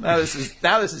right. Now this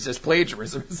is just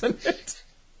plagiarism, isn't it?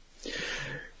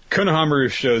 Konohamaru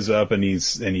shows up and he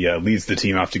leads the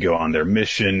team off to go on their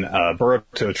mission.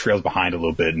 Boruto trails behind a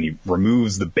little bit and he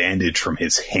removes the bandage from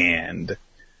his hand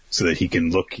so that he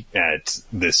can look at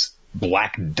this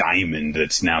black diamond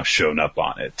that's now shown up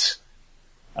on it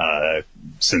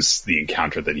since the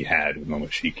encounter that he had with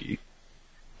Momoshiki.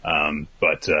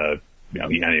 But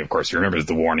he, of course, he remembers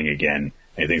the warning again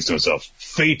and he thinks to himself,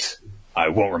 fate, I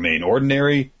won't remain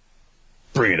ordinary.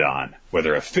 Bring it on.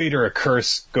 Whether a fate or a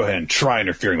curse, go ahead and try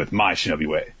interfering with my shinobi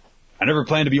way. I never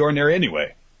planned to be ordinary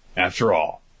anyway. After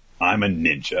all, I'm a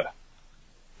ninja.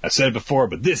 I said it before,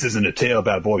 but this isn't a tale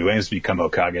about a boy who aims to become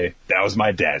Hokage. That was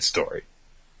my dad's story.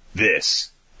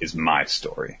 This is my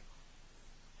story.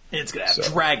 It's gonna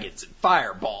have dragons and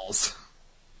fireballs.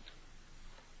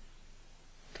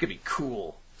 It's gonna be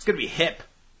cool. It's gonna be hip.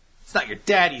 It's not your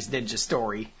daddy's ninja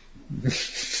story.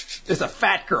 There's a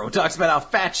fat girl who talks about how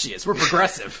fat she is. We're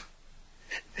progressive.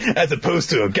 As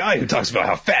opposed to a guy who talks about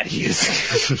how fat he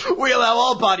is. We allow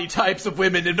all body types of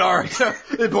women in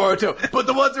Naruto, in Boruto, but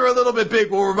the ones who are a little bit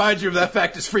big will remind you of that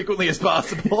fact as frequently as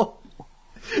possible.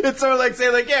 It's sort of like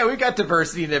saying, yeah, we got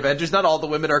diversity in Avengers. Not all the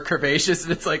women are curvaceous.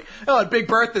 And it's like, oh, and Big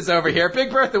Bertha's over here.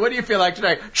 Big Bertha, what do you feel like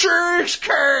tonight? Church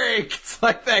cake! It's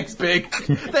like, thanks, Big.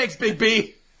 Thanks, Big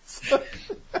B.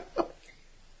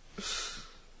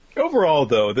 Overall,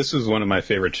 though, this was one of my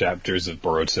favorite chapters of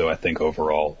Boruto, I think,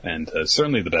 overall. And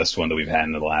certainly the best one that we've had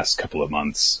in the last couple of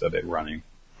months of it running.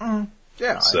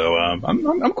 Yeah. So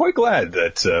I'm quite glad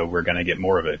that we're going to get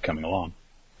more of it coming along.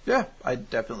 Yeah, I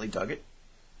definitely dug it.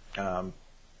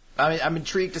 I'm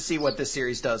intrigued to see what this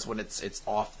series does when it's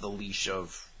off the leash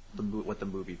of what the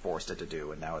movie forced it to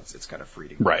do, and now it's kind of free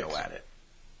to go at it.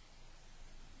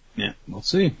 Yeah, we'll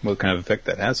see what kind of effect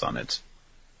that has on it.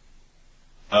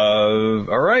 All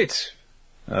right.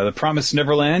 The Promised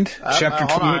Neverland, chapter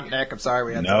 20. Hold on, Nick. I'm sorry.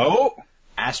 We had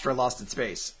Astra Lost in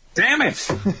Space. Damn it!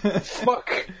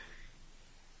 Fuck.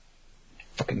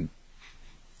 Fucking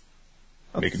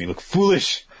making me look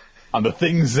foolish on the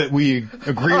things that we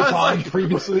agreed upon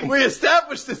previously. We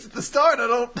established this at the start.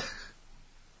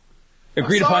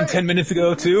 Agreed upon 10 minutes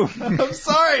ago, too. I'm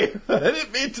sorry. I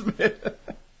didn't mean to.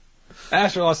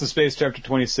 Astra Lost in Space, Chapter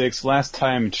 26. Last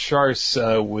time, Charles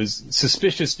was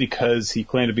suspicious because he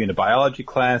claimed to be in a biology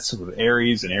class with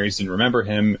Aries, and Aries didn't remember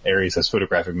him. Aries has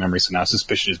photographic memory, so now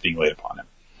suspicion is being laid upon him.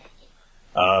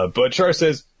 But Charles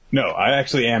says, no, I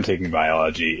actually am taking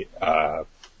biology.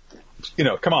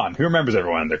 Come on, who remembers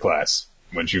everyone in their class?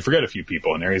 Once you forget a few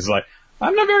people, and Aries is like,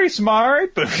 I'm not very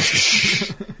smart, but...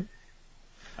 she's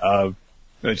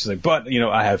like, but,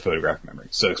 I have photographic memory,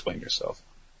 so explain yourself.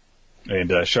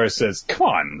 And Shar says, come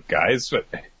on, guys. But,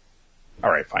 all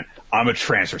right, fine. I'm a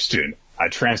transfer student. I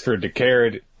transferred to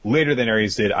Carrot later than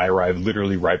Aries did. I arrived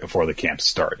literally right before the camp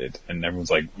started. And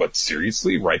everyone's like, what,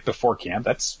 seriously? Right before camp?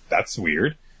 That's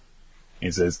weird. And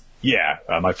he says, yeah,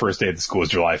 my first day at the school was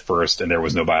July 1st, and there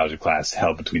was no biology class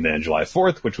held between then and July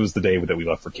 4th, which was the day that we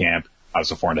left for camp. I was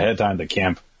informed ahead of time that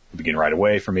camp would begin right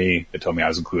away for me. They told me I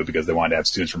was included because they wanted to have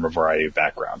students from a variety of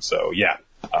backgrounds. So, yeah.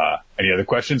 Any other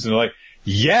questions? And they're like,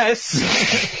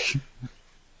 yes.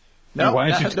 No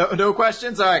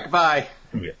questions. All right, goodbye.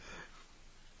 Okay.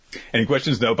 Any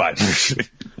questions? No, bye.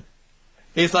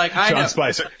 He's like, I know.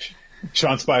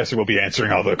 Sean Spicer will be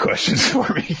answering all the questions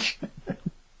for me.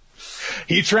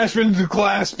 He transferred into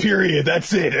class. Period.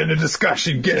 That's it. End of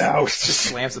discussion. Get out. Just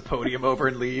slams the podium over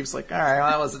and leaves. Like, all right, well,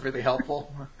 that wasn't really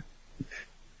helpful.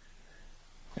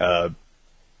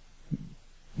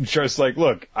 Char's like,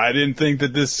 look, I didn't think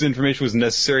that this information was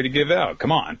necessary to give out.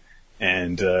 Come on.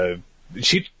 And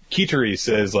Kitori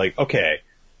says, like, okay,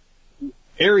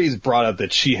 Aries brought up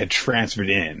that she had transferred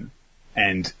in.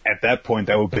 And at that point,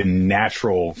 that would have been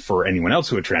natural for anyone else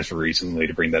who had transferred recently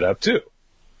to bring that up, too.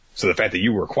 So the fact that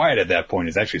you were quiet at that point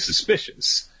is actually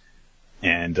suspicious.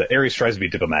 And Aries tries to be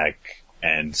diplomatic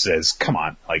and says, come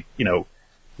on, like,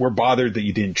 we're bothered that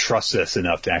you didn't trust us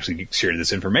enough to actually share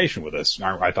this information with us.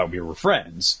 I thought we were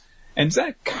friends. And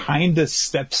that kind of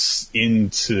steps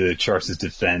into Charles'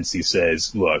 defense. He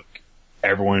says, look,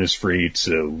 everyone is free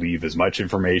to leave as much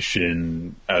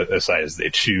information aside as they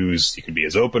choose. You can be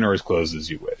as open or as closed as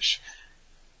you wish.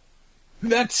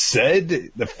 That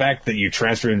said, the fact that you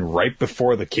transferred in right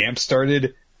before the camp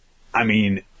started, I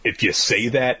mean, if you say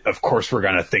that, of course we're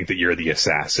going to think that you're the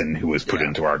assassin who was put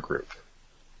into our group.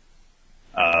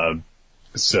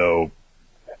 So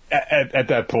at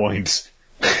that point,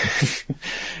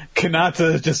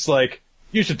 Kanata just like,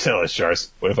 you should tell us,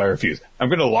 Chars. What if I refuse? I'm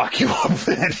going to lock you up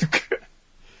then.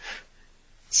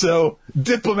 So,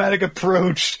 diplomatic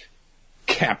approach.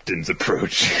 captain's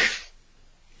approach.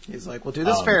 He's like, we'll do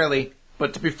this fairly,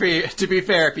 but to be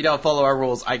fair, if you don't follow our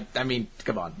rules, I mean,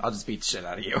 come on, I'll just beat the shit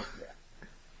out of you.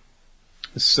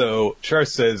 So Char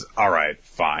says, all right,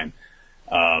 fine.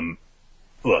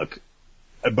 Look,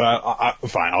 but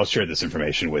fine, I'll share this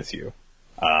information with you.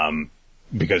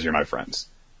 Because you're my friends.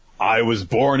 I was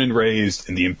born and raised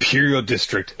in the Imperial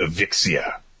District of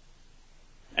Vixia.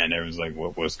 And everyone's like,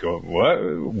 what?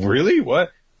 Really?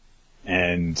 What?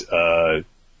 And, what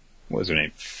was her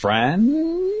name?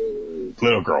 Fran?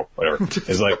 Little girl, whatever.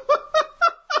 It's like...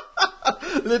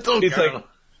 Little girl.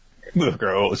 Little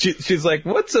girl. She's like,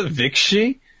 what's a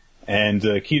Vixie? And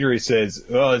Kitori says,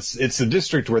 well, it's a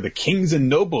district where the kings and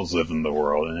nobles live in the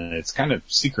world, and it's kind of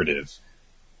secretive.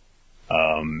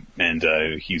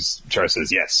 Char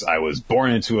says, yes, I was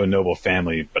born into a noble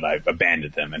family, but I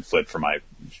abandoned them and fled from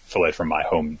my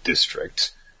home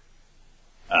district.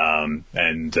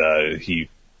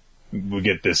 We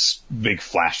get this big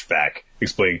flashback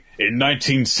explaining, in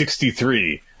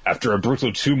 1963, after a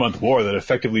brutal 2-month war that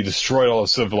effectively destroyed all of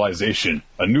civilization,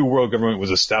 a new world government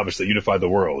was established that unified the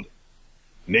world.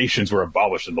 Nations were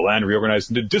abolished and the land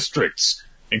reorganized into districts,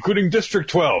 including District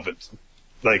 12.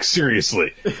 Like,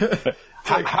 seriously.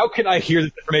 How can I hear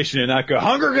this information and not go,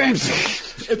 Hunger Games?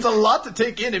 It's a lot to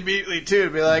take in immediately, too, to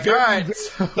be like, all right.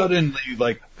 Suddenly,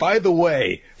 like, by the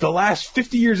way, the last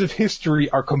 50 years of history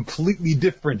are completely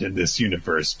different in this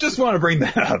universe. Just want to bring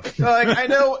that up. Like, I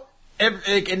know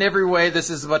in every way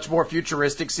this is a much more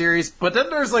futuristic series, but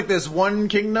then there's, like, this one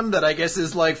kingdom that I guess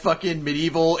is, like, fucking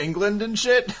medieval England and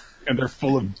shit. And they're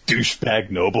full of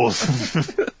douchebag nobles.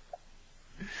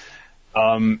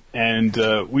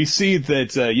 We see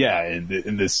that,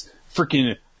 in this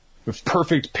freaking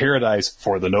perfect paradise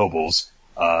for the nobles,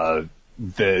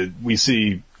 we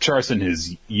see Charles in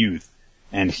his youth,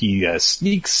 and he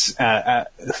sneaks out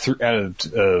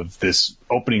of this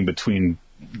opening between,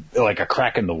 like, a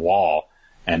crack in the wall,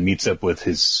 and meets up with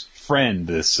his friend,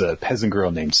 this peasant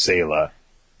girl named Sayla.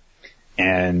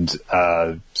 And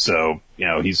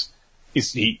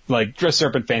he like dressed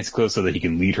up in fancy clothes so that he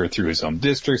can lead her through his home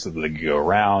district so that they can go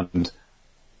around.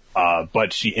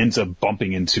 But she ends up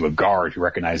bumping into a guard who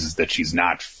recognizes that she's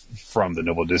not from the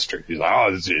noble district. He's like,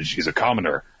 oh, she's a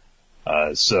commoner.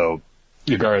 So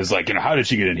the guard is like, how did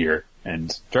she get in here?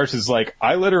 And Jarch is like,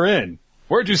 I let her in.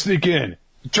 Where'd you sneak in?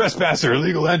 Trespasser,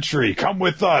 illegal entry. Come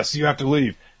with us. You have to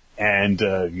leave. And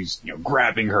he's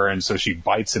grabbing her, and so she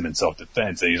bites him in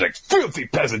self-defense. And he's like, filthy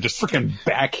peasant, just freaking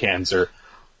backhands her.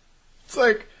 It's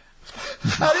like,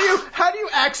 how do you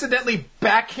accidentally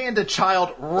backhand a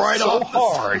child right off so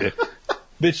hard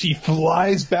that she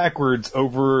flies backwards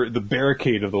over the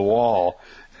barricade of the wall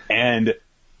and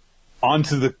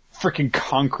onto the freaking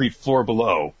concrete floor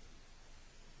below.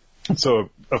 So,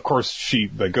 of course, she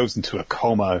goes into a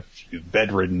coma. She's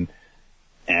bedridden,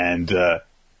 and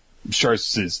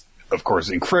Charles is, of course,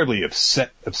 incredibly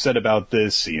upset about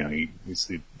this. He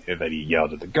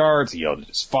yelled at the guards. He yelled at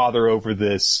his father over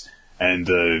this. And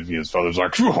his father's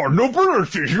like, you are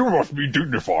nobility, you must be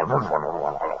dignified.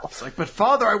 It's like, but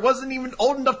father, I wasn't even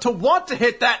old enough to want to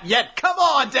hit that yet. Come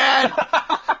on, Dad!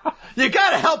 You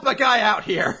gotta help a guy out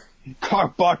here. He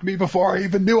cock-blocked me before I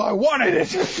even knew I wanted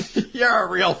it. You're a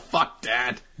real fuck,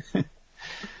 Dad.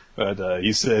 But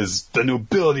he says, the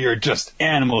nobility are just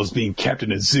animals being kept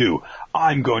in a zoo.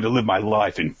 I'm going to live my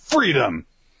life in freedom.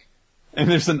 And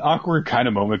there's an awkward kind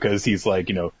of moment because he's like,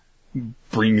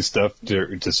 bringing stuff to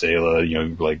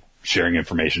Sayla, like sharing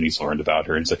information he's learned about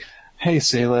her. And it's like, hey,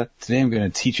 Sayla, today I'm going to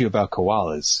teach you about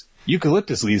koalas.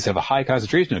 Eucalyptus leaves have a high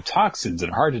concentration of toxins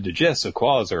and are hard to digest, so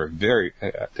koalas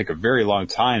take a very long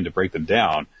time to break them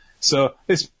down. So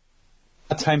it's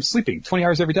time sleeping, 20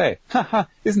 hours every day. Haha,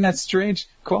 isn't that strange?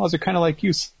 Koalas are kind of like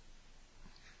you.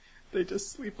 They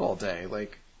just sleep all day,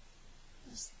 like...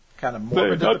 kind of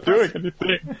morbid. They're not doing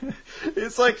anything.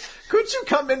 It's like, could you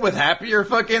come in with happier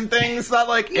fucking things? Not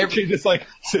like she just like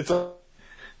sits up.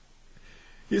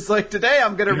 He's like, today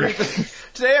I'm gonna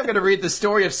read the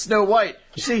story of Snow White.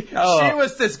 She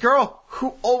was this girl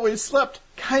who always slept,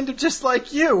 kind of just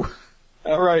like you.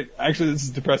 All right, actually, this is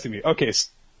depressing me. Okay.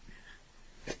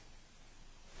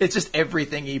 It's just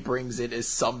everything he brings in is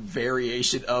some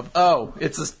variation of,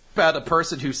 it's about a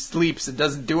person who sleeps and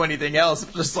doesn't do anything else,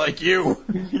 just like you.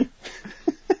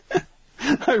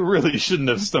 I really shouldn't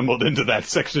have stumbled into that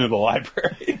section of the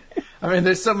library. I mean,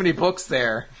 there's so many books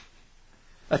there.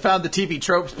 I found the TV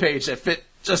tropes page that fit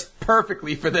just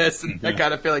perfectly for this, and I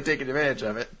kind of feel like taking advantage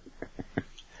of it.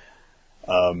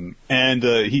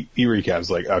 He recaps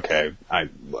like, okay,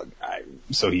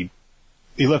 so he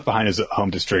left behind his home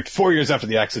district. 4 years after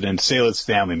the accident, Sayla's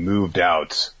family moved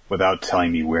out without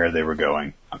telling me where they were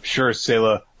going. I'm sure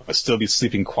Sayla must still be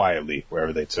sleeping quietly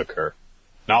wherever they took her.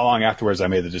 Not long afterwards, I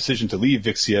made the decision to leave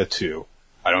Vixia, too.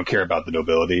 I don't care about the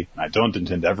nobility, and I don't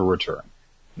intend to ever return.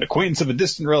 An acquaintance of a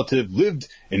distant relative lived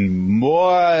in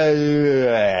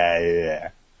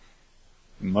Mosinish,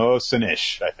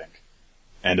 I think,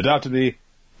 and adopted me.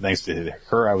 Thanks to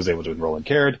her, I was able to enroll in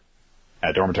Caird,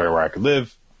 at a dormitory where I could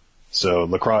live. So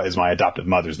LaCroix is my adoptive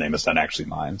mother's name. It's not actually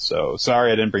mine. So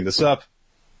sorry I didn't bring this up.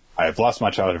 I have lost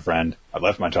my childhood friend. I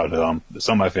left my childhood home,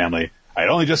 some of my family. I had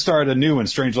only just started a new and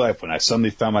strange life when I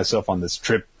suddenly found myself on this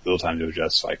trip. Little time to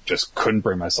adjust. So I just couldn't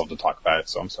bring myself to talk about it.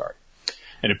 So I'm sorry.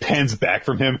 And it pans back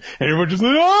from him, and everyone just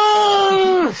like,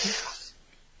 oh!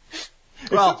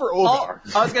 Well, except for Olgar.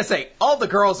 I was gonna say all the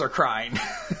girls are crying.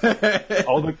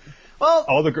 all the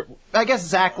I guess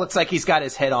Zach looks like he's got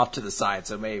his head off to the side,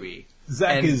 so maybe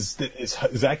Zach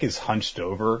is hunched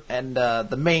over, and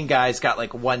the main guy's got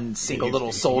like one single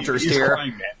little soldier he's steer.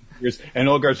 Crying, man. And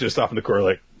Olgar's just off in the corner,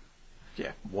 like,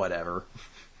 yeah, whatever.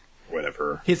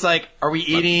 He's like, "Are we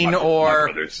eating my or?"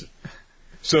 brothers.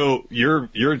 So your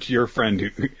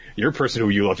friend, your person who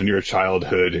you loved in your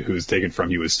childhood, who's taken from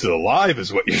you, is still alive,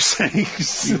 is what you're saying?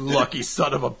 You lucky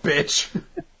son of a bitch!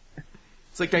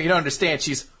 It's like, no, you don't understand.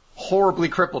 She's horribly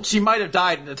crippled. She might have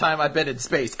died in the time I've been in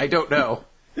space. I don't know.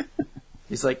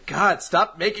 He's like, God,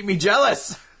 stop making me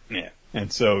jealous. Yeah.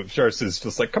 And so Charles is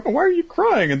just like, come on, why are you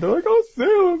crying? And they're like, oh,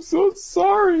 Sam, I'm so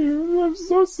sorry. I'm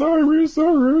so sorry. We were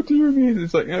so rude to you. And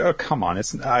it's like, oh, come on.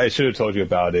 I should have told you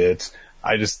about it.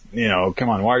 I just, come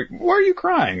on. Why are you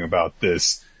crying about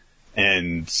this?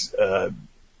 And,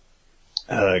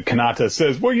 Kanata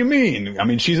says, what do you mean? I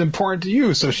mean, she's important to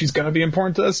you, so she's going to be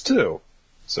important to us too.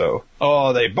 So,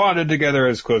 they bonded together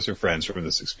as closer friends from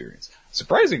this experience.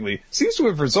 Surprisingly, seems to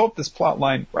have resolved this plot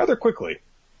line rather quickly.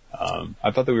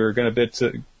 I thought that we were going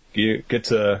to get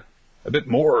to a bit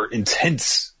more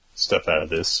intense stuff out of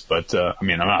this, but, I'm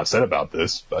not upset about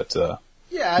this, but,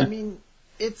 yeah, I mean,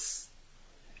 it's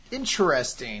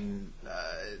interesting.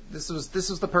 This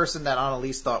was the person that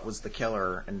Annalise thought was the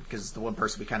killer, and because the one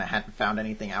person we kind of hadn't found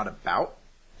anything out about.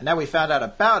 And now we found out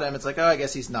about him, it's like, oh, I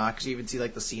guess he's not, because you even see,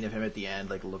 like, the scene of him at the end,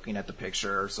 like, looking at the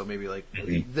picture, so maybe, like,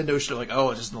 the notion of, like,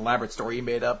 oh, it's just an elaborate story he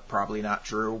made up, probably not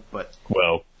true, but...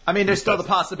 Well... I mean, there's still the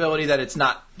possibility that it's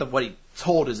not, what he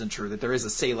told isn't true, that there is a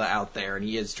Sayla out there, and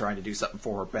he is trying to do something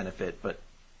for her benefit, but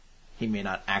he may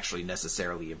not actually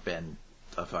necessarily have been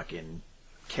a fucking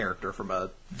character from a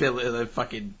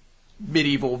fucking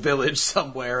medieval village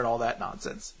somewhere and all that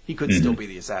nonsense. He could still be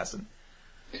the assassin.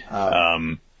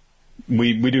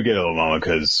 We do get a little moment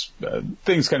because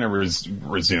things kind of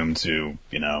resume to,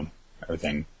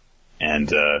 everything.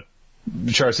 And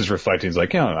Charles is reflecting. He's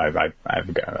like, I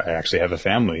actually have a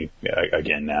family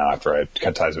again now after I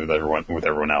cut ties with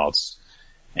everyone else.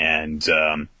 And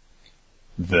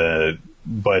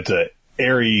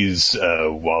Aries,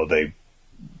 while they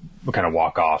kind of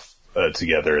walk off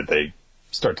together, they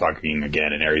start talking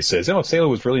again. And Aries says, "Oh, Sayla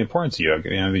was really important to you.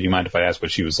 Do you mind if I ask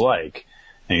what she was like?"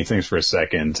 And he thinks for a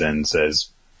second and says,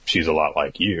 she's a lot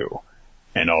like you.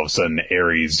 And all of a sudden,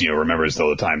 Aries, remembers all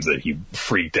the times that he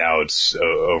freaked out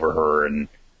over her and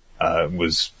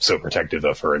was so protective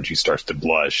of her, and she starts to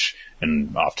blush.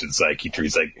 And off to the side,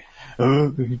 he's like,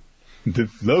 oh, the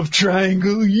love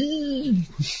triangle, yee.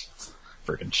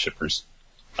 Freaking shippers.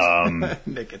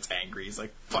 Nick gets angry. He's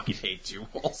like, fucking hate you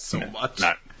all so much.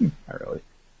 Not really.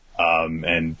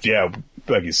 And yeah,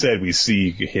 like you said, we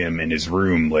see him in his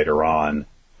room later on,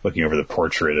 looking over the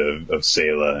portrait of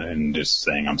Sayla and just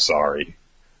saying, I'm sorry.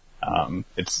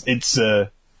 It's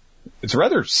a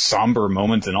rather somber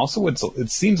moment, and also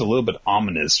it seems a little bit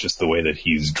ominous, just the way that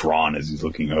he's drawn as he's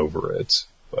looking over it.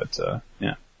 But,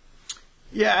 yeah.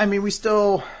 Yeah, I mean, we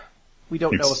don't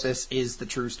know if this is the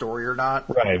true story or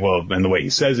not. Right, well, and the way he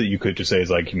says it, you could just say,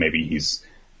 like, maybe he's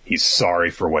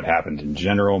sorry for what happened in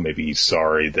general. Maybe he's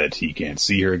sorry that he can't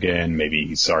see her again. Maybe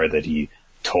he's sorry that he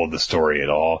told the story at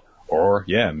all. Or,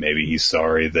 yeah, maybe he's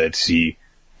sorry that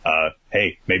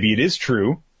maybe it is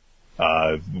true,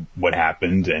 what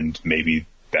happened, and maybe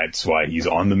that's why he's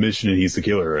on the mission and he's the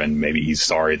killer, and maybe he's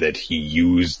sorry that he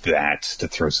used that to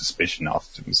throw suspicion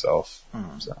off to himself.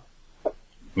 So,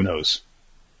 who knows?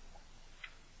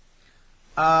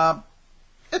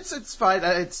 It's fine.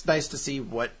 It's nice to see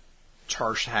what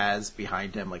Charsh has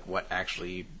behind him, like what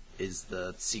actually is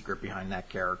the secret behind that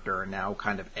character, and now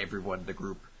kind of everyone in the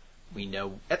group, we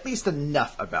know at least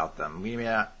enough about them.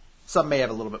 Some may have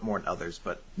a little bit more than others,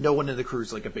 but no one in the crew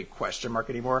is like a big question mark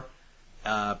anymore.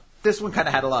 This one kind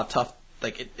of had a lot of tough,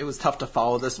 like it was tough to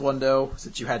follow this one though,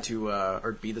 since you had to,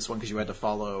 or be this one because you had to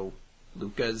follow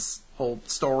Luca's whole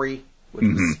story which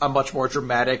is a much more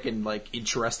dramatic and, like,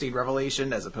 interesting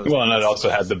revelation as opposed to... Well, and it also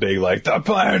had the big, like, the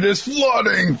planet is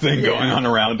flooding thing going on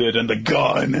around it, and the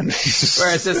gun, and...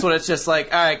 Whereas this one, it's just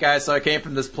like, alright, guys, so I came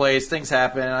from this place, things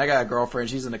happen, I got a girlfriend,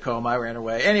 she's in a coma, I ran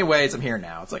away. Anyways, I'm here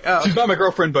now. It's like, oh... She's not my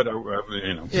girlfriend, but,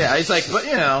 you know... Yeah, he's like, but,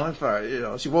 if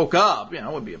I, she woke up, I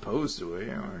wouldn't be opposed to it,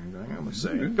 I'm gonna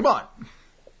say, come on.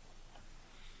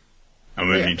 I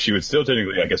mean, she would still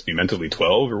technically, I guess, be mentally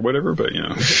 12 or whatever, but,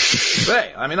 But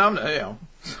hey, I mean, I'm,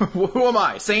 who am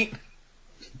I, saint?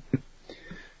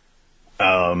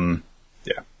 Yeah.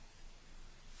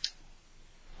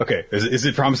 Okay, is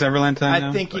it Promised Neverland time now?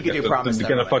 I think you could do Promised Neverland.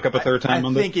 You're gonna fuck up a third time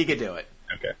on this? I think you could do it.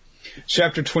 Okay.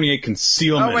 Chapter 28,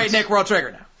 Concealment. Oh, wait, Nick, World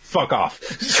Trigger now. Fuck off.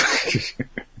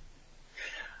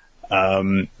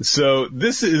 So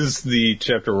this is the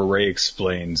chapter where Ray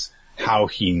explains how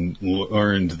he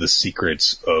learned the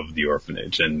secrets of the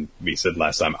orphanage, and we said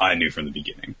last time, I knew from the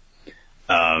beginning.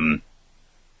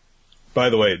 By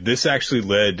the way, this actually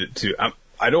led to...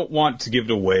 I don't want to give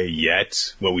it away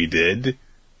yet, what we did,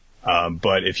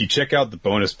 but if you check out the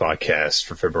bonus podcast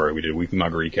for February, we did a weekly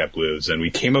manga recap blues, and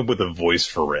we came up with a voice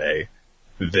for Ray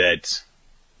that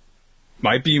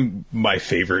might be my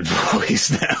favorite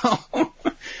voice now.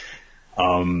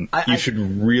 You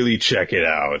should really check it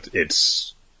out.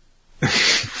 It's...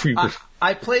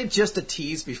 I played just a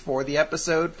tease before the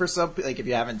episode for some, like, if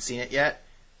you haven't seen it yet,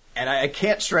 and I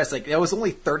can't stress, like, it was only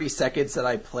 30 seconds that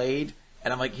I played,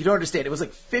 and I'm like, you don't understand, it was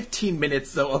like 15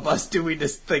 minutes, though, of us doing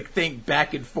this, like, thing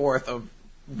back and forth of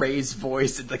Ray's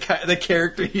voice and the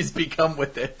character he's become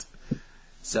with it.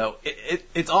 So,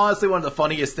 it's honestly one of the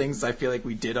funniest things I feel like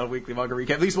we did on Weekly Manga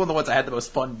Recap, at least one of the ones I had the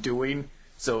most fun doing.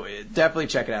 So definitely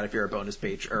check it out if you're a bonus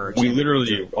page or. We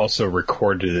literally also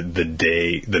recorded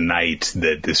the night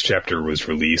that this chapter was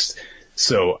released.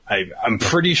 So I'm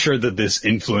pretty sure that this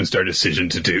influenced our decision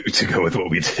to go with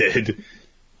what we did.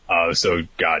 So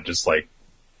God, just like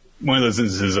one of those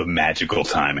instances of magical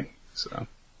timing.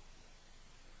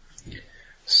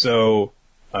 So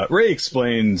Ray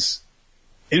explains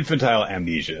infantile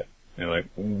amnesia. And like,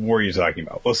 what are you talking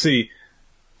about? Well, see.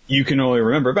 You can only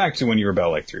remember back to when you were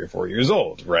about like 3 or 4 years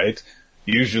old, right?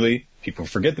 Usually, people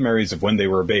forget the memories of when they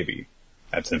were a baby.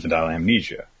 That's infantile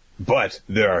amnesia. But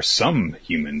there are some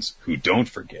humans who don't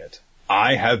forget.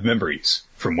 I have memories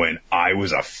from when I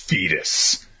was a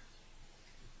fetus.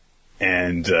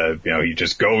 And, he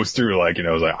just goes through like,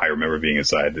 I remember being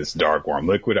inside this dark, warm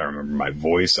liquid. I remember my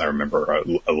voice. I remember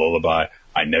a lullaby.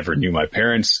 I never knew my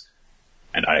parents.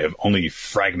 And I have only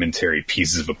fragmentary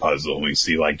pieces of a puzzle. And we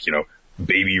see like,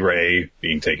 Baby Ray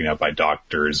being taken out by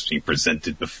doctors, being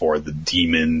presented before the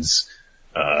demons,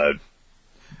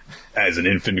 as an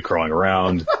infant crawling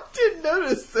around. I didn't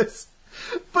notice this.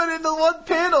 But in the one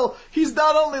panel, he's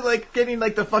not only, like, getting,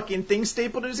 like, the fucking thing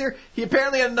stapled in his ear, he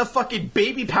apparently had enough fucking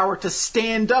baby power to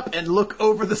stand up and look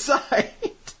over the side.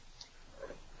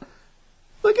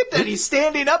 Look at that, he's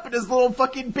standing up in his little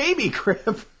fucking baby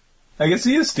crib. I guess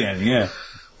he is standing, yeah.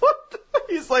 What the?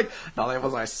 He's like, not only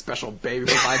was I a special baby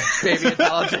with my baby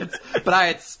intelligence, but I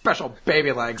had special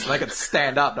baby legs and I could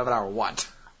stand up no matter what.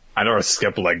 I never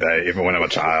skip like that even when I'm a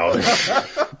child.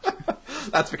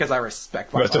 That's because I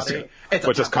respect my body. It's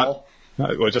a temple.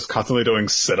 We're just constantly doing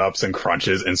sit-ups and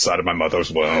crunches inside of my mother's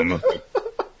womb.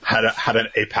 had an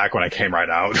 8-pack when I came right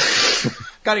out.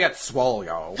 Gotta get swole,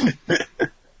 yo.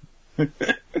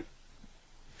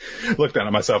 Looked down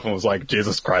at myself and was like,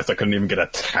 Jesus Christ, I couldn't even get a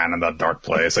tan in that dark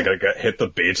place. I gotta hit the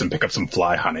beach and pick up some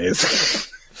fly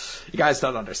honeys. You guys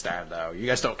don't understand, though. You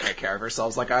guys don't take care of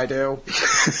yourselves like I do.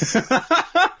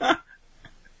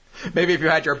 Maybe if you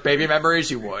had your baby memories,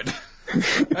 you would.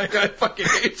 I fucking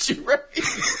hate you, Ray.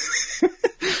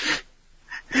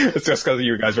 It's just because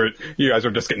you guys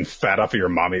were just getting fat off of your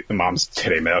mom's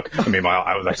titty milk. Meanwhile,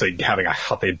 I was actually having a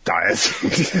healthy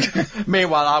diet.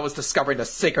 Meanwhile, I was discovering the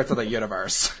secrets of the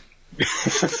universe.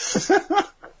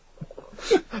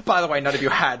 By the way, none of you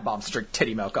had moms to drink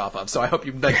titty milk off of, so I hope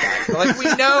you like that. Like,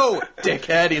 we know,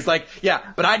 dickhead. He's like, yeah,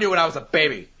 but I knew when I was a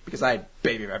baby, because I had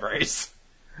baby memories.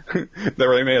 They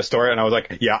really made a story, and I was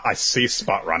like, yeah, I see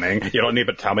spot running. You don't need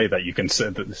to tell me that you can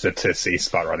sit to see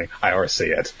spot running. I already see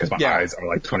it, because my eyes are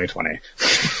like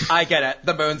 20/20. I get it.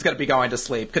 The moon's going to be going to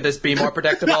sleep. Could this be more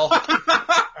predictable?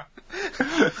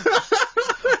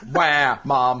 Wah,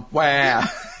 Mom, wah.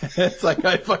 It's like,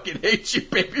 I fucking hate you,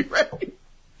 baby Ray.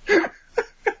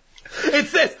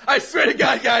 It's this. I swear to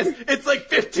God, guys, it's like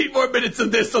 15 more minutes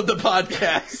of this on the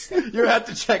podcast. You have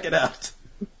to check it out.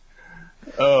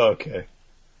 Oh, okay.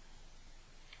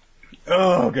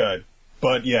 Oh, God.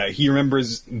 But, yeah, he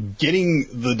remembers getting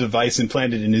the device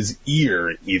implanted in his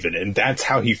ear, even, and that's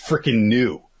how he frickin'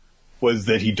 knew. was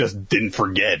that he just didn't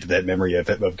forget that memory of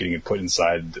getting it put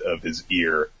inside of his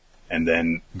ear and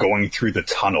then going through the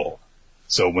tunnel.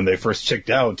 So when they first checked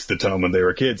out the tunnel when they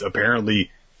were kids,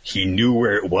 apparently he knew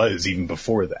where it was even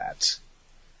before that.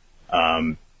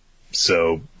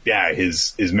 So yeah,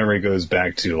 his memory goes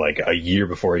back to like a year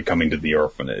before he coming to the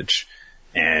orphanage.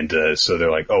 And so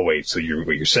they're like, oh wait, so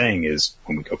what you're saying is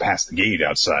when we go past the gate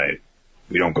outside,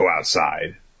 we don't go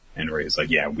outside. And Ray's like,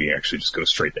 yeah, we actually just go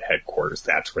straight to headquarters.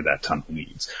 That's where that tunnel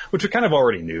leads. Which we kind of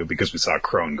already knew because we saw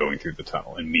Crone going through the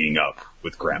tunnel and meeting up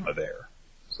with Grandma there.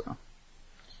 So,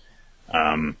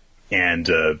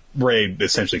 Ray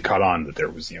essentially caught on that there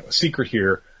was, a secret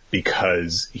here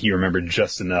because he remembered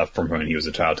just enough from when he was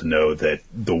a child to know that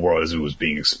the world as it was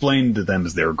being explained to them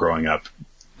as they were growing up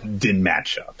didn't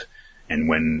match up. And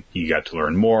when he got to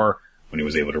learn more, when he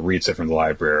was able to read stuff from the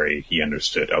library, he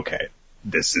understood, okay,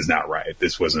 this is not right.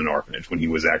 This was an orphanage. When he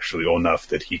was actually old enough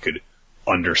that he could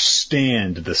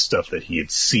understand the stuff that he had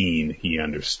seen, he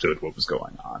understood what was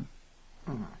going on.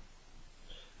 Mm-hmm.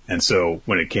 And so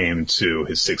when it came to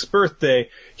his 6th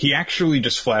birthday, he actually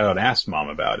just flat out asked Mom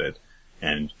about it.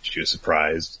 And she was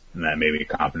surprised, and that made me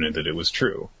confident that it was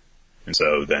true. And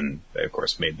so then they, of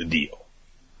course, made the deal.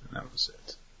 And that was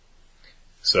it.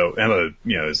 So Emma,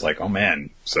 is like, oh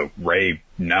man, so Ray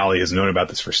not only has known about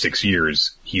this for 6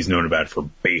 years, he's known about it for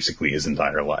basically his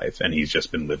entire life, and he's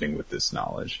just been living with this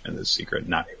knowledge and this secret,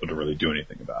 not able to really do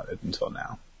anything about it until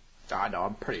now. I know,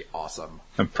 I'm pretty awesome.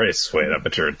 I'm pretty sweet. I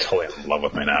bet you're totally in love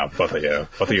with me now. Both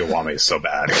of you want me so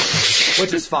bad.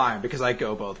 Which is fine, because I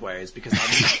go both ways, because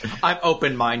I'm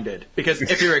open-minded. Because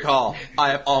if you recall,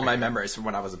 I have all my memories from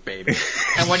when I was a baby.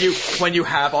 And when you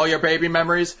have all your baby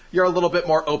memories, you're a little bit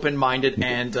more open-minded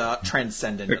and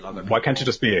transcendent than other people. Why can't you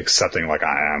just be accepting like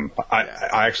I am?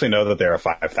 I actually know that there are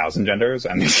 5,000 genders,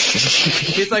 and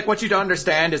he's like, what you don't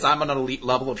understand is I'm on an elite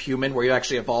level of human where you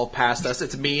actually evolve past us.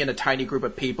 It's me and a tiny group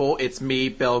of people. It's me,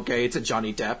 Bill Gates, and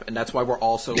Johnny Depp, and that's why we're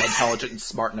all so intelligent and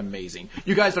smart and amazing.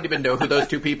 You guys don't even know who those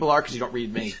two people are because you don't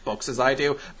read many books as I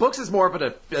do. Books is more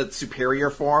of a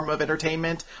superior form of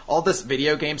entertainment. All this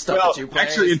video game stuff that you play.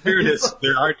 Actually, in fairness,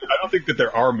 I don't think that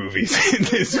there are movies in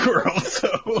this world,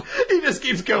 so... He just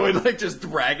keeps going, just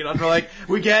dragging on. We're like,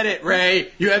 we get it,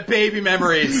 Ray. You have baby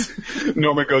memories.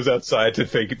 Norman goes outside to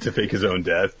fake his own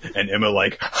death, and Emma,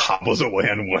 hobbles away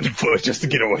on one foot just to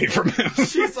get away from him.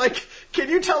 She's like, can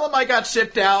you tell him I got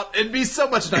shipped out? It'd be so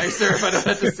much nicer if I don't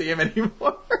have to see him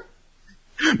anymore.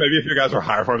 Maybe if you guys were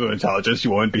higher forms of intelligence,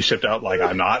 you wouldn't be shipped out like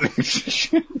I'm not.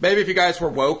 Maybe if you guys were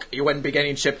woke, you wouldn't be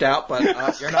getting shipped out, but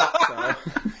you're not, so.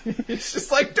 It's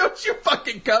just like, don't you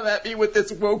fucking come at me with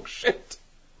this woke shit.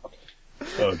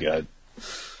 Oh, God.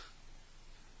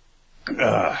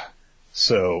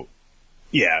 So,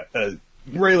 yeah,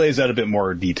 Ray lays out a bit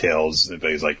more details, but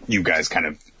he's like, you guys kind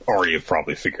of already have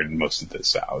probably figured most of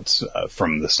this out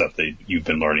from the stuff that you've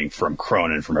been learning from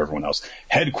Crone and from everyone else.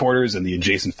 Headquarters and the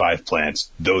adjacent 5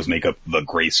 plants, those make up the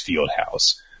Grace Field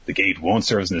House. The gate won't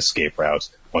serve as an escape route.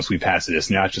 Once we pass it,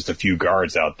 it's not just a few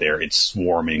guards out there, it's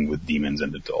swarming with demons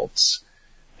and adults.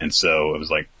 And so it was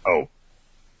like, oh,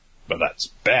 but that's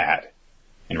bad.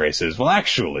 And Ray says, well,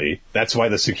 actually, that's why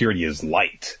the security is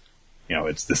light.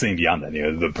 It's the same beyond that,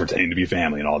 the pretending to be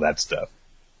family and all that stuff.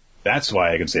 That's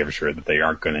why I can say for sure that they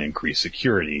aren't going to increase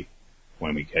security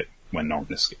when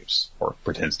Norman escapes or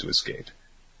pretends to escape.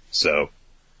 So,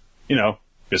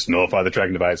 just nullify the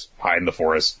tracking device, hide in the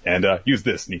forest, and use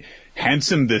this. And he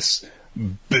hands him this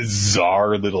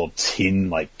bizarre little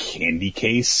tin candy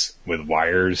case with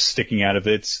wires sticking out of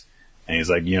it. And he's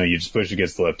like, you just push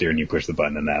against the left ear and you push the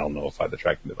button and that'll nullify the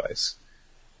tracking device.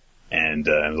 And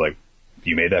I was like,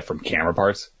 you made that from camera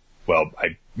parts? Well,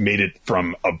 I made it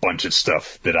from a bunch of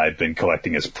stuff that I've been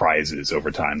collecting as prizes over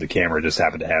time. The camera just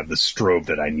happened to have the strobe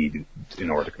that I needed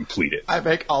in order to complete it. I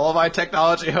make all of my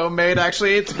technology homemade,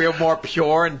 actually, to be more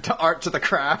pure and art to the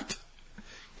craft.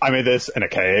 I made this in a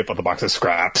cave with a box of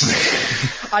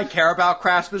scraps. I care about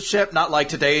craftsmanship, not like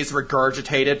today's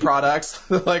regurgitated products.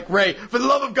 Like, Ray, for the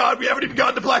love of God, we haven't even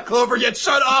gotten to Black Clover yet.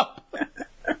 Shut up!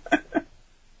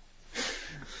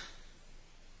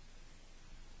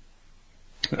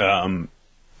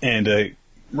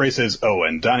 Ray says, oh,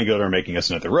 and Donnie Gilder are making us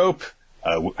another rope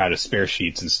out of spare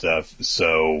sheets and stuff,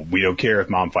 so we don't care if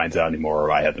Mom finds out anymore,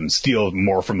 or I have them steal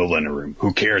more from the linen room.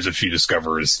 Who cares if she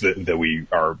discovers that we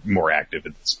are more active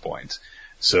at this point?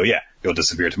 So yeah, he'll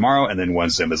disappear tomorrow, and then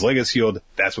once Emma's leg is healed,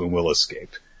 that's when we'll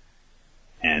escape.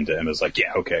 And Emma's like,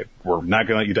 yeah, okay, we're not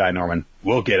gonna let you die, Norman.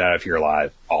 We'll get out of here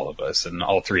alive, all of us. And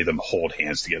all 3 of them hold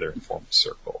hands together and form a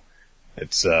circle.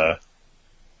 It's,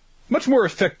 much more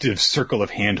effective circle of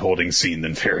hand-holding scene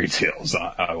than fairy tales,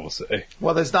 I will say.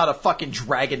 Well, there's not a fucking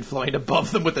dragon flying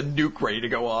above them with a nuke ready to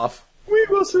go off. We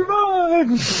will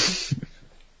survive!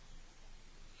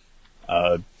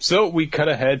 So we cut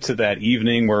ahead to that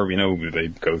evening where, they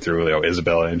go through,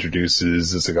 Isabella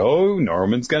introduces, it's like, oh,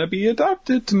 Norman's gonna be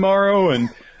adopted tomorrow, and,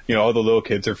 all the little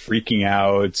kids are freaking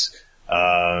out,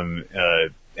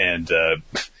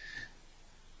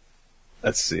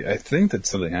 let's see, I think that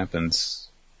something happens.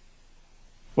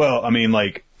 Well,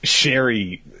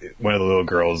 Sherry, one of the little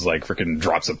girls, freaking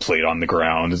drops a plate on the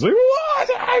ground, is like, what?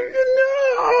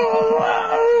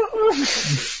 No!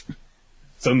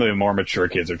 Some of the more mature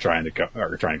kids are trying to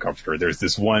comfort her. There's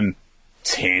this one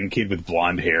tan kid with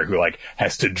blonde hair who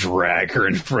has to drag her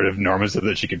in front of Norman so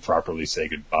that she can properly say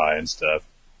goodbye and stuff.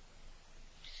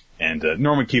 And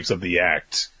Norman keeps up the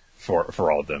act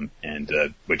for all of them, and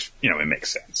which it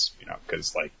makes sense,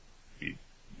 because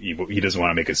he doesn't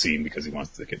want to make a scene because he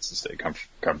wants the kids to stay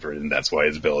comforted, and that's why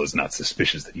Isabella is not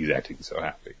suspicious that he's acting so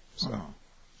happy.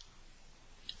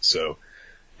 So.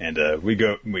 And we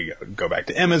go back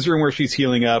to Emma's room where she's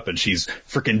healing up, and she's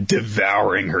freaking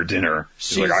devouring her dinner.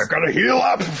 She's like, I've got to heal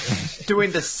up!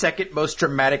 Doing the second most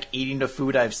dramatic eating of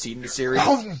food I've seen in the series.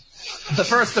 The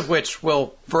first of which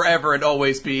will forever and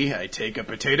always be, I take a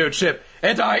potato chip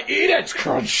and I eat it!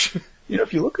 Crunch!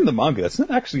 If you look in the manga, that's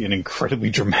not actually an incredibly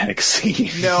dramatic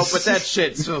scene. No, but that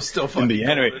shit's still funny. In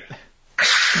the anime.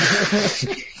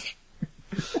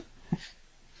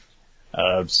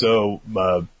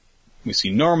 We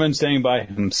see Norman standing by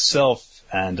himself,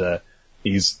 and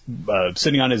he's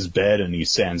sitting on his bed, and he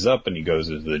stands up, and he goes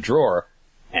into the drawer,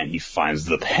 and he finds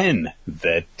the pen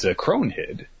that Crone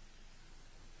hid.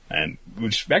 And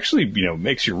which actually,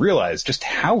 makes you realize just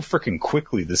how freaking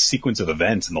quickly this sequence of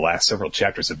events in the last several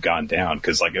chapters have gone down,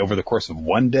 because over the course of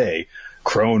one day,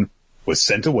 Crone was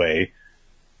sent away,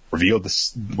 revealed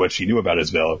what she knew about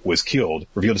Isabella, was killed,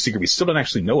 revealed a secret we still don't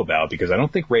actually know about, because I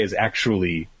don't think Ray has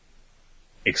actually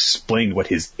explained what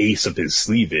his ace of his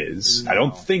sleeve is. No. I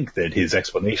don't think that his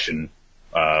explanation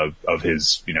of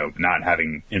his, not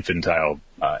having infantile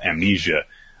amnesia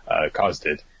caused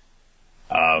it.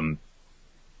 And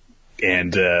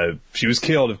she was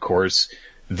killed, of course.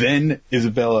 Then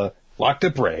Isabella locked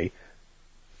up Ray.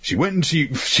 She went and she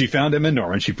found him and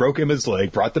Norman. She broke him his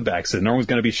leg, brought them back, said Norman was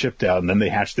going to be shipped out, and then they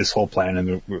hatched this whole plan.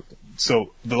 And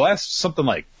so the last something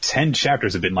like 10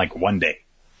 chapters have been one day.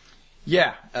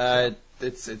 Yeah,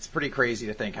 it's pretty crazy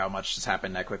to think how much has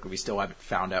happened that quickly. We still haven't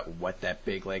found out what that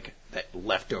big, that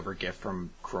leftover gift from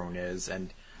Crone is.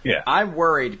 And yeah. I'm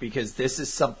worried because this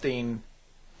is something,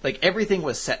 everything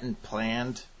was set and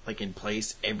planned, in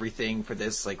place. Everything for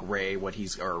this, Ray,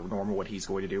 Norman, what he's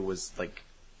going to do was,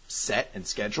 set and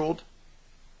scheduled.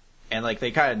 And,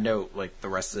 they kind of note, the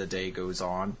rest of the day goes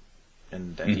on.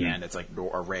 And at the end, it's,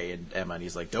 Ray and Emma, and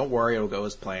he's like, don't worry, it'll go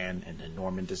as planned. And then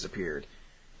Norman disappeared.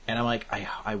 And I'm like,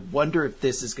 I wonder if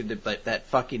this is going to, that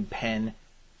fucking pen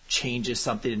changes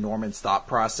something in Norman's thought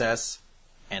process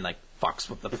and, fucks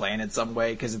with the plan in some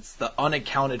way, because it's the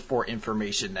unaccounted for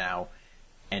information now.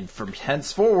 And from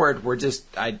henceforward, we're just,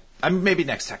 maybe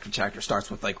next chapter starts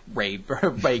with, Ray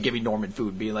giving Norman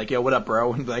food, being like, yo, what up,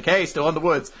 bro? And hey, still in the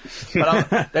woods.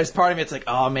 But there's part of me, it's like,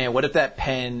 oh man, what if that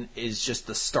pen is just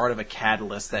the start of a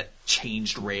catalyst that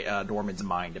changed Norman's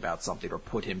mind about something, or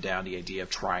put him down the idea of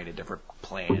trying a different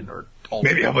plan, or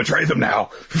maybe I'll betray them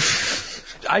now.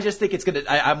 I just think it's gonna.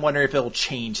 I'm wondering if it'll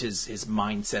change his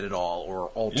mindset at all, or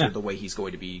alter the way he's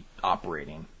going to be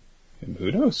operating.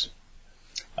 Who knows?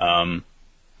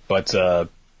 But I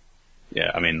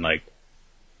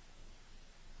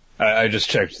just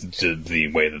checked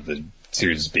the way that the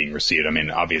series is being received.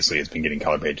 Obviously it's been getting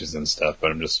color pages and stuff,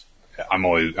 but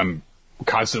I'm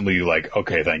constantly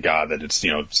okay, thank God that it's,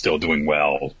 still doing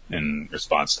well in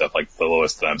response stuff. The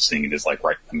lowest that I'm seeing is right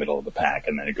in the middle of the pack,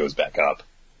 and then it goes back up.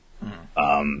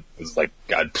 It's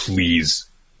God, please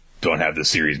don't have the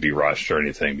series be rushed or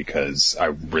anything, because I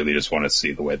really just want to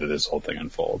see the way that this whole thing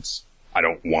unfolds. I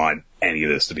don't want any of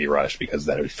this to be rushed, because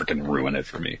that would freaking ruin it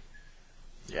for me.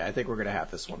 Yeah, I think we're going to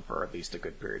have this one for at least a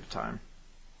good period of time.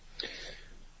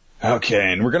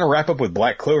 Okay, and we're going to wrap up with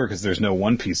Black Clover because there's no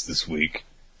One Piece this week.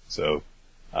 So,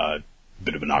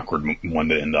 bit of an awkward one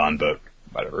to end on, but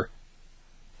whatever.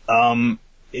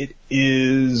 It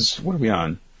is... What are we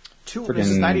on? This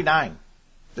is 99.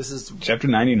 This is... Chapter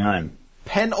 99.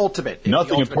 Penultimate.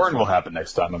 Nothing important will happen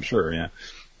next time, I'm sure, yeah.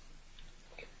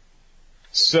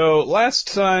 So, last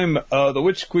time, the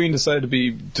Witch Queen decided to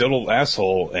be a total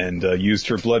asshole and used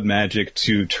her blood magic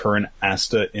to turn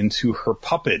Asta into her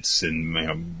puppets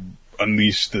and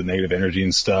unleash the negative energy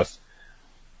and stuff.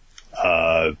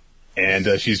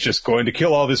 And she's just going to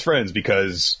kill all of his friends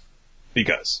because.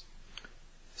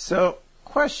 So,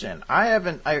 question.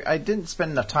 I didn't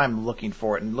spend enough time looking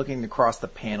for it, and looking across the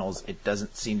panels, it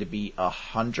doesn't seem to be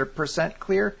 100%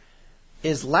 clear.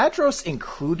 Is Ladros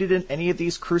included in any of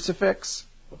these crucifix?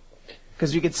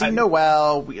 Because you can see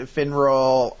Noelle,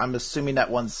 Finral. I'm assuming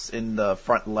that one's in the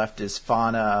front left is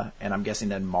Fauna, and I'm guessing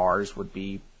then Mars would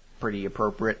be pretty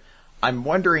appropriate. I'm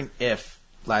wondering if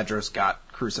Ladros got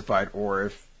crucified, or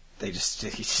if he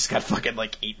just got fucking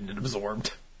eaten and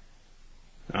absorbed.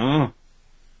 Oh.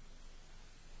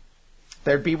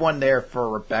 There'd be one there for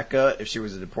Rebecca if she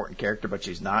was an important character, but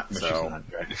she's not, But so she's not,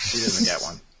 right. she doesn't get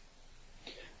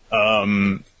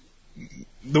one.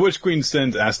 The Witch Queen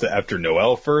sends Asta after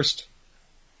Noelle first.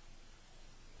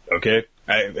 Okay.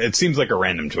 It seems like a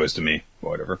random choice to me.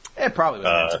 Whatever. It probably was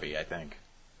meant to be, I think.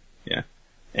 Yeah.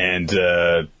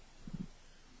 And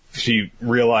she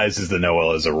realizes that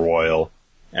Noelle is a royal.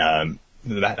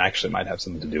 That actually might have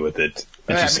something to do with it.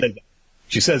 And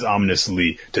she says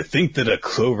ominously, to think that a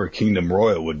Clover Kingdom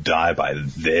royal would die by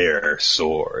their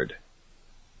sword.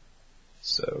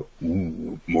 So,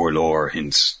 more lore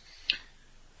hints.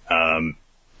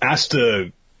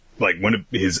 Asta, one of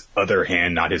his other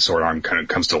hand, not his sword arm, kind of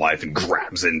comes to life and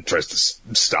grabs it and tries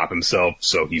to stop himself.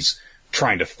 So he's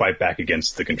trying to fight back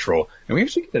against the control. And we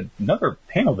actually get another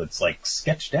panel that's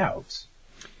sketched out.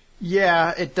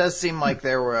 Yeah, it does seem like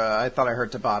there were. I thought I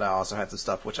heard Tabata also had some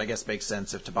stuff, which I guess makes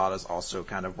sense if Tabata's also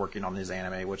kind of working on his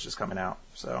anime, which is coming out.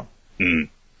 So,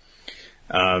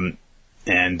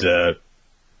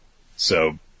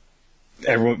 so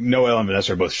everyone, Noelle and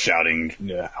Vanessa are both shouting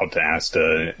out to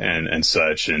Asta and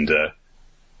such, and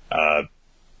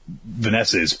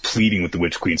Vanessa is pleading with the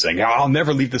Witch Queen, saying, "I'll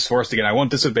never leave this forest again. I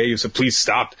won't disobey you, so please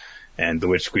stop." And the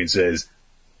Witch Queen says,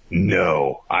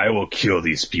 "No, I will kill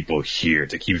these people here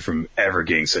to keep you from ever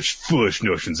getting such foolish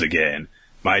notions again.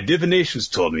 My divinations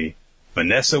told me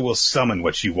Vanessa will summon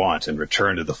what you want and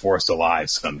return to the forest alive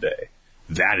someday.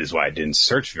 That is why I didn't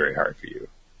search very hard for you.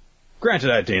 Granted,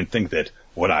 I didn't think that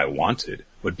what I wanted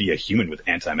would be a human with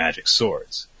anti-magic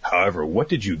swords. However, what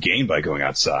did you gain by going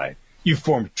outside? You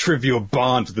formed trivial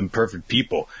bonds with imperfect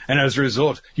people, and as a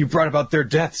result, you brought about their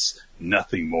deaths.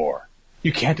 Nothing more.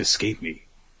 You can't escape me.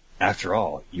 After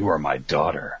all, you are my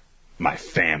daughter, my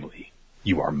family.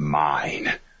 You are mine."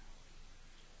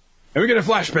 And we get a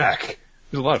flashback.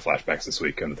 There's a lot of flashbacks this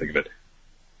week, come to think of it.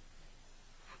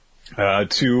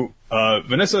 To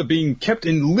Vanessa being kept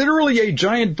in literally a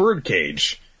giant bird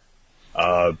cage.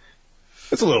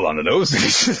 It's a little on the nose.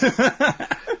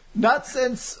 not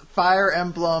since Fire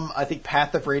Emblem, I think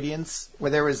Path of Radiance,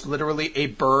 where there was literally a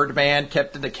bird man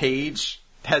kept in a cage.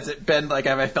 Has it been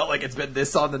have I felt like it's been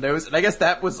this on the nose? And I guess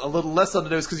that was a little less on the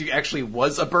nose because he actually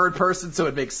was a bird person, so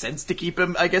it makes sense to keep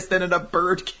him, I guess, then in a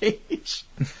bird cage.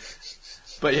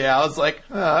 But yeah, I was like,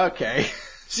 oh, okay.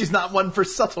 She's not one for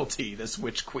subtlety, this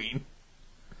Witch Queen.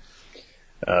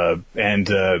 And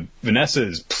Vanessa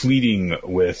is pleading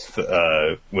with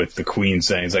the Queen,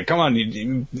 saying, "Come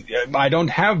on, I don't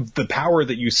have the power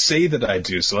that you say that I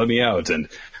do, so let me out." And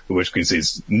the Witch Queen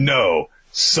says, "No.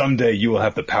 Someday you will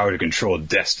have the power to control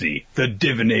destiny. The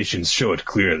divinations show it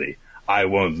clearly. I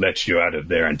won't let you out of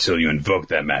there until you invoke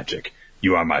that magic.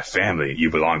 You are my family. You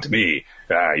belong to me.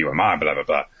 You are mine, blah, blah,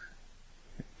 blah."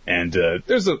 And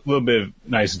there's a little bit of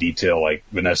nice detail,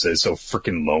 Vanessa is so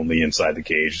freaking lonely inside the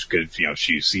cage because,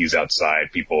 she sees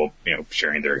outside people,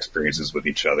 sharing their experiences with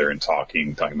each other and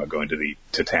talking about going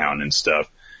to town and stuff.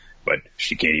 But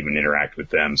she can't even interact with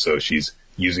them, so she's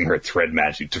using her thread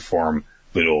magic to form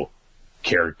little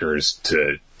characters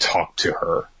to talk to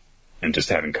her and just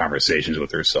having conversations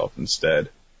with herself instead.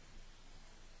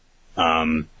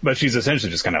 But she's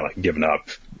essentially just kind of given up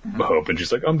hope, and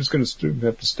she's like, "I'm just going to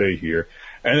have to stay here."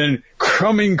 And then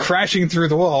coming crashing through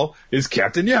the wall is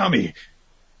Captain Yami.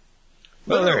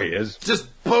 Well, there he is. Just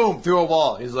boom, through a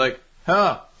wall. He's like,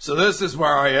 so this is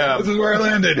where I am. This is where I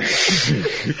landed.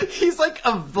 He's like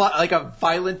a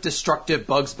violent, destructive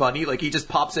Bugs Bunny. He just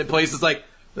pops in places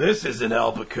 "This isn't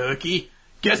Albuquerque.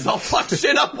 Guess I'll fuck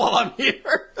shit up while I'm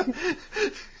here."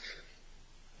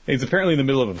 He's apparently in the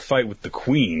middle of a fight with the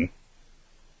Queen.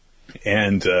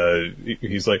 And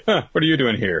he's like, "What are you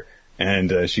doing here?"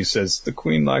 And she says, "The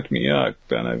Queen locked me up,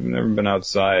 and I've never been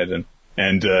outside."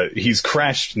 And he's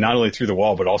crashed not only through the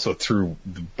wall, but also through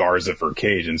the bars of her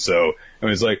cage. And so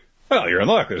he's like, "Well, you're in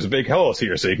luck. There's a big house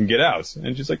here so you can get out."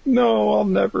 And she's like, "No, I'll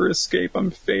never escape.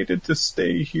 I'm fated to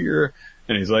stay here."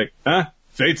 And he's like,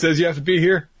 "Fate says you have to be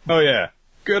here? Oh, yeah.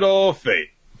 Good old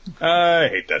fate. I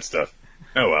hate that stuff.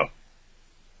 Oh, well."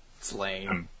 It's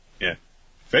lame. Yeah.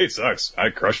 Fate sucks. I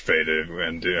crush fate,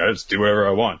 and I just do whatever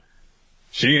I want.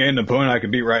 she ain't an opponent I can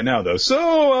beat right now, though.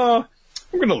 So,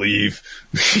 I'm gonna leave.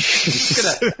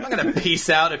 I'm gonna peace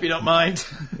out if you don't mind.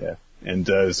 Yeah. And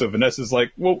so Vanessa's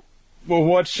like, well,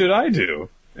 what should I do?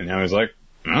 And now he's like,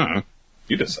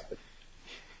 you decide.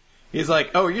 He's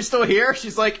like, oh, you're still here?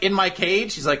 She's like, in my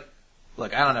cage? She's like,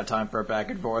 look, I don't have time for a back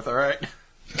and forth, all right?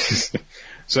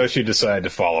 So she decided to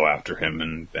follow after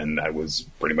him, and that was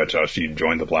pretty much how she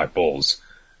joined the Black Bulls.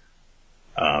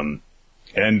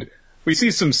 And we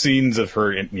see some scenes of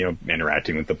her,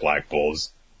 interacting with the Black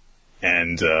Bulls.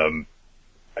 And,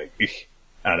 I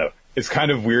don't know. It's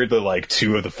kind of weird that, like,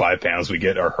 2 of the 5 panels we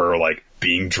get are her, like,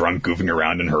 being drunk, goofing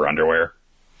around in her underwear.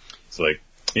 It's like,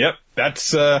 yep,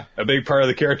 that's a big part of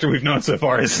the character we've known so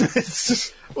far.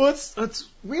 What's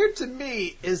weird to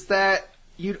me is that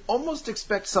you'd almost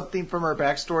expect something from her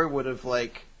backstory would have,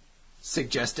 like,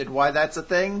 suggested why that's a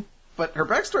thing. But her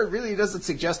backstory really doesn't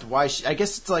suggest why I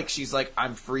guess it's like she's like,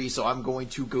 I'm free, so I'm going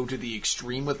to go to the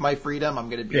extreme with my freedom. I'm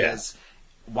going to be as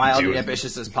wild and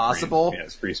ambitious as possible. Yeah,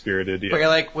 it's free-spirited, yeah. But you're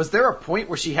like, was there a point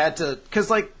where she had to... Because,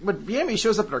 like, when Yami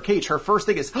shows up in her cage, her first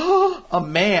thing is, oh, a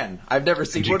man. I've never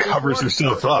seen one before. She covers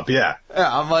herself up, yeah.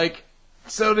 Yeah, I'm like...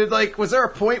 So was there a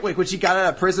point, like, when she got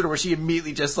out of prison where she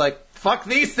immediately just, like, fuck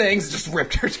these things, just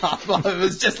ripped her top off? It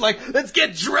was just like, let's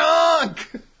get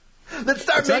drunk! Let's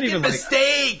start making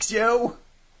mistakes, yo!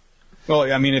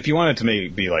 Well, I mean, if you wanted to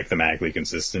be, like, thematically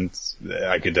consistent,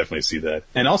 I could definitely see that.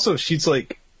 And also, she's,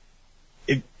 like...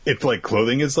 If, like,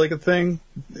 clothing is, like, a thing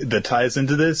that ties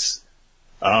into this,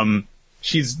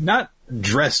 she's not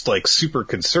dressed, like, super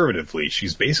conservatively.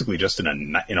 She's basically just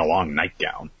in a long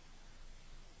nightgown.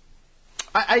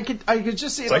 I could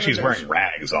just see it. It's like she's wearing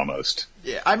rags, almost.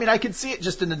 Yeah, I mean, I could see it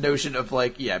just in the notion of,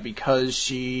 like, because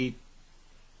she,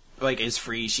 like, is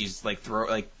free, she's, like,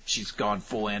 she's gone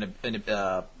full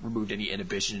removed any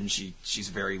inhibition, she's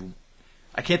very...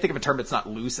 I can't think of a term that's not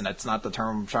loose, and that's not the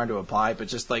term I'm trying to apply, but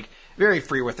just, like, very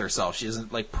free with herself. She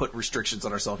doesn't, like, put restrictions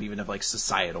on herself, even if, like,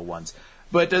 societal ones.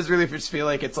 But it does really just feel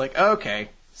like it's like, okay,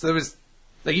 so it was,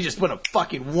 like, you just went a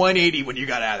fucking 180 when you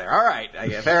got out of there. All right,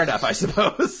 fair enough, I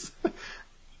suppose.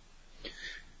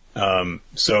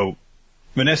 So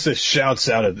Vanessa shouts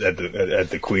out at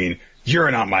the Queen,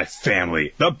 "You're not my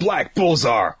family. The Black Bulls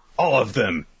are, all of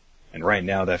them. And right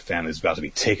now that family is about to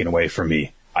be taken away from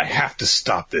me. I have to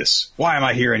stop this. Why am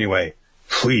I here anyway?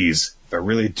 Please, if I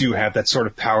really do have that sort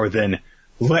of power, then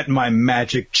let my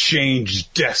magic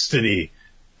change destiny."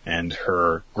 And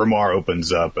her grimoire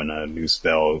opens up and a new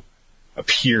spell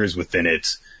appears within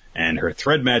it, and her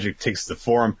thread magic takes the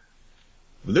form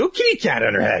of a little kitty cat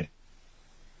on her head.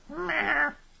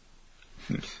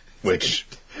 Which...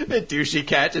 The douchey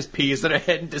cat just pees on her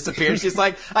head and disappears. She's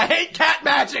like, I hate cat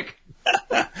magic!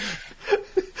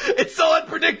 It's so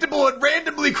unpredictable and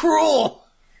randomly cruel!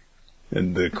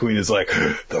 And the Queen is like,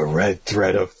 the red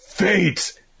thread of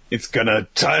fate! It's gonna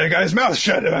tie a guy's mouth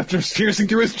shut after piercing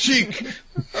through his cheek!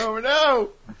 Oh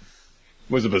no!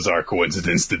 It was a bizarre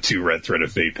coincidence that 2 red thread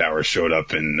of fate powers showed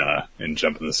up in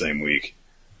Jump in the same week.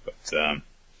 But,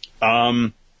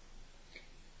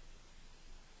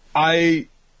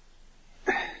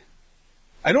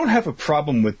 I don't have a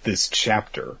problem with this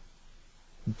chapter,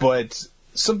 but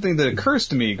something that occurs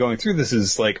to me going through this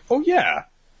is like, oh yeah,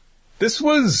 this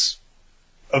was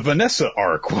a Vanessa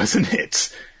arc, wasn't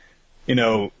it? You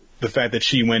know, the fact that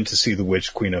she went to see the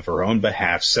Witch Queen of her own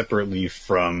behalf separately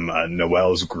from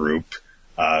Noelle's group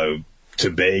to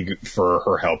beg for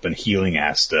her help in healing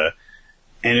Asta.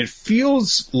 And it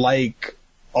feels like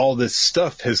all this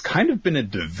stuff has kind of been a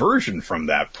diversion from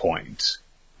that point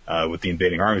with the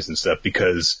invading armies and stuff,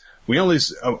 because we only,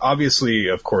 obviously,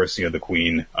 of course, you know, the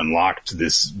Queen unlocked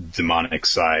this demonic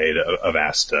side of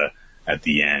Asta at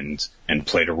the end and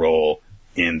played a role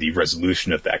in the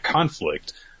resolution of that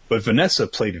conflict. But Vanessa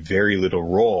played very little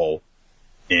role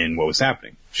in what was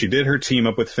happening. She did her team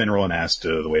up with Finral and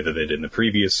Asta the way that they did in the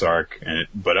previous arc,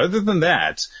 but other than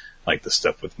that, like the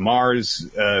stuff with Mars,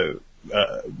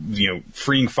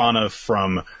 freeing Fauna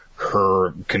from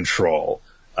her control,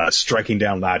 striking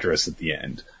down Ladris at the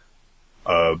end,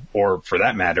 or for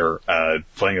that matter,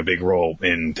 playing a big role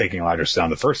in taking Ladris down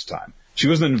the first time. She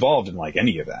wasn't involved in like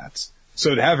any of that.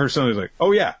 So to have her suddenly like,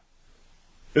 oh yeah,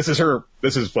 this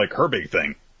is like her big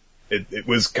thing. It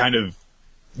was kind of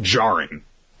jarring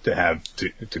to have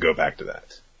to go back to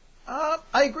that.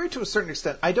 I agree to a certain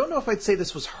extent. I don't know if I'd say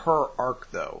this was her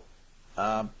arc though.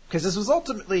 Because this was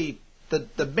ultimately,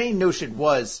 the main notion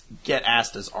was get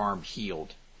Asta's arm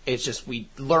healed. It's just we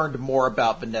learned more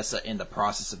about Vanessa in the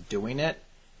process of doing it.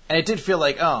 And it did feel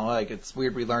like, it's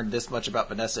weird we learned this much about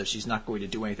Vanessa if she's not going to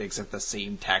do anything except the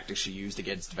same tactics she used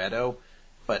against Veto.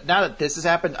 But now that this has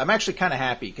happened, I'm actually kind of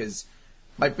happy because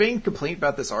My main complaint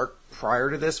about this arc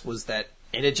prior to this was that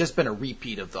it had just been a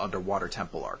repeat of the Underwater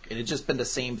Temple arc. It had just been the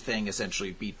same thing,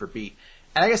 essentially, beat for beat.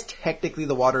 And I guess technically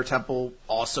the Water Temple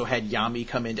also had Yami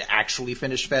come in to actually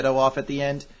finish Feddo off at the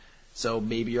end. So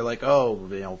maybe you're like,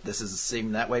 oh, this is the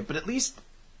same that way. But at least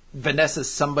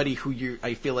Vanessa's somebody who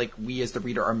I feel like we as the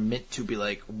reader are meant to be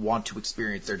like, want to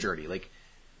experience their journey. Like,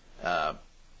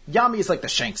 Yami is like the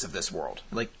Shanks of this world.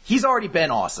 Like, he's already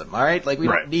been awesome, alright? Like, we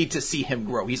don't need to see him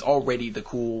grow. He's already the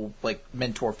cool, like,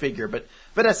 mentor figure. But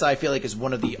Vanessa, I feel like, is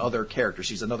one of the other characters.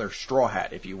 She's another Straw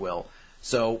Hat, if you will.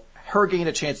 So, her getting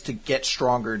a chance to get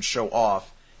stronger and show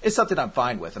off is something I'm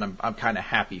fine with, and I'm kind of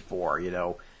happy for, It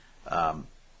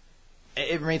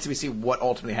remains to be seen what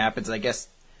ultimately happens, and I guess,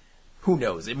 who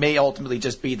knows? It may ultimately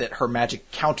just be that her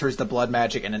magic counters the blood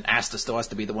magic, and then Asta still has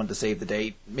to be the one to save the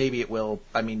day. Maybe it will.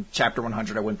 I mean, Chapter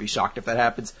 100, I wouldn't be shocked if that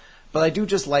happens. But I do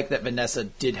just like that Vanessa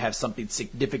did have something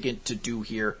significant to do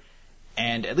here,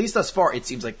 and at least thus far, it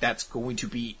seems like that's going to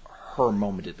be her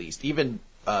moment at least. Even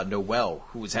Noelle,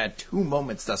 who's had 2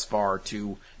 moments thus far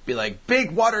to be like,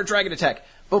 big water dragon attack.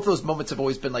 Both those moments have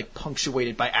always been like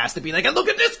punctuated by Asta being like, and look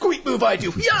at this sweet move I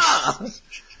do! Yeah!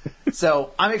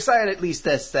 So, I'm excited at least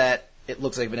that it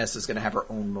looks like Vanessa's going to have her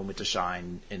own moment to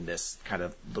shine in this kind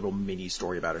of little mini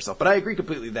story about herself. But I agree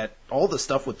completely that all the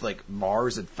stuff with, like,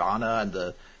 Mars and Fauna and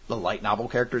the light novel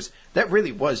characters, that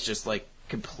really was just, like,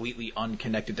 completely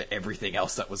unconnected to everything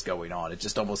else that was going on. It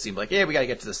just almost seemed like, yeah, we got to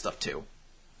get to this stuff, too.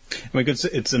 I mean,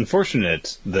 it's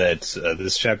unfortunate that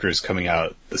this chapter is coming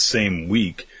out the same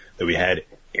week that we had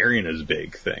Ariana's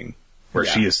big thing, where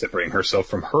she is separating herself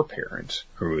from her parent,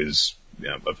 who is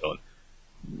a villain.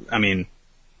 I mean,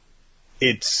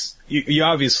 you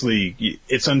obviously,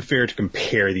 it's unfair to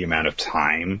compare the amount of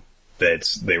time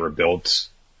that they were built,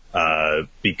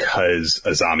 because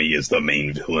Azami is the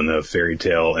main villain of Fairy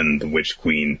Tail, and the Witch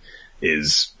Queen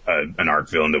is an arc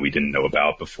villain that we didn't know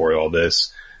about before all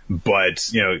this.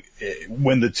 But,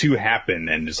 when the two happen,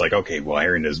 and it's like, okay, well,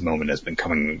 Ariana's moment has been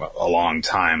coming a long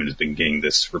time and has been getting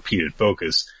this repeated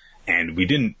focus, and we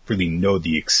didn't really know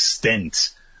the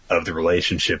extent of the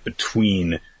relationship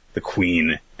between the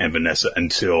Queen and Vanessa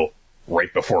until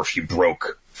right before she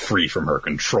broke free from her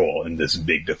control in this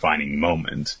big defining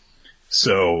moment.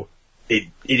 So it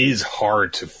is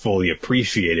hard to fully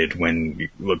appreciate it when you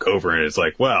look over and it's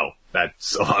like, well,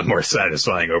 that's a lot more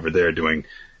satisfying over there doing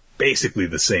basically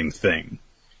the same thing.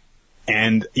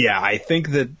 And yeah, I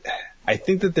think that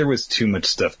there was too much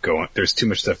stuff there's too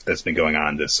much stuff that's been going on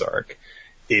in this arc.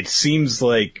 It seems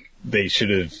like they should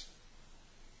have,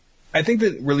 I think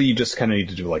that really you just kind of need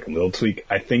to do like a little tweak.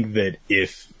 I think that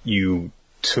if you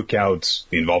took out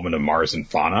the involvement of Mars and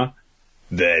Fauna,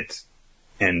 thus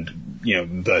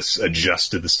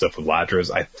adjusted the stuff with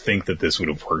Latras, I think that this would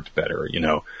have worked better.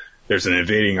 There's an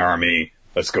invading army,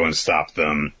 let's go and stop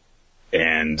them.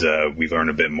 And we learn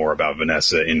a bit more about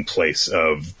Vanessa in place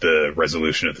of the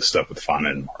resolution of the stuff with Fauna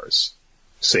and Mars.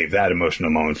 Save that emotional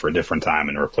moment for a different time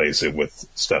and replace it with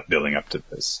stuff building up to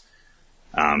this.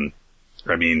 I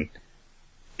mean,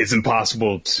 it's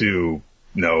impossible to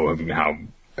know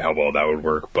how well that would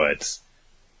work, but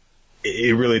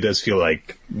it really does feel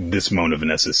like this moment of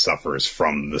Vanessa suffers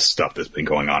from the stuff that's been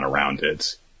going on around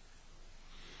it.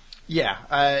 Yeah,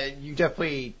 you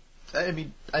definitely... I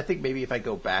mean, I think maybe if I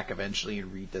go back eventually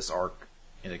and read this arc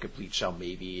in a complete shell,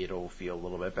 maybe it'll feel a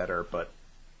little bit better, but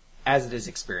as it is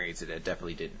experienced, it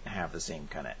definitely didn't have the same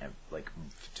kind of,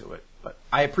 oomph to it. But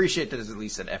I appreciate that there's at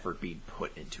least an effort being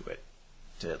put into it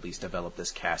to at least develop this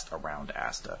cast around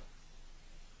Asta.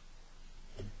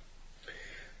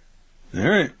 All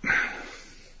right.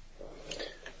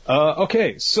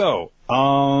 Okay, so,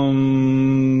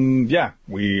 yeah,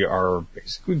 we are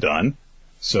basically done.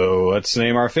 So let's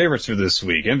name our favorites for this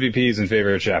week. MVPs and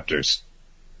favorite chapters.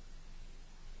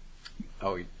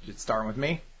 Oh, you're starting with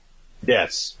me?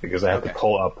 Yes, because I have to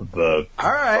pull up the...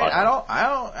 All right, I don't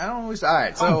always... All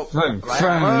right, so...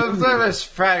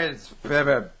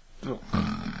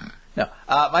 No,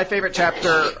 my favorite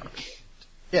chapter...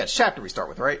 Yeah, it's chapter we start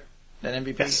with, right? Then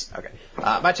MVP? Yes. Okay.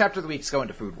 My chapter of the week is going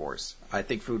to Food Wars. I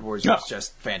think Food Wars was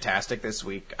just fantastic this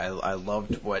week. I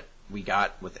loved what we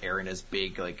got with Ariana's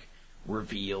big,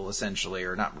 reveal, essentially,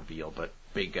 or not reveal, but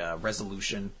big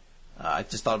resolution. I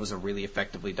just thought it was a really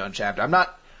effectively done chapter.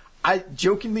 I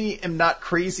jokingly am not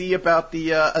crazy about the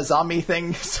Azami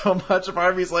thing so much.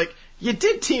 Part of me's like, you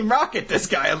did Team Rocket this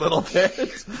guy a little bit.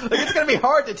 It's going to be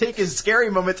hard to take his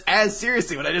scary moments as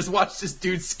seriously when I just watched this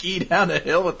dude ski down a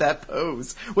hill with that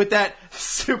pose. With that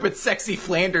stupid sexy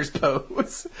Flanders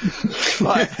pose.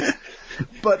 But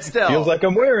But still. Feels like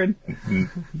I'm wearing.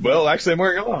 Well, actually, I'm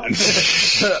wearing on.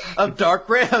 a dark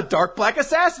black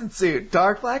assassin suit.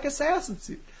 Dark black assassin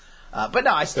suit. But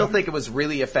no, I still think it was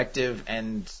really effective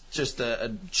and just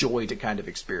a joy to kind of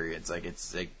experience. Like,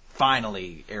 it's like,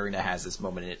 finally, Arena has this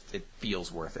moment and it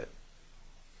feels worth it.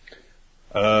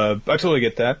 I totally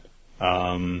get that.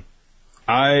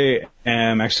 I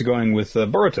am actually going with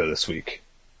Boruto this week.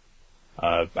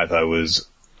 I thought it was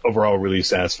overall a really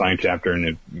satisfying chapter,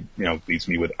 and it leaves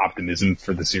me with optimism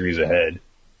for the series ahead.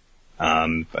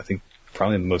 I think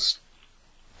probably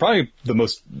the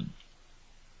most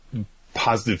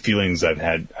positive feelings I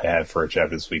had for a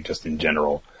chapter this week, just in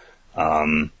general.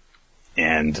 I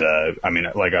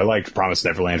liked Promised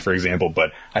Neverland, for example,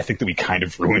 but I think that we kind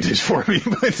of ruined it for me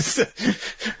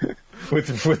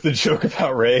with the joke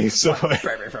about Ray. So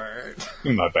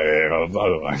my bad.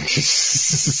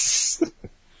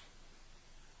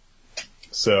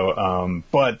 So,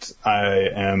 but I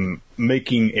am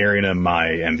making Arena my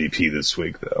MVP this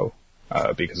week, though,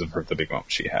 because of the big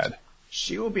moment she had.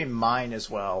 She will be mine as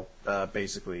well,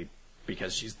 basically,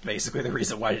 because she's basically the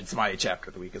reason why it's my chapter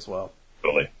of the week as well.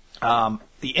 Really?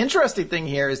 The interesting thing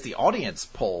here is the audience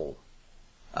poll.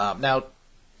 Now,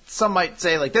 some might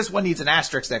say, like, this one needs an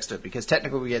asterisk next to it, because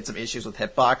technically we had some issues with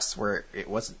Hitbox, where it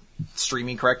wasn't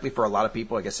streaming correctly for a lot of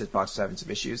people. I guess Hitbox was having some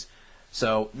issues.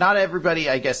 So, not everybody,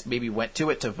 I guess, maybe went to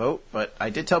it to vote, but I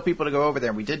did tell people to go over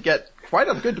there, and we did get quite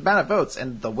a good amount of votes,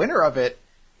 and the winner of it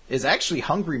is actually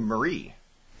Hungry Marie.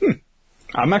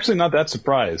 I'm actually not that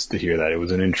surprised to hear that. It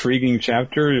was an intriguing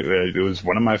chapter. It was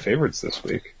one of my favorites this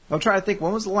week. I'm trying to think,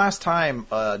 when was the last time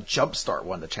Jumpstart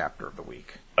won the chapter of the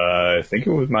week? I think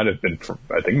it might have been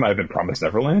Promised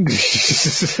Neverland.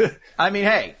 I mean,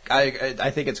 hey,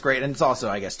 I think it's great, and it's also,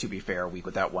 I guess, to be fair, a week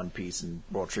without One Piece, and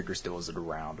World Trigger still isn't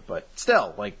around. But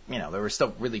still, like, there were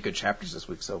still really good chapters this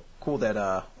week, so cool that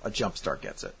a Jumpstart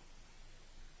gets it.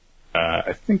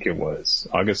 I think it was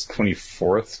August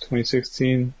 24th,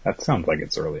 2016. That sounds like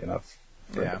it's early enough.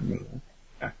 Yeah.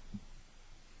 All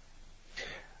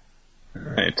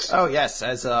right. Oh, yes.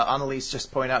 As Annalise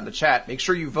just pointed out in the chat, make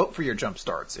sure you vote for your Jump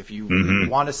Starts. If you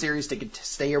want a series to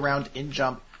stay around in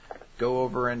Jump, go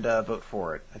over and vote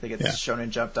for it. I think it's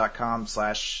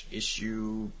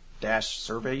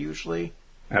shonenjump.com/issue-survey usually.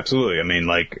 Absolutely. I mean,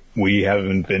 like, we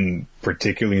haven't been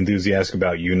particularly enthusiastic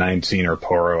about U19 or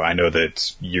Poro. I know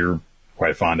that you're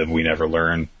quite fond of We Never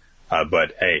Learn.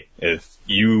 But, hey, if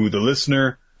you, the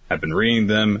listener, have been reading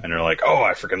them and are like, oh,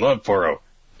 I freaking love Poro,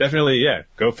 definitely,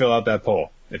 go fill out that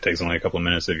poll. It takes only a couple of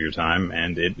minutes of your time,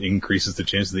 and it increases the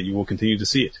chances that you will continue to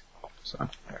see it. So. All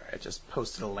right, I just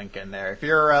posted a link in there. If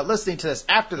you're listening to this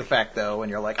after the fact, though, and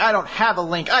you're like, I don't have a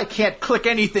link, I can't click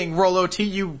anything, Rolo T,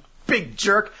 you big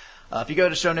jerk. If you go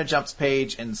to Shonen Jump's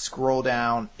page and scroll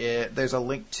down, there's a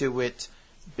link to it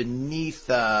beneath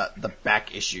the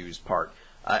back issues part.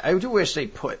 I do wish they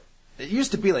put... It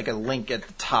used to be like a link at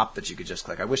the top that you could just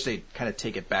click. I wish they'd kind of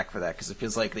take it back for that, because it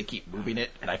feels like they keep moving it,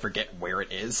 and I forget where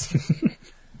it is.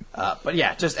 But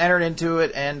yeah, just enter it into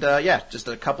it, and just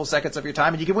a couple seconds of your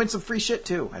time, and you can win some free shit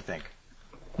too, I think.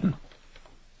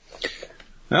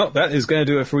 Well, that is going to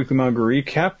do it for Weekly Manga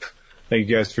Recap. Thank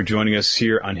you guys for joining us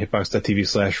here on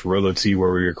hitbox.tv/RoloT,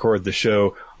 where we record the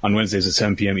show on Wednesdays at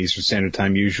 7 p.m. Eastern Standard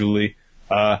Time usually.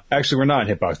 Actually, we're not on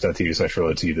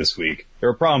hitbox.tv/RoloT this week. There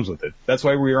were problems with it. That's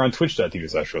why we are on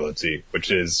twitch.tv/RoloT,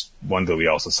 which is one that we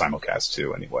also simulcast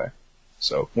to anyway.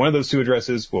 So one of those two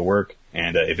addresses will work,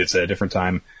 and if it's at a different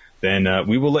time, then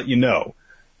we will let you know.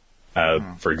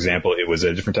 For example, it was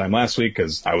a different time last week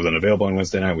because I was unavailable on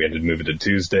Wednesday night. We had to move it to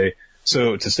Tuesday.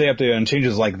 So to stay updated on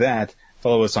changes like that,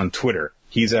 follow us on Twitter.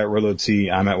 He's at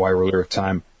RoloT, I'm at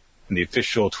YRollerOfTime, and the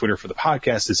official Twitter for the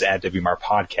podcast is at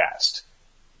WMRPodcast.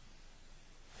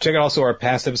 Check out also our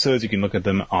past episodes. You can look at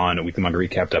them on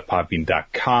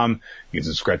weeklymangarecap.podbean.com. You can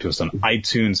subscribe to us on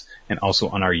iTunes and also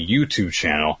on our YouTube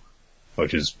channel,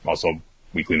 which is also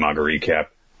Weekly Manga Recap.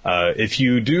 If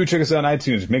you do check us out on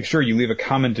iTunes, make sure you leave a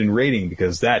comment and rating,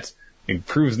 because that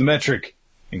improves the metric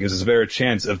and gives us a better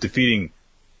chance of defeating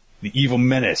the evil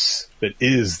menace that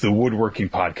is the Woodworking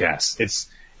Podcast.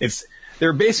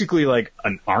 They're basically like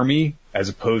an army as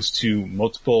opposed to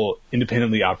multiple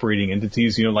independently operating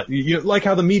entities. Like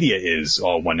how the media is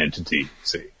all one entity.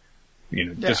 See,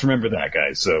 just remember that,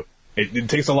 guys. So it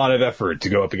takes a lot of effort to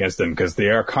go up against them, because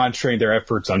they are concentrating their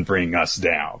efforts on bringing us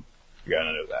down. You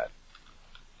gotta know that.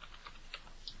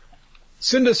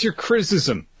 Send us your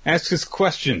criticism. Ask us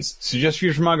questions. Suggest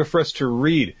future manga for us to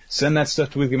read. Send that stuff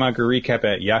to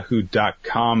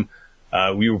weeklymangarecap@yahoo.com.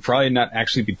 We will probably not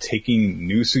actually be taking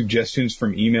new suggestions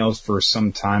from emails for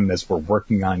some time, as we're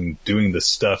working on doing the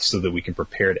stuff so that we can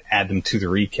prepare to add them to the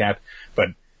recap. But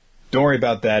don't worry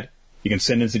about that. You can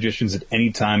send in suggestions at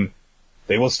any time.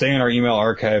 They will stay in our email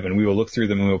archive, and we will look through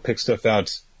them, and we'll pick stuff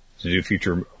out to do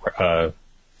future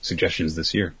suggestions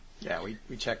this year. Yeah,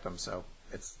 we checked them, so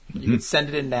you can send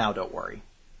it in now, don't worry.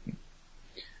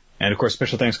 And, of course,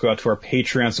 special thanks go out to our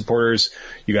Patreon supporters.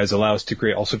 You guys allow us to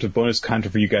create all sorts of bonus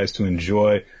content for you guys to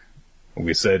enjoy.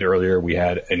 We said earlier we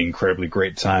had an incredibly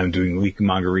great time doing Weekly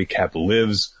Manga Recap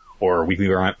Lives, or Weekly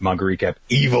Manga Recap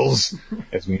Evils,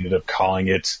 as we ended up calling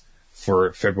it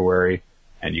for February.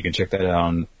 And you can check that out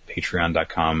on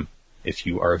patreon.com if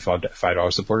you are a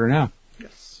 $5 supporter now.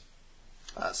 Yes.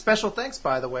 Special thanks,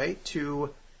 by the way,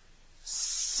 to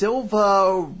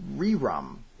Silva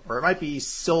Rerum, or it might be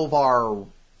Silvar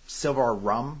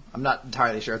Rum. I'm not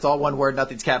entirely sure. It's all one word,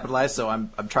 nothing's capitalized, so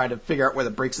I'm trying to figure out where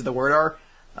the breaks of the word are.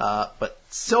 But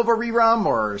Silva Rerum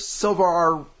or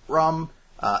Silvar Rum,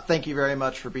 thank you very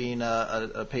much for being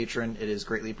a patron. It is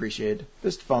greatly appreciated.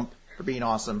 Fist bump for being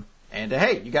awesome. And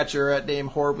hey, you got your name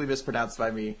horribly mispronounced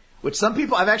by me. Which some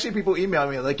people, I've actually people email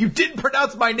me like, you didn't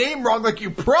pronounce my name wrong like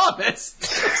you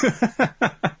promised.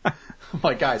 I'm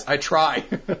like, guys, I try.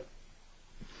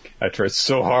 I try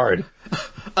so hard.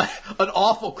 An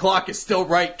awful clock is still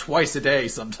right twice a day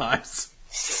sometimes.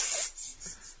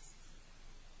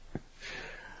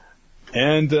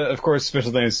 And, of course,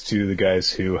 special thanks to the guys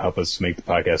who help us make the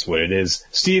podcast what it is.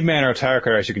 Steve Mann, our tire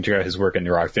cutter, you can check out his work at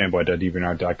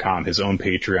neurrockfanboy.deviantart.com, his own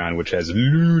Patreon, which has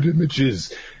lewd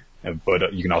images.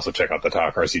 But you can also check out the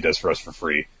tire cars he does for us for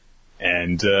free.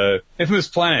 And Infamous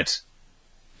Planet,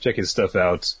 check his stuff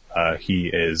out.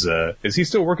 He is he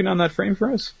still working on that frame for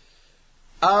us?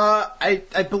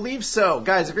 I believe so.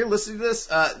 Guys, if you're listening to this,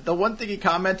 the one thing he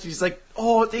commented, he's like,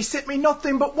 oh, they sent me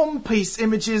nothing but One Piece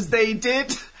images they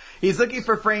did. He's looking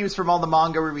for frames from all the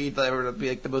manga we read that would be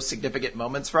like the most significant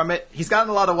moments from it. He's gotten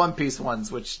a lot of One Piece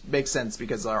ones, which makes sense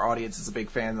because our audience is a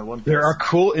big fan of the One Piece. There are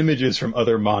cool images from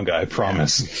other manga, I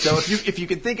promise. Yeah. So if you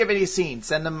can think of any scene,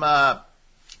 send him,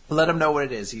 let him know what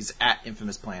it is. He's at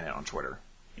Infamous Planet on Twitter.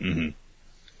 Mm-hmm.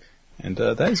 And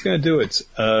that is going to do it.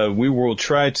 We will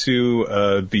try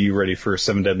to be ready for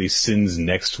Seven Deadly Sins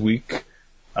next week.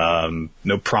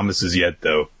 No promises yet,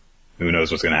 though. Who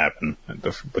knows what's going to happen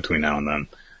between now and then.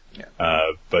 Yeah.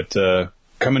 But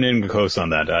coming in close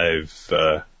on that,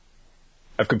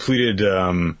 I've completed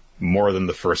more than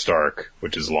the first arc,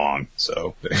 which is long.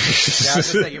 So yeah, I was gonna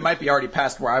say, you might be already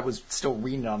past where I was still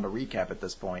reading on the recap at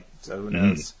this point. So who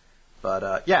knows?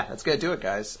 But yeah, that's gonna do it,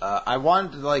 guys. I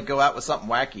wanted to go out with something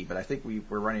wacky, but I think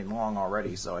we're running long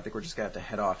already, so I think we're just gonna have to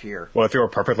head off here. Well, if you were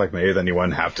perfect like me, then you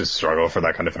wouldn't have to struggle for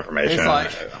that kind of information.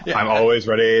 Yeah. I'm always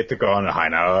ready to go on a high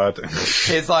note.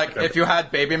 It's like, if you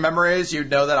had baby memories, you'd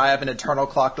know that I have an internal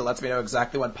clock that lets me know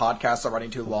exactly when podcasts are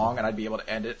running too long, and I'd be able to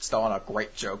end it still on a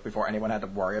great joke before anyone had to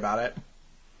worry about it.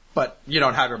 But you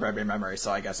don't have your baby memory,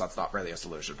 so I guess that's not really a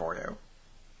solution for you.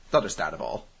 It's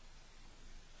understandable.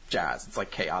 Jazz. It's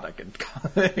like chaotic and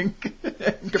combative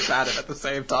at the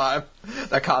same time.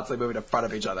 They're constantly moving in front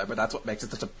of each other, but that's what makes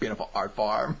it such a beautiful art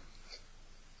form.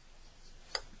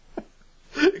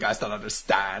 You guys don't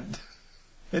understand.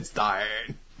 It's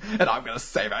dying, and I'm gonna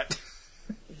save it.